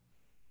 1.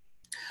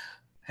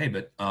 Hey,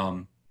 but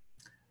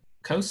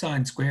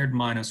cosine squared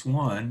minus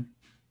 1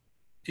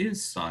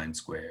 is sine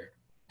squared.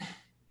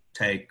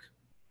 Take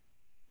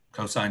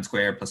cosine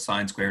squared plus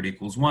sine squared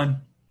equals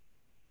 1.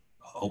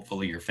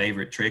 Hopefully your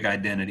favorite trig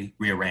identity.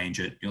 Rearrange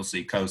it. You'll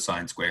see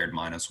cosine squared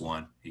minus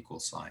 1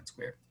 equals sine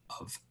squared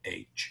of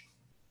h.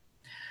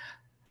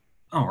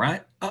 All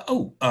right.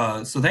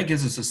 So that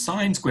gives us a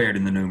sine squared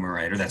in the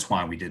numerator. That's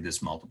why we did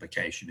this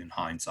multiplication in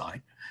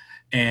hindsight.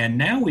 And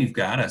now we've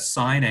got a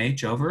sine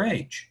h over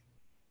h.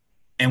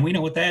 And we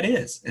know what that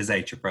is as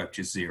h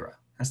approaches 0.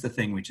 That's the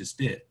thing we just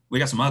did. We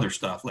got some other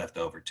stuff left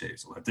over too,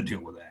 so we'll have to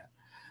deal with that.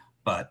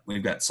 But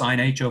we've got sine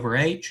h over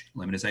h,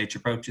 limit as h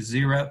approaches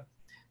 0.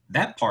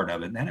 That part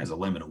of it, that has a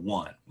limit of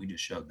 1. We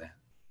just showed that.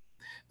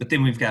 But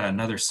then we've got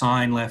another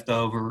sine left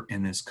over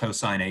and this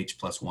cosine h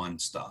plus 1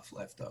 stuff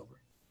left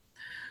over.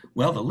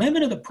 Well, the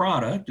limit of the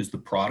product is the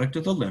product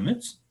of the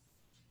limits.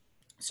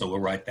 So we'll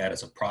write that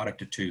as a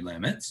product of two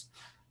limits,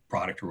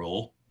 product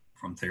rule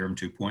from theorem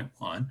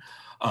 2.1,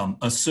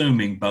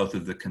 assuming both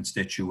of the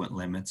constituent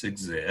limits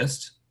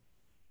exist.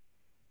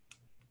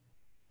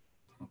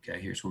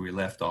 Okay, here's where we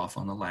left off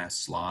on the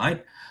last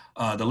slide.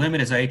 The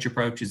limit as h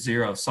approaches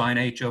 0 of sine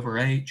h over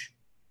h.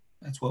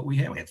 That's what we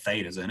had. We had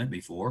thetas in it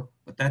before,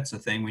 but that's the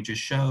thing we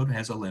just showed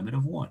has a limit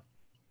of 1.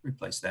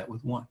 Replace that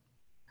with 1.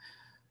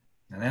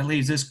 Now that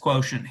leaves this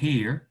quotient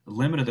here. The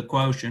limit of the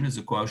quotient is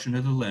the quotient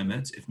of the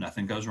limits if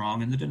nothing goes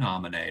wrong in the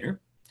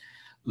denominator.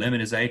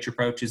 Limit as h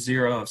approaches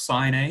 0 of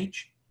sine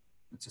h.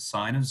 It's a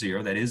sine of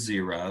 0. That is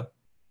 0. It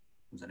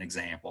was an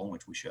example in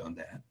which we showed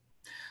that.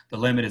 The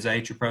limit as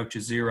h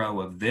approaches 0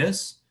 of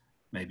this.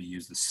 Maybe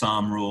use the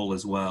sum rule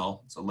as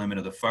well. It's a limit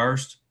of the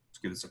first. Let's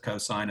give us a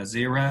cosine of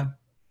 0.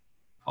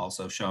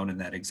 Also shown in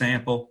that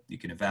example. You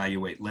can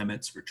evaluate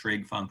limits for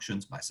trig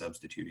functions by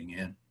substituting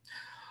in.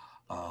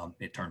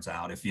 It turns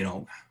out if you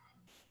don't,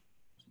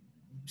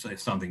 so if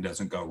something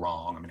doesn't go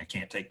wrong, I mean, I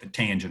can't take the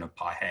tangent of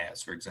pi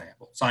halves, for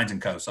example. Sines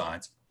and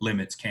cosines,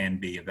 limits can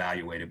be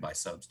evaluated by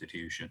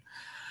substitution.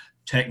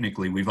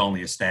 Technically, we've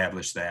only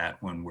established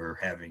that when we're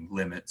having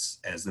limits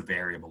as the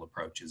variable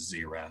approaches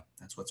 0.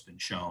 That's what's been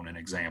shown in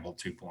example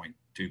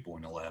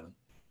 2.2.11.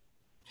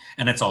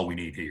 And that's all we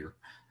need here.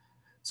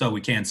 So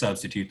we can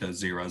substitute those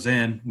zeros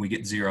in. We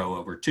get 0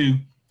 over 2.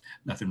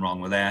 Nothing wrong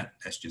with that.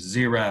 That's just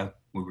 0.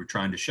 We were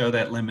trying to show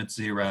that limit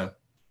 0.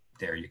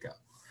 There you go.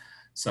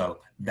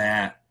 So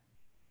that's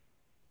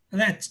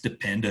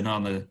dependent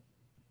on the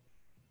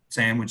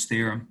sandwich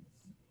theorem.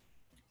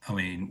 I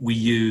mean, we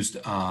used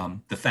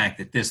the fact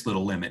that this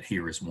little limit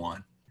here is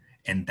 1,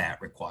 and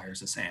that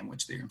requires a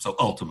sandwich theorem. So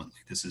ultimately,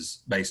 this is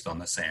based on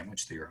the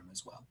sandwich theorem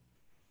as well.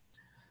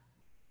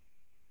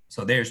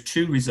 So there's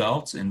two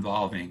results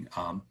involving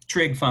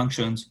trig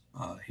functions.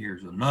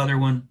 Here's another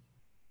one.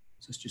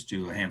 So let's just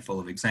do a handful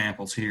of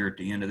examples here at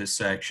the end of this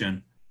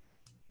section.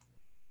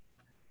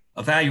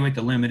 Evaluate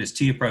the limit as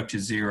t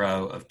approaches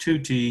 0 of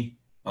 2t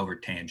over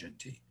tangent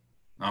t.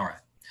 All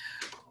right.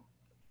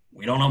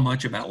 We don't know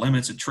much about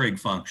limits of trig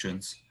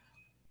functions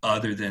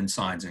other than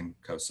sines and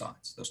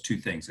cosines, those two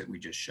things that we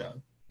just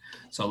showed.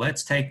 So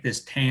let's take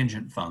this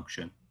tangent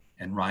function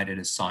and write it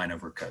as sine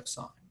over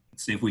cosine.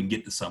 Let's see if we can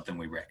get to something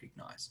we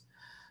recognize.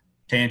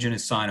 Tangent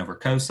is sine over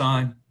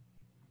cosine.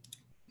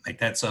 Make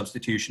that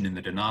substitution in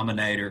the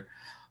denominator.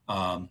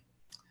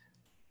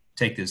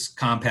 Take this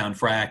compound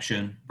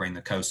fraction, bring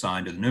the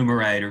cosine to the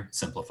numerator,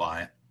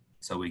 simplify it.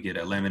 So we get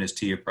a limit as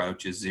t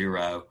approaches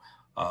 0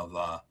 of,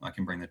 I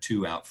can bring the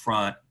 2 out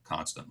front,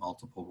 constant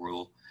multiple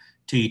rule,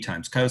 t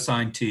times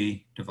cosine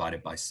t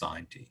divided by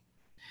sine t.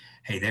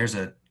 Hey, there's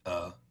a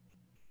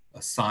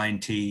sine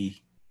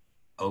t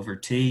over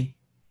t.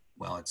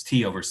 Well, it's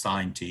t over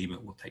sine t,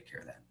 but we'll take care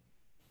of that.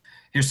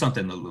 Here's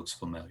something that looks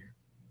familiar.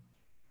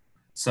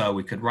 So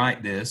we could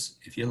write this,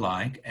 if you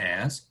like,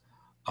 as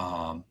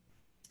the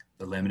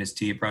limit as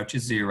t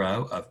approaches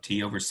 0 of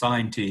t over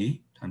sine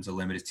t times the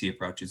limit as t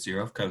approaches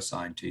 0 of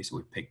cosine t. So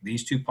we pick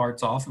these two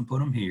parts off and put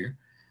them here.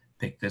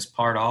 Pick this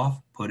part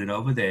off, put it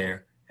over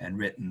there, and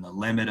written the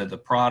limit of the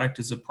product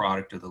is the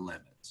product of the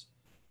limits.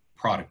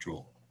 Product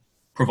rule,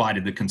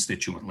 provided the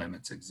constituent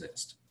limits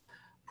exist.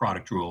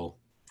 Product rule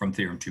from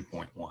theorem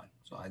 2.1.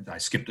 So I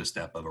skipped a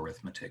step of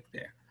arithmetic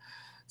there.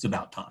 It's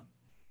about time.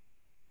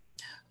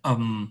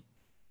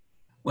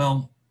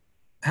 Well,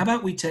 how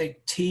about we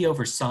take t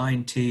over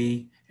sine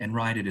t and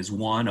write it as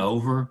 1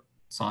 over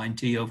sine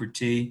t over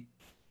t.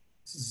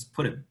 Just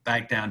put it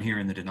back down here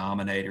in the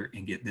denominator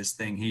and get this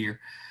thing here.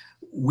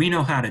 We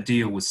know how to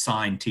deal with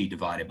sine t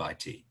divided by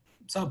t.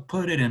 So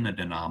put it in the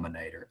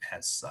denominator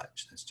as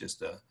such. That's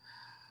just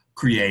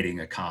creating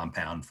a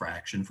compound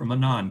fraction from a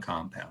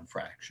non-compound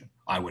fraction.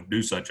 I would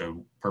do such a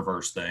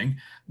perverse thing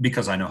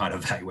because I know how to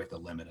evaluate the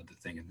limit of the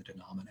thing in the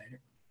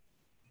denominator.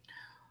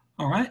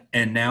 All right,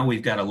 and now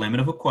we've got a limit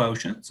of a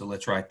quotient. So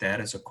let's write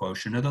that as a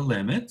quotient of the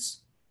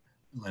limits.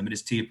 The limit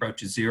as t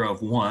approaches 0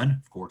 of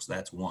 1. Of course,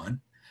 that's 1.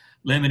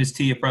 Limit as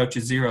t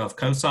approaches 0 of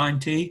cosine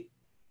t.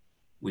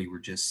 We were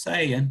just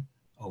saying,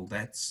 oh,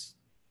 that's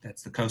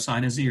the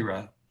cosine of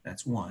 0.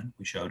 That's 1.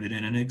 We showed it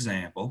in an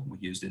example. We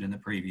used it in the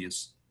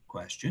previous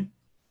question.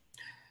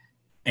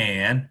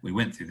 And we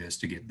went through this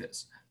to get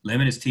this.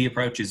 Limit as t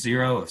approaches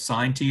 0 of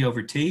sine t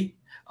over t.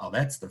 Oh,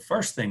 that's the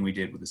first thing we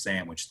did with the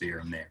sandwich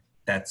theorem there.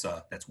 That's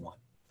 1.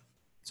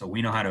 So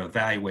we know how to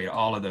evaluate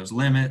all of those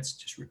limits,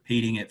 just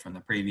repeating it from the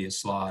previous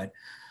slide.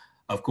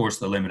 Of course,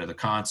 the limit of the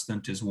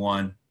constant is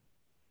 1.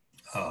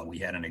 We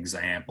had an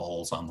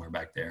example somewhere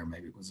back there,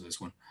 maybe it was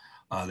this one,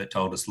 that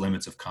told us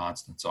limits of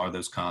constants are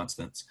those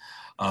constants.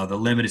 The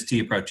limit as t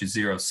approaches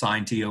 0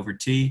 sine t over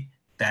t.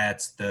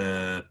 That's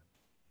the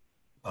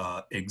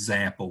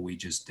example we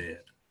just did.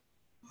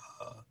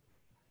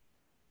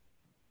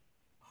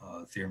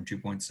 Theorem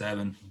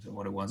 2.7, is that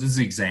what it was? This is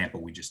the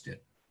example we just did.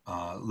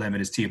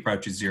 Limit as t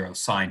approaches 0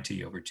 sine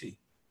t over t.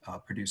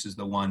 Produces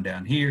the 1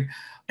 down here.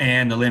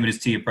 And the limit as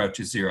t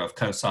approaches 0 of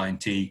cosine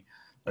t.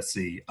 Let's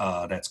see,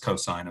 that's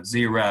cosine of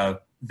 0.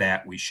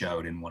 That we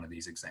showed in one of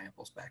these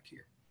examples back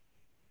here.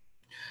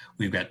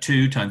 We've got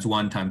 2 times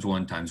 1 times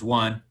 1 times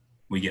 1.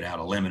 We get out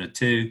a limit of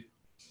 2.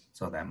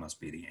 So that must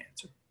be the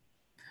answer.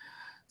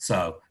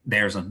 So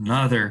there's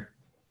another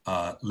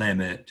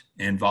limit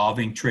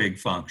involving trig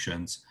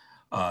functions.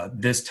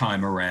 This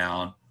time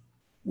around,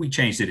 we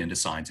changed it into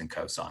sines and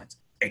cosines.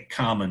 A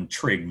common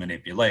trig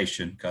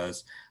manipulation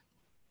because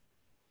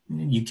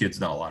you kids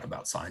know a lot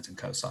about sines and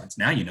cosines.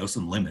 Now you know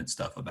some limit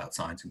stuff about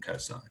sines and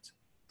cosines.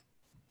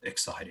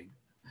 Exciting.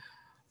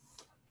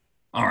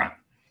 All right,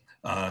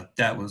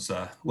 that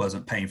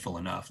wasn't painful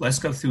enough. Let's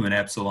go through an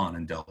epsilon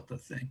and delta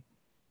thing.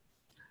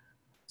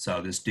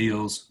 So this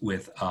deals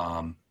with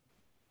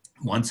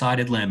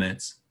one-sided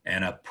limits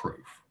and a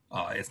proof.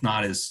 It's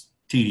not as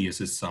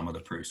tedious as some of the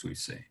proofs we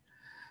see.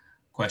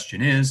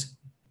 Question is,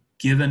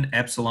 given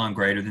epsilon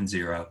greater than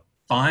 0,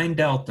 find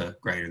delta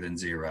greater than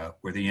 0,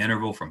 where the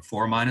interval from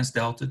 4 minus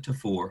delta to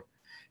 4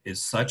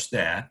 is such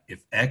that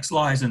if x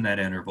lies in that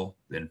interval,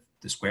 then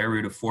the square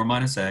root of 4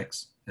 minus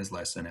x is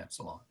less than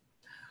epsilon.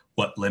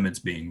 What limit's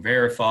being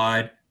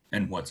verified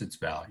and what's its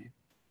value?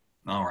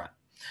 All right.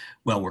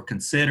 Well, we're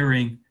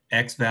considering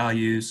x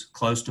values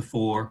close to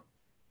 4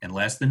 and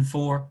less than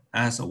 4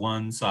 as a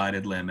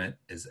one-sided limit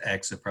as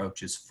x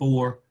approaches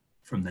 4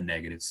 from the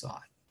negative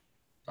side.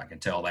 I can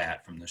tell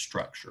that from the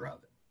structure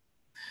of it.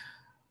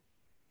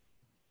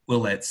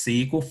 We'll let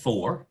c equal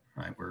 4,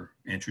 right? We're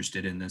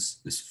interested in this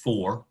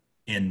 4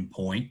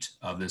 endpoint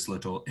of this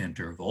little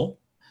interval.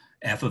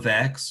 F of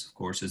x, of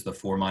course, is the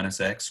 4 minus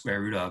x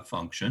square root of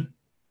function.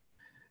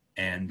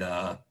 And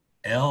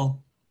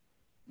L,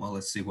 well,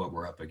 let's see what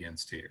we're up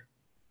against here.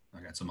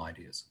 I got some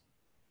ideas.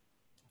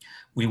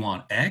 We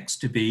want x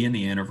to be in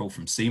the interval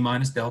from c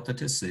minus delta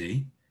to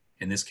c.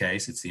 In this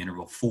case, it's the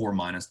interval 4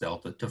 minus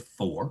delta to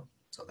 4.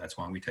 So that's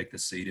why we take the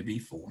c to be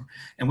 4.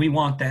 And we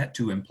want that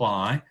to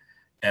imply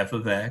f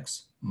of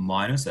x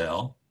minus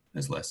L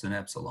is less than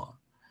epsilon.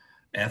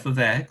 F of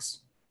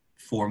x,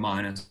 4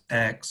 minus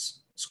x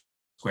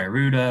square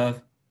root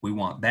of, we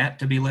want that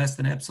to be less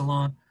than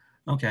epsilon.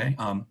 Okay,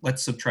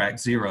 let's subtract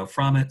 0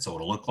 from it so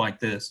it'll look like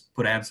this.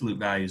 Put absolute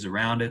values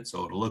around it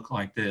so it'll look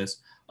like this.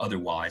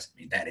 Otherwise,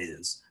 I mean, that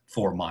is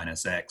 4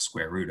 minus x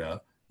square root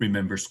of.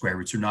 Remember, square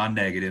roots are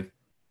non-negative.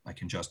 I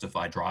can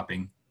justify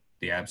dropping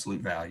the absolute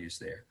values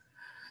there.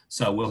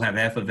 So we'll have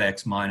f of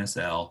x minus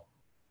L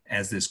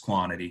as this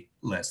quantity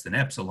less than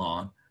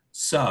epsilon.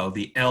 So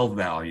the L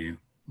value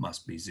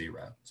must be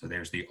 0. So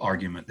there's the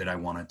argument that I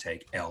want to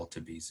take L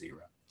to be 0.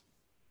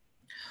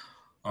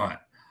 All right,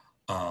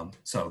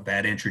 so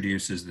that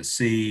introduces the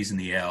C's and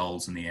the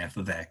L's and the f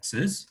of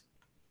x's.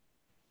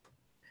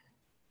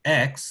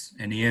 X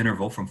in the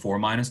interval from 4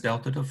 minus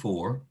delta to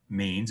 4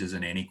 means is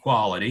an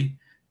inequality.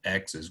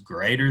 X is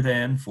greater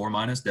than 4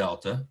 minus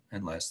delta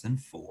and less than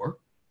 4.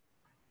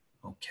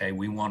 Okay,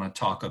 we want to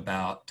talk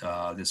about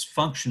this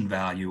function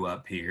value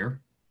up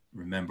here.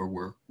 Remember,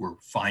 we're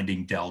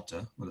finding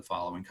delta with the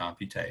following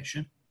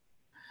computation.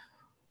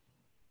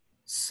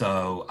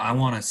 So I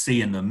want to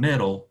see in the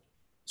middle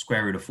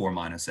square root of 4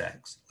 minus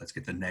x. Let's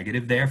get the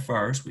negative there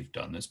first. We've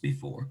done this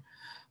before.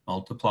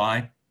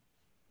 Multiply.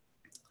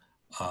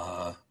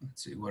 Let's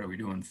see, what are we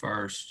doing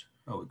first?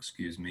 Oh,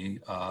 excuse me.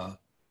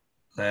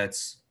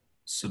 Let's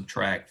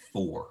subtract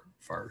 4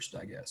 first,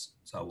 I guess.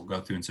 So we'll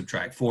go through and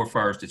subtract 4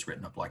 first. It's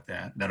written up like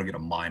that. That'll get a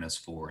minus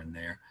 4 in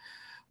there,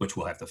 which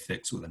we'll have to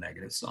fix with a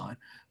negative sign.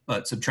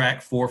 But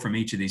subtract 4 from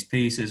each of these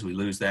pieces. We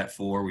lose that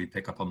 4. We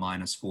pick up a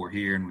minus 4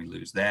 here, and we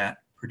lose that,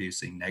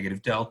 producing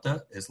negative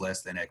delta is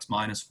less than x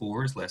minus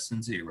 4 is less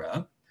than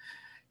 0.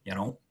 You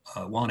don't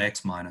want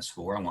x minus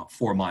 4. I want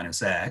 4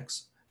 minus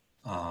x.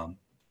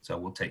 So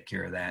we'll take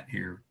care of that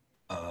here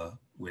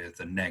with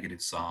a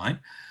negative sign.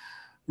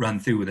 Run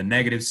through with a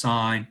negative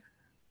sign.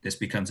 This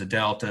becomes a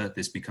delta.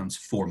 This becomes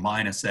 4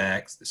 minus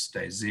x. This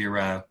stays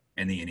 0.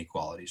 And the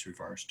inequality is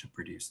reversed to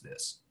produce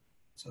this.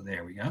 So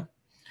there we go.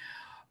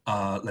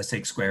 Let's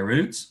take square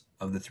roots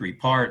of the 3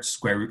 parts.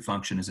 Square root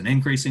function is an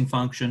increasing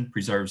function,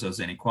 preserves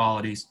those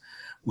inequalities.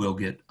 We'll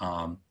get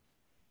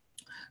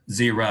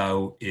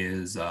 0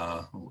 is,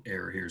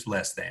 error here is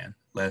less than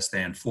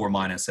 4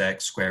 minus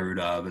x. Square root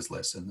of is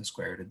less than the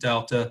square root of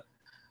delta.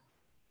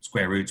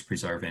 Square roots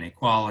preserve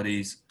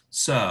inequalities.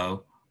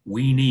 So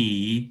we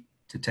need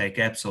to take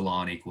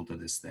epsilon equal to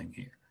this thing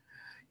here.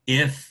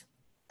 If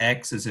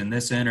x is in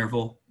this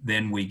interval,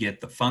 then we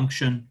get the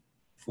function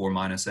 4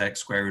 minus x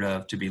square root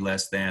of to be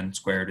less than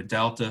square root of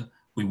delta.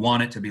 We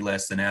want it to be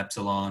less than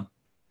epsilon.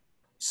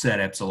 Set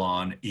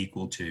epsilon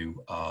equal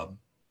to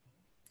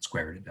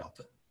square root of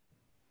delta.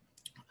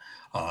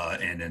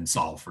 And then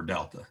solve for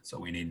delta. So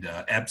we need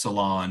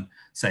epsilon,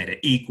 say,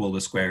 to equal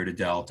the square root of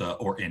delta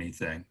or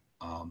anything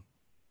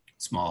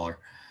smaller.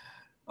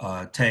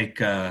 Take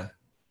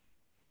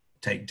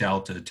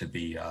delta to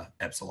be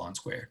epsilon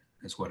squared.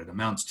 That's what it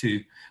amounts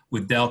to.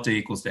 With delta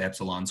equals to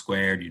epsilon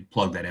squared, you'd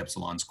plug that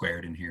epsilon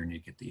squared in here and you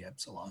get the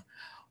epsilon.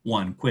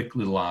 One quick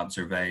little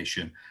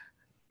observation.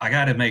 I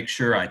got to make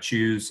sure I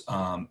choose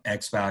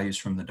x values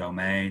from the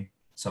domain.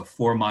 So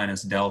 4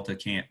 minus delta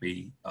can't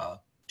be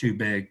too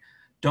big.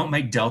 Don't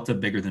make delta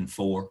bigger than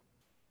 4.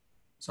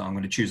 So I'm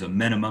going to choose a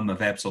minimum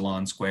of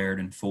epsilon squared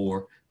and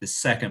 4. The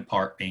second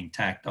part being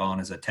tacked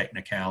on as a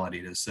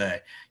technicality to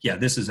say, yeah,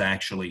 this is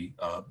actually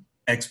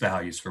x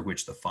values for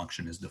which the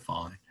function is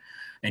defined.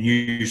 And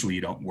usually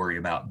you don't worry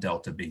about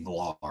delta being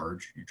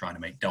large. You're trying to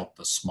make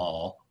delta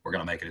small. We're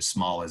going to make it as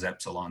small as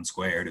epsilon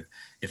squared.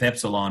 If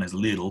epsilon is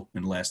little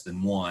and less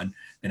than 1,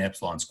 then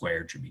epsilon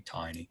squared should be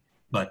tiny.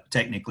 But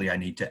technically I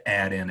need to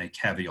add in a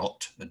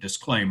caveat, a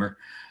disclaimer,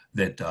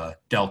 that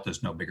delta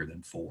is no bigger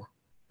than 4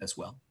 as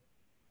well.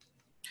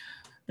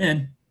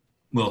 Then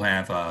we'll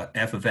have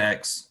f of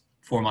x,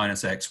 4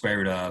 minus x square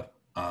root of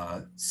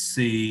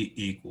c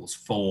equals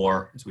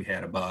 4, as we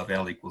had above,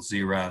 L equals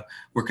 0.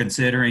 We're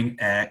considering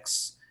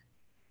x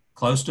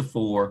close to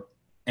 4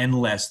 and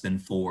less than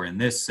 4. In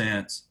this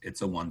sense,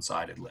 it's a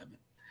one-sided limit.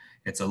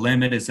 It's a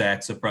limit as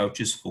x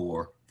approaches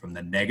 4 from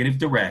the negative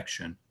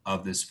direction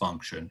of this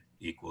function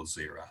equals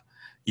 0.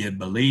 You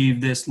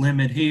believe this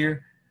limit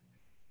here?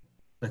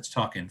 Let's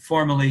talk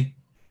informally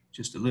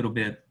just a little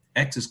bit.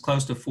 X is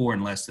close to 4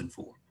 and less than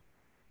 4,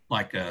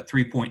 like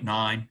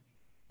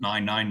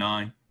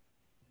 3.9999.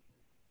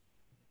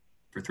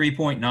 For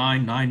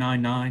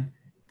 3.9999,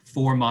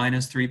 4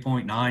 minus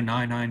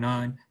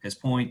 3.9999 is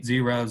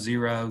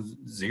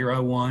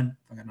 0.0001.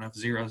 I got enough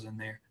zeros in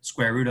there.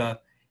 Square root of,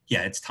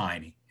 yeah, it's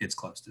tiny. It's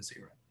close to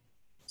 0.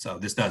 So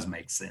this does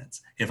make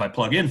sense. If I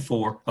plug in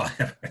 4,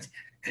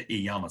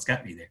 you almost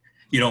got me there.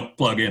 You don't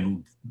plug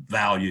in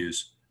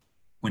values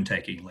when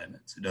taking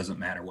limits. It doesn't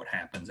matter what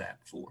happens at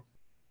 4,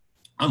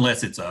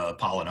 unless it's a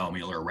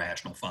polynomial or a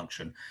rational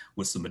function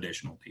with some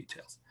additional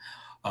details.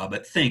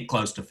 But think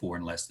close to 4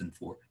 and less than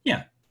 4.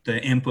 Yeah,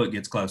 the input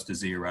gets close to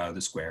 0,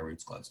 the square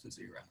root's close to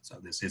 0. So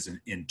this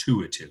isn't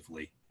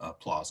intuitively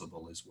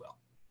plausible as well.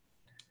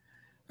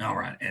 All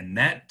right, and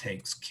that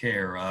takes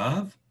care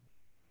of,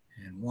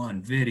 in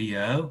one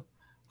video,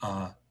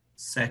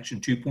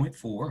 section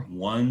 2.4,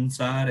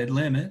 one-sided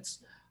limits.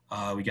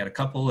 We got a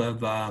couple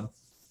of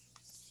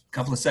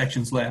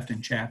sections left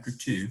in chapter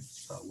 2,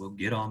 so we'll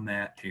get on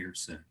that here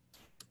soon.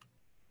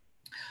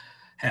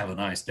 Have a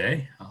nice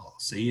day. I'll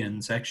see you in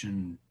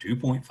section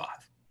 2.5.